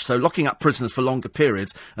slashed. So locking up prisoners for longer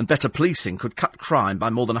periods and better policing could cut crime by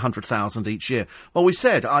more than 100,000 each year. Well, I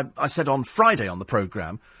said on Friday on the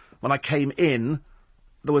programme, when I came in,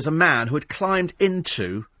 there was a man who had climbed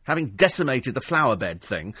into, having decimated the flower bed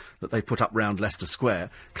thing that they put up round Leicester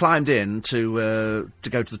Square, climbed in to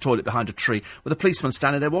go to the toilet behind a tree with a policeman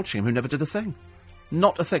standing there watching him who never did a thing.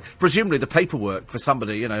 Not a thing. Presumably the paperwork for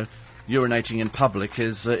somebody, you know, urinating in public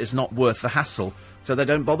is not worth the hassle, so they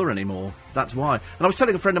don't bother anymore. That's why. And I was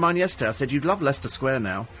telling a friend of mine yesterday, I said, you'd love Leicester Square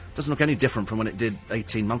now. Doesn't look any different from when it did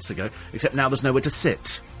 18 months ago, except now there's nowhere to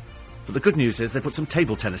sit. But the good news is they put some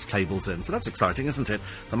table tennis tables in, so that's exciting, isn't it?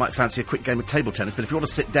 So I might fancy a quick game of table tennis, but if you want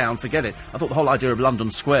to sit down, forget it. I thought the whole idea of London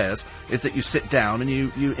squares is that you sit down and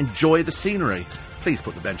you enjoy the scenery. Please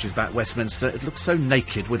put the benches back, Westminster. It looks so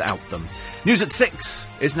naked without them. News at 6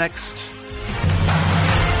 is next.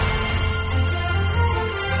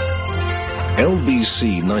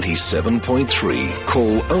 LBC 97.3.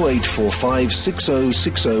 Call 0845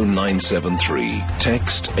 6060 973.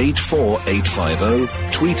 Text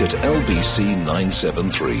 84850. Tweet at LBC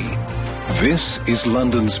 973. This is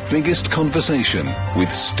London's biggest conversation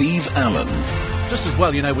with Steve Allen. Just as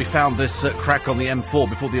well, you know, we found this crack on the M4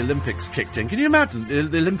 before the Olympics kicked in. Can you imagine?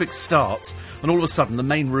 The Olympics starts, and all of a sudden the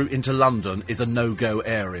main route into London is a no-go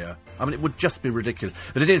area. I mean, it would just be ridiculous.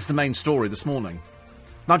 But it is the main story this morning.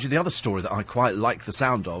 Mind you, the other story that I quite like the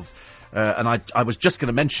sound of, and I was just going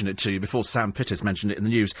to mention it to you before Sam Pittis mentioned it in the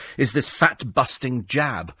news, is this fat-busting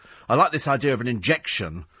jab. I like this idea of an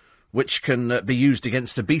injection which can be used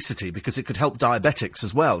against obesity, because it could help diabetics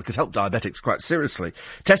as well. It could help diabetics quite seriously.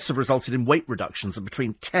 Tests have resulted in weight reductions of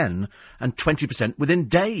between 10 and 20% within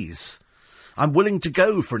days. I'm willing to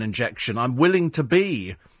go for an injection. I'm willing to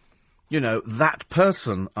be, that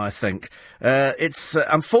person, I think.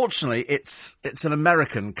 Unfortunately, it's an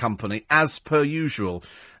American company, as per usual.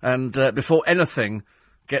 And before anything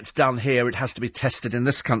gets done here, it has to be tested in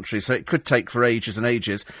this country, so it could take for ages and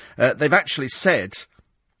ages. They've actually said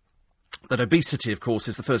that obesity, of course,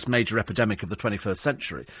 is the first major epidemic of the 21st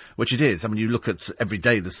century, which it is. I mean, you look at every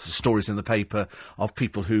day, there's stories in the paper of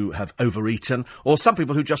people who have overeaten, or some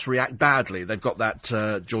people who just react badly. They've got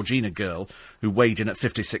that Georgina girl who weighed in at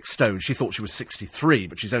 56 stone. She thought she was 63,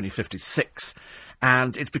 but she's only 56.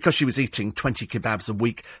 And it's because she was eating 20 kebabs a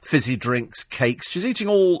week, fizzy drinks, cakes. She's eating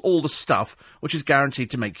all the stuff which is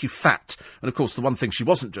guaranteed to make you fat. And, of course, the one thing she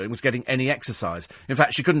wasn't doing was getting any exercise. In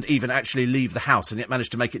fact, she couldn't even actually leave the house and yet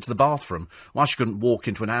managed to make it to the bathroom. Why she couldn't walk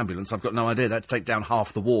into an ambulance, I've got no idea. They had to take down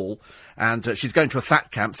half the wall. And she's going to a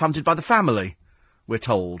fat camp funded by the family, we're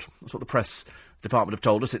told. That's what the press department have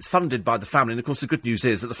told us. It's funded by the family, and of course the good news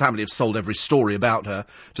is that the family have sold every story about her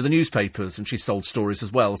to the newspapers, and she sold stories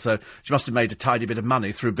as well, so she must have made a tidy bit of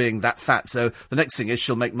money through being that fat. So the next thing is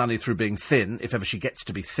she'll make money through being thin, if ever she gets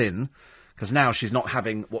to be thin, because now she's not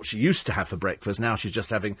having what she used to have for breakfast. Now she's just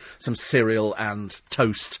having some cereal and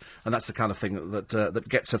toast, and that's the kind of thing that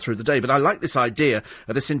gets her through the day. But I like this idea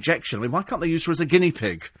of this injection. I mean, why can't they use her as a guinea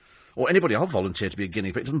pig? Or anybody, I'll volunteer to be a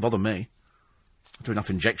guinea pig. It doesn't bother me. I do enough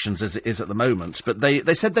injections as it is at the moment. But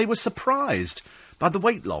they said they were surprised by the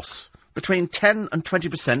weight loss. Between 10 and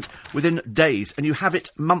 20% within days, and you have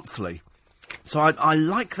it monthly. So I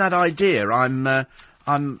like that idea. I'm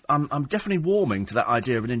definitely warming to that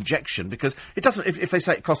idea of an injection, because it doesn't, if they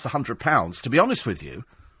say it costs £100, to be honest with you,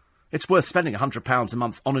 it's worth spending £100 a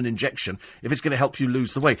month on an injection if it's going to help you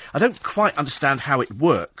lose the weight. I don't quite understand how it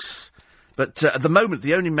works. But at the moment,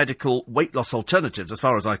 the only medical weight loss alternatives, as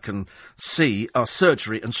far as I can see, are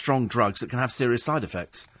surgery and strong drugs that can have serious side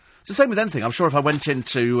effects. It's the same with anything. I'm sure if I went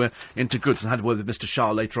into Goods and had a word with Mr.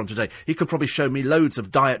 Shah later on today, he could probably show me loads of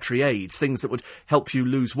dietary aids, things that would help you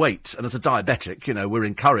lose weight. And as a diabetic, we're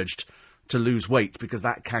encouraged to lose weight because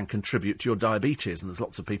that can contribute to your diabetes, and there's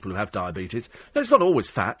lots of people who have diabetes. No, it's not always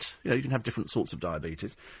fat. You can have different sorts of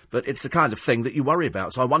diabetes, but it's the kind of thing that you worry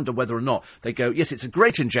about. So I wonder whether or not they go, yes, it's a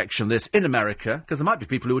great injection, this, in America, because there might be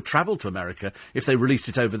people who would travel to America if they released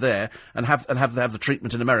it over there and have the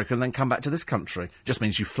treatment in America and then come back to this country. Just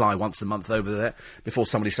means you fly once a month over there before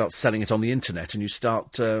somebody starts selling it on the internet and you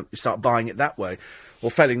start buying it that way. Or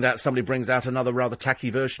failing that, somebody brings out another rather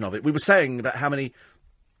tacky version of it. We were saying about how many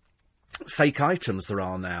fake items there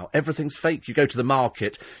are now. Everything's fake. You go to the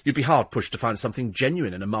market, you'd be hard pushed to find something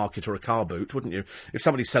genuine in a market or a car boot, wouldn't you? If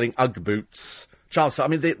somebody's selling Ugg boots,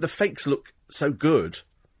 the fakes look so good.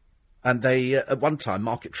 And they, at one time,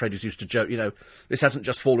 market traders used to joke, this hasn't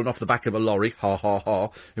just fallen off the back of a lorry, ha, ha, ha,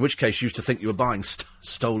 in which case you used to think you were buying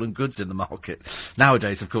stolen goods in the market.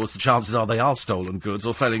 Nowadays, of course, the chances are they are stolen goods,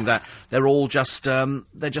 or failing that, they're all just,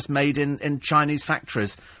 they're just made in Chinese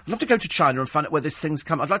factories. I'd love to go to China and find out where these things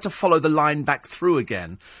come. I'd like to follow the line back through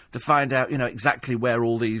again to find out, exactly where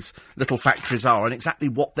all these little factories are and exactly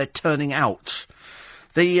what they're turning out.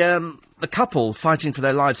 The couple fighting for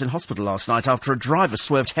their lives in hospital last night after a driver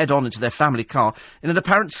swerved head-on into their family car in an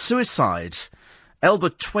apparent suicide.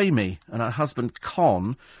 Elba Twamey and her husband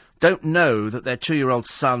Con don't know that their 2-year-old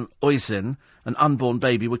son Oisin, an unborn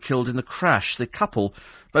baby, were killed in the crash. The couple,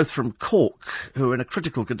 both from Cork, who are in a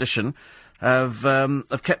critical condition, have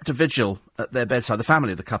kept a vigil at their bedside. The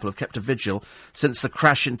family of the couple have kept a vigil since the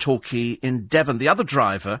crash in Torquay in Devon. The other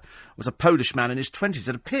driver was a Polish man in his 20s.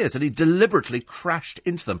 It appears that he deliberately crashed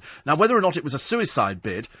into them. Now, whether or not it was a suicide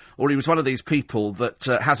bid, or he was one of these people that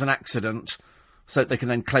has an accident so that they can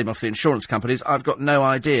then claim off the insurance companies, I've got no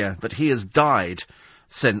idea. But he has died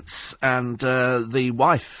since, and the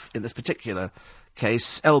wife in this particular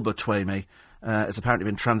case, Elba Twamey, has apparently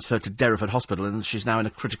been transferred to Derriford Hospital, and she's now in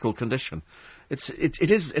a critical condition.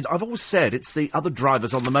 I've always said it's the other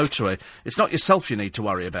drivers on the motorway. It's not yourself you need to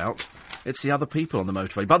worry about. It's the other people on the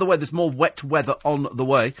motorway. By the way, there's more wet weather on the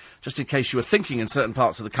way, just in case you were thinking in certain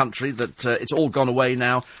parts of the country that it's all gone away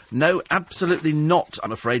now. No, absolutely not,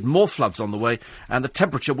 I'm afraid. More floods on the way, and the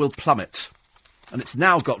temperature will plummet. And it's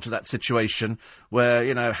now got to that situation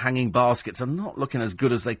where, hanging baskets are not looking as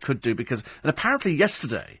good as they could do, because... And apparently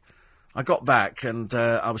yesterday, I got back and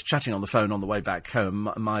I was chatting on the phone on the way back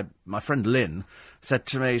home. My friend Lynn said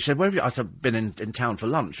to me, she said, "Where have you?" I said, "I've been in town for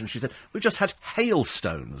lunch." And she said, "We've just had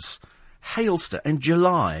hailstones. In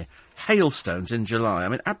July. Hailstones in July. I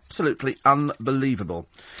mean, absolutely unbelievable."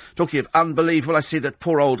 Talking of unbelievable, I see that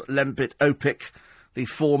poor old Lembit Opik, the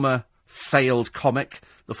former failed comic,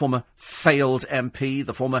 the former failed MP,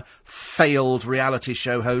 the former failed reality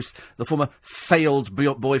show host, the former failed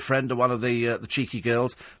boyfriend of one of the cheeky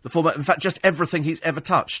girls, the former, in fact, just everything he's ever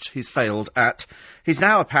touched, he's failed at. He's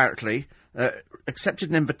now apparently accepted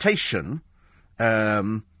an invitation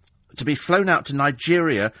to be flown out to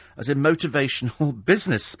Nigeria as a motivational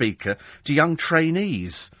business speaker to young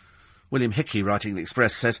trainees. William Hickey, writing the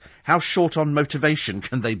Express, says, "How short on motivation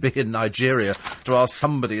can they be in Nigeria to ask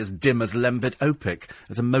somebody as dim as Lembit Opik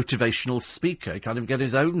as a motivational speaker? He can't even get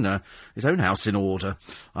his own house in order,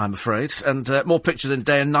 I'm afraid." And more pictures in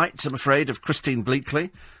Day and Night, I'm afraid, of Christine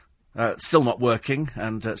Bleakley. Still not working,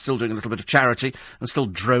 and still doing a little bit of charity, and still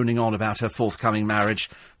droning on about her forthcoming marriage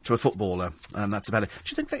to a footballer, and that's about it. Do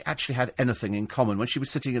you think they actually had anything in common? When she was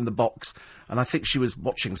sitting in the box, and I think she was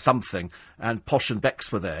watching something, and Posh and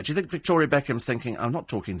Bex were there, do you think Victoria Beckham's thinking, "I'm not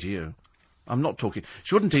talking to you. I'm not talking..."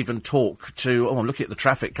 She wouldn't even talk to... Oh, I'm looking at the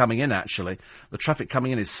traffic coming in, actually. The traffic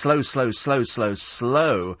coming in is slow,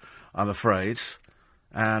 I'm afraid.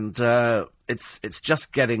 And it's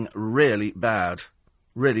just getting really bad.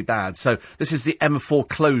 Really bad. So this is the M4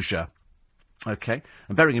 closure. OK?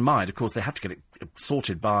 And bearing in mind, of course, they have to get it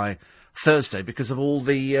sorted by Thursday because of all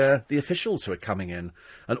the officials who are coming in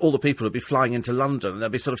and all the people who'll be flying into London, and they'll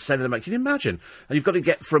be sort of sending them out. Can you imagine? And you've got to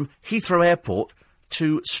get from Heathrow Airport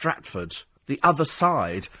to Stratford, the other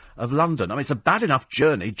side of London. I mean, it's a bad enough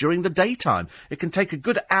journey during the daytime. It can take a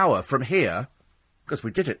good hour from here, because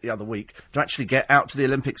we did it the other week, to actually get out to the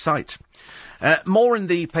Olympic site. More in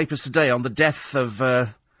the papers today on the death of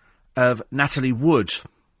Natalie Wood.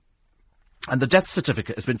 And the death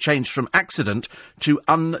certificate has been changed from accident to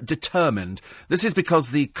undetermined. This is because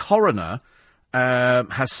the coroner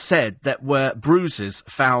has said that were bruises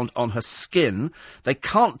found on her skin. They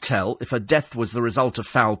can't tell if her death was the result of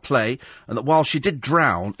foul play, and that while she did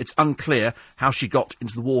drown, it's unclear how she got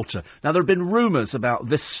into the water. Now, there have been rumours about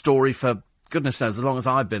this story for goodness knows, as long as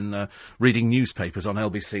I've been reading newspapers on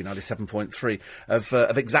LBC 97.3,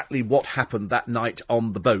 of exactly what happened that night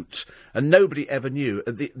on the boat. And nobody ever knew.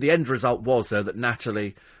 The end result was, though, that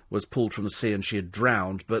Natalie was pulled from the sea and she had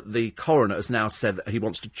drowned, but the coroner has now said that he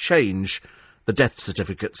wants to change the death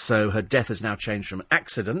certificate, so her death has now changed from an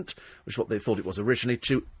accident, which is what they thought it was originally,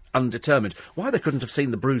 to undetermined. Why they couldn't have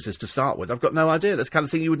seen the bruises to start with, I've got no idea. That's the kind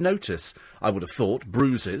of thing you would notice, I would have thought,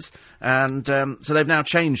 bruises. And so they've now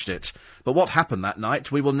changed it. But what happened that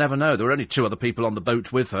night, we will never know. There were only 2 other people on the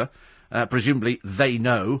boat with her. Presumably they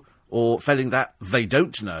know, or failing that, they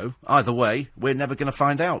don't know. Either way, we're never going to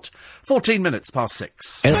find out. 14 minutes past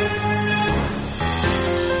 6.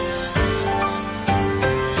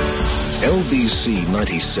 LBC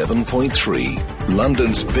 97.3,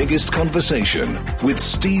 London's biggest conversation, with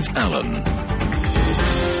Steve Allen. I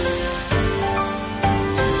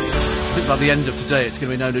think by the end of today, it's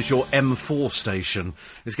going to be known as your M4 station.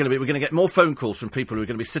 We're going to get more phone calls from people who are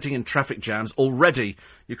going to be sitting in traffic jams. Already,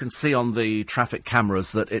 you can see on the traffic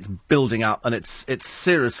cameras that it's building up, and it's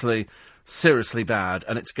seriously, seriously bad,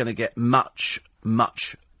 and it's going to get much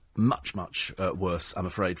worse, I'm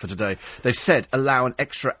afraid, for today. They've said allow an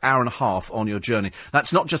extra hour and a half on your journey.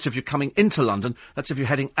 That's not just if you're coming into London, that's if you're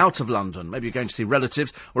heading out of London. Maybe you're going to see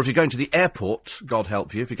relatives, or if you're going to the airport, God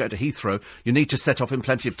help you, if you go to Heathrow, you need to set off in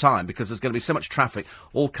plenty of time, because there's going to be so much traffic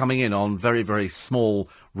all coming in on very, very small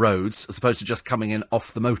roads, as opposed to just coming in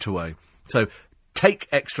off the motorway. So take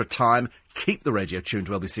extra time, keep the radio tuned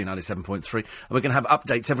to LBC 97.3, and we're going to have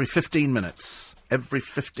updates every 15 minutes. Every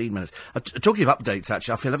 15 minutes. Talking of updates,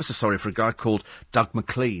 actually, I feel ever so sorry for a guy called Doug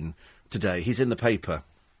McLean today. He's in the paper.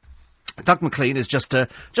 Doug McLean is just an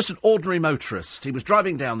ordinary motorist. He was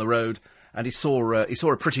driving down the road and he saw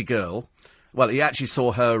a pretty girl. Well, he actually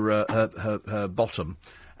saw her bottom.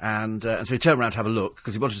 And so he turned around to have a look,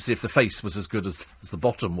 because he wanted to see if the face was as good as the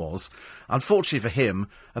bottom was. Unfortunately for him,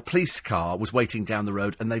 a police car was waiting down the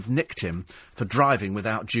road, and they've nicked him for driving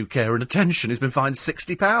without due care and attention. He's been fined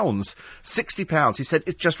 £60. £60. He said,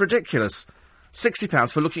 it's just ridiculous.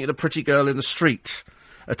 £60 for looking at a pretty girl in the street.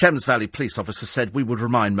 A Thames Valley police officer said, we would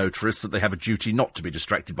remind motorists that they have a duty not to be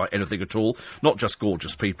distracted by anything at all, not just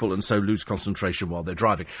gorgeous people, and so lose concentration while they're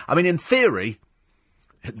driving. I mean, in theory,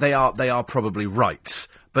 they are probably right.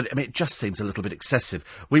 But, I mean, it just seems a little bit excessive.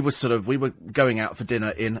 We were going out for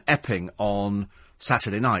dinner in Epping on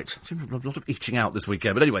Saturday night. Seems a lot of eating out this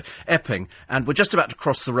weekend. But anyway, Epping. And we're just about to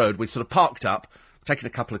cross the road. We sort of parked up, taken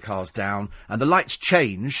a couple of cars down, and the lights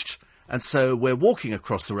changed. And so we're walking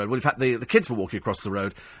across the road. Well, in fact, the kids were walking across the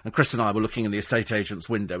road, and Chris and I were looking in the estate agent's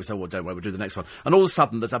window. We said, well, don't worry, we'll do the next one. And all of a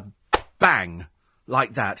sudden, there's a bang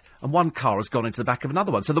like that, and one car has gone into the back of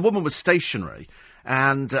another one. So the woman was stationary,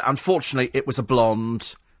 and unfortunately, it was a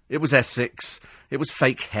blonde. It was Essex. It was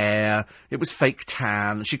fake hair. It was fake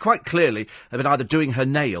tan. She quite clearly had been either doing her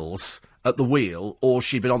nails at the wheel, or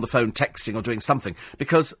she'd been on the phone texting or doing something,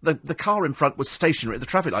 because the car in front was stationary at the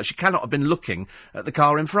traffic light. She cannot have been looking at the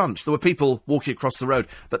car in front. There were people walking across the road,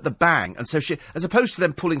 but the bang, and so she, as opposed to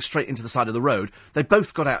them pulling straight into the side of the road, they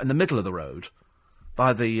both got out in the middle of the road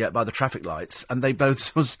by the traffic lights, and they both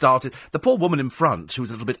sort of started. The poor woman in front, who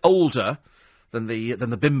was a little bit older than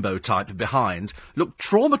the bimbo type behind, looked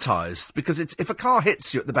traumatised, because if a car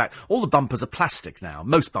hits you at the back, all the bumpers are plastic now.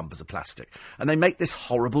 Most bumpers are plastic, and they make this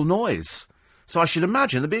horrible noise. So I should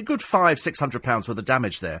imagine there'd be a good £500-600 worth of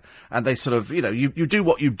damage there. And they sort of, you do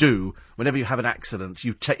what you do whenever you have an accident.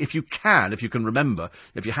 If you can remember,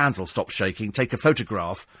 if your hands will stop shaking, take a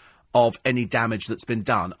photograph of any damage that's been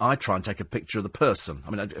done. I try and take a picture of the person. I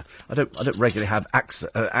mean, I don't regularly have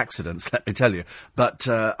accidents, let me tell you, but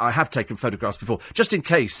I have taken photographs before, just in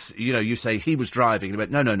case, you say he was driving, and he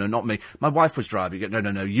went, no, not me. My wife was driving. You go,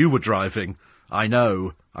 no, you were driving. I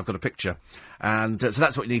know. I've got a picture. And so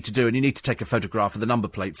that's what you need to do, and you need to take a photograph of the number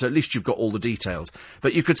plate, so at least you've got all the details.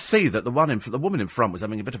 But you could see that the woman in front was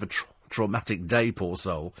having a bit of a traumatic day, poor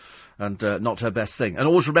soul, and not her best thing. And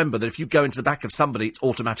always remember that if you go into the back of somebody, it's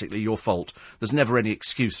automatically your fault. There's never any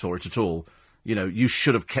excuse for it at all. You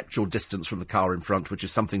should have kept your distance from the car in front, which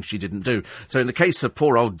is something she didn't do. So in the case of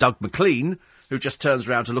poor old Doug McLean, who just turns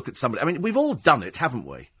around to look at somebody, I mean, we've all done it, haven't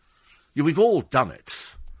we? We've all done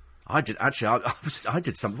it. I did, actually, I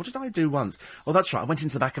did something. What did I do once? Oh, that's right, I went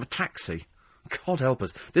into the back of a taxi. God help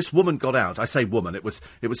us. This woman got out. I say woman, it was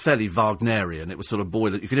fairly Wagnerian. It was sort of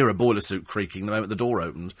you could hear a boiler suit creaking the moment the door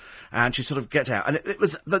opened. And she sort of get out. And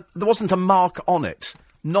there wasn't a mark on it.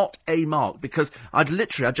 Not a mark, because I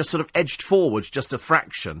just sort of edged forward just a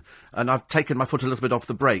fraction, and I've taken my foot a little bit off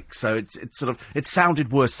the brake, so it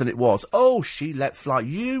sounded worse than it was. Oh, she let fly.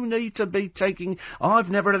 You need to be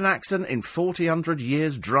I've never had an accident in 100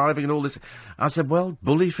 years driving and all this. I said, well,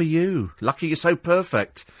 bully for you. Lucky you're so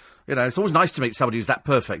perfect. It's always nice to meet somebody who's that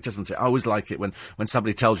perfect, isn't it? I always like it when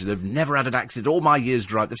somebody tells you they've never had an accident all my years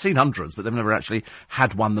driving. They've seen hundreds, but they've never actually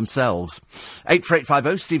had one themselves.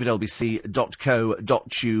 84850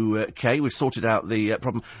 steve@lbc.co.uk. We've sorted out the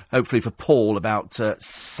problem, hopefully, for Paul about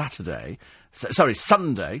Sunday.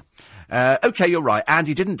 OK, you're right.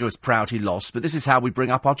 Andy didn't do us proud, he lost, but this is how we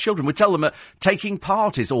bring up our children. We tell them that taking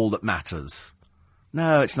part is all that matters.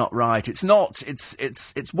 No, it's not right. It's not.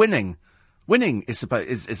 It's winning. Winning is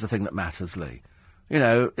the thing that matters, Lee.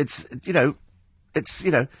 If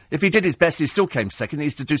he did his best, he still came second, he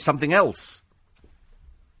needs to do something else.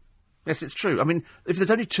 Yes, it's true. I mean, if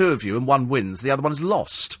there's only two of you and one wins, the other one is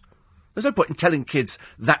lost. There's no point in telling kids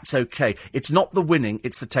that's okay. It's not the winning,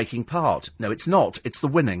 it's the taking part. No, it's not. It's the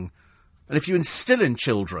winning. And if you instill in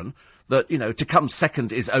children that, to come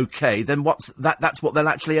second is okay, then that's what they'll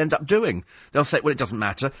actually end up doing. They'll say, well, it doesn't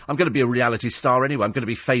matter. I'm going to be a reality star anyway. I'm going to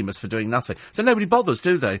be famous for doing nothing. So nobody bothers,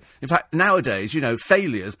 do they? In fact, nowadays,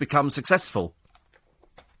 failures become successful.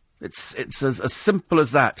 It's as simple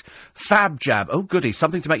as that. Fab Jab. Oh, goody.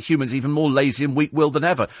 Something to make humans even more lazy and weak-willed than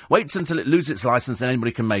ever. Waits until it loses its licence and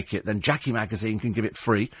anybody can make it. Then Jackie Magazine can give it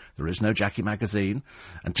free. There is no Jackie Magazine.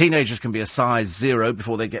 And teenagers can be a size 0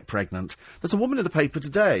 before they get pregnant. There's a woman in the paper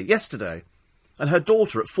yesterday, and her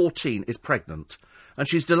daughter at 14 is pregnant. And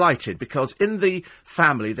she's delighted because in the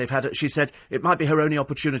family she said it might be her only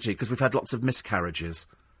opportunity because we've had lots of miscarriages.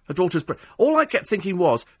 Her daughter's all I kept thinking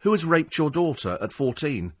was, who has raped your daughter at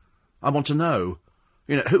 14? I want to know.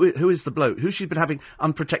 Who is the bloke? Who she's been having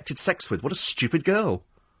unprotected sex with? What a stupid girl.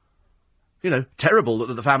 Terrible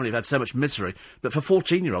that the family have had so much misery. But for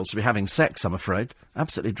 14-year-olds to be having sex, I'm afraid.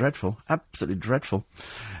 Absolutely dreadful. Absolutely dreadful.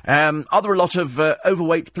 Are there a lot of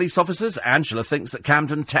overweight police officers? Angela thinks that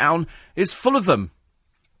Camden Town is full of them.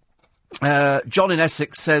 John in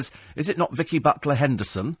Essex says, is it not Vicky Butler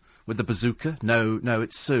Henderson with the bazooka? No,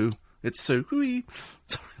 it's Sue. It's Sue. Whee.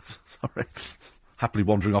 Sorry. Happily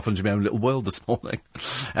wandering off into my own little world this morning.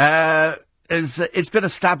 It's been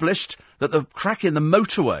established that the crack in the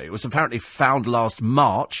motorway was apparently found last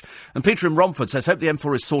March. And Peter in Romford says, hope the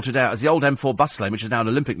M4 is sorted out as the old M4 bus lane, which is now an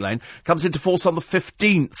Olympic lane, comes into force on the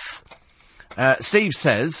 15th. Steve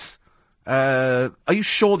says, are you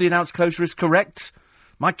sure the announced closure is correct?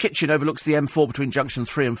 My kitchen overlooks the M4 between junction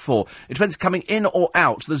 3 and 4. It depends coming in or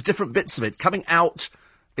out. There's different bits of it. Coming out,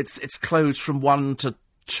 it's closed from 1 to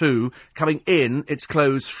 2. Coming in, it's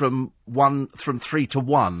closed from 3 to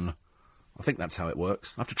 1. I think that's how it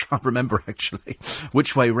works. I have to try and remember, actually,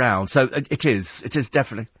 which way round. So it is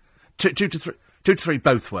definitely 2 to 3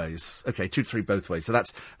 both ways. OK, 2 to 3 both ways. So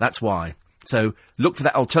that's why. So look for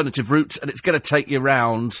that alternative route, and it's going to take you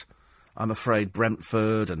round, I'm afraid,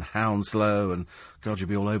 Brentford and Hounslow, and God, you'll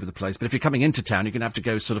be all over the place. But if you're coming into town, you're going to have to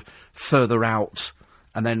go sort of further out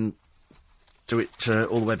and then do it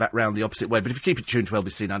all the way back round the opposite way. But if you keep it tuned to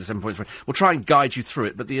LBC 97.3, we'll try and guide you through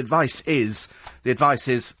it. But the advice is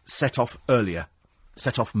set off earlier.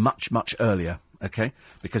 Set off much, much earlier, OK?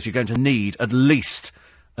 Because you're going to need at least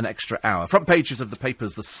an extra hour. Front pages of the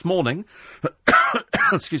papers this morning.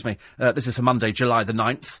 Excuse me. This is for Monday, July the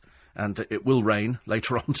 9th. And it will rain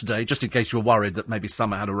later on today, just in case you were worried that maybe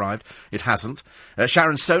summer had arrived. It hasn't.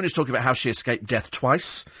 Sharon Stone is talking about how she escaped death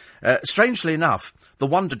twice. Strangely enough, the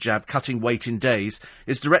Wonder Jab cutting weight in days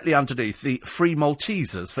is directly underneath the free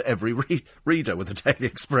Maltesers for every reader with the Daily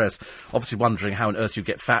Express. Obviously wondering how on earth you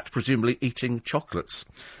get fat, presumably eating chocolates.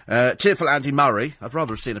 Tearful Andy Murray. I'd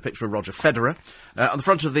rather have seen a picture of Roger Federer. On the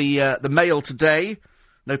front of the Mail today,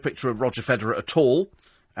 no picture of Roger Federer at all.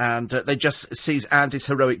 And they just seize Andy's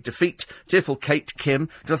heroic defeat. Tearful Kate Kim.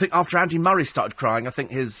 Because I think after Andy Murray started crying, I think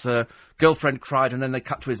his girlfriend cried, and then they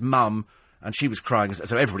cut to his mum, and she was crying.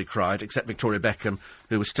 So everybody cried, except Victoria Beckham,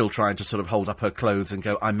 who was still trying to sort of hold up her clothes and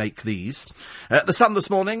go, I make these. The Sun this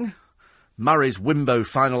morning. Murray's Wimbo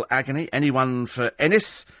final agony. Anyone for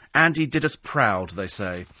Ennis? Andy did us proud, they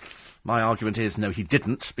say. My argument is, no, he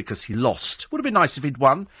didn't, because he lost. Would have been nice if he'd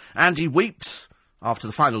won. Andy weeps after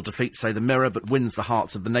the final defeat, say the Mirror, but wins the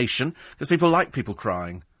hearts of the nation, because people like people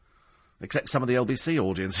crying. Except some of the LBC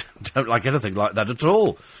audience don't like anything like that at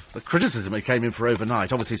all. The criticism it came in for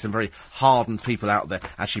overnight. Obviously some very hardened people out there.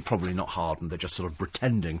 Actually, probably not hardened. They're just sort of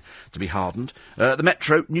pretending to be hardened. The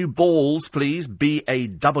Metro, new balls, please.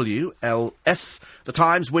 BAWLS. The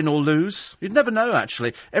Times, win or lose. You'd never know,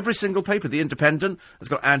 actually. Every single paper, The Independent, has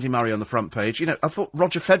got Andy Murray on the front page. You know, I thought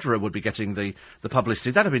Roger Federer would be getting the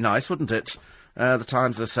publicity. That'd be nice, wouldn't it? The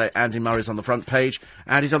Times, they say Andy Murray's on the front page.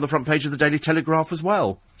 And he's on the front page of the Daily Telegraph as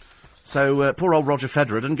well. So poor old Roger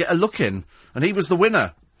Federer didn't get a look in, and he was the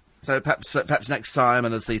winner. So perhaps next time,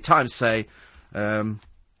 and as the Times say,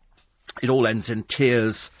 it all ends in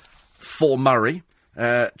tears for Murray.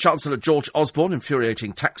 Chancellor George Osborne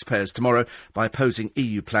infuriating taxpayers tomorrow by opposing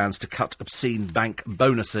EU plans to cut obscene bank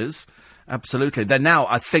bonuses. Absolutely. They're now,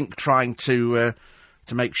 I think, trying to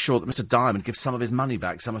make sure that Mr Diamond gives some of his money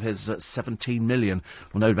back, some of his 17 million.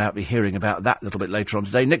 We'll no doubt be hearing about that a little bit later on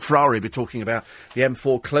today. Nick Ferrari will be talking about the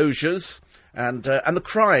M4 closures and the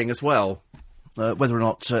crying as well, whether or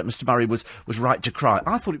not Mr Murray was right to cry.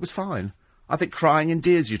 I thought it was fine. I think crying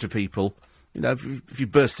endears you to people. You know, if you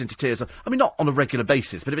burst into tears, I mean, not on a regular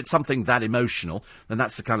basis, but if it's something that emotional, then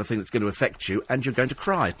that's the kind of thing that's going to affect you, and you're going to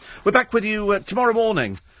cry. We're back with you tomorrow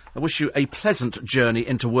morning. I wish you a pleasant journey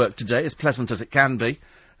into work today, as pleasant as it can be,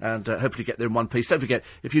 and hopefully get there in one piece. Don't forget,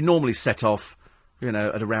 if you normally set off, you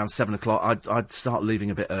know, at around 7 o'clock, I'd start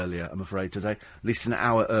leaving a bit earlier, I'm afraid, today. At least an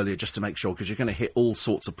hour earlier, just to make sure, because you're going to hit all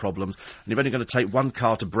sorts of problems. And you're only going to take one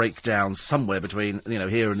car to break down somewhere between, you know,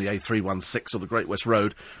 here and the A316 or the Great West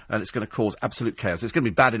Road, and it's going to cause absolute chaos. It's going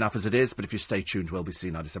to be bad enough as it is, but if you stay tuned to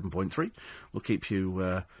LBC 97.3, we'll keep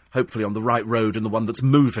you, hopefully on the right road and the one that's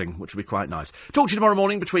moving, which will be quite nice. Talk to you tomorrow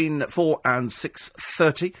morning between 4 and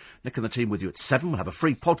 6:30. Nick and the team with you at 7. We'll have a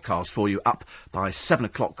free podcast for you up by 7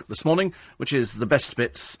 o'clock this morning, which is the best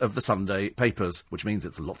bits of the Sunday papers, which means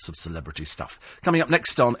it's lots of celebrity stuff. Coming up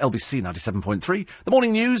next on LBC 97.3, the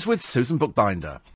morning news with Susan Bookbinder.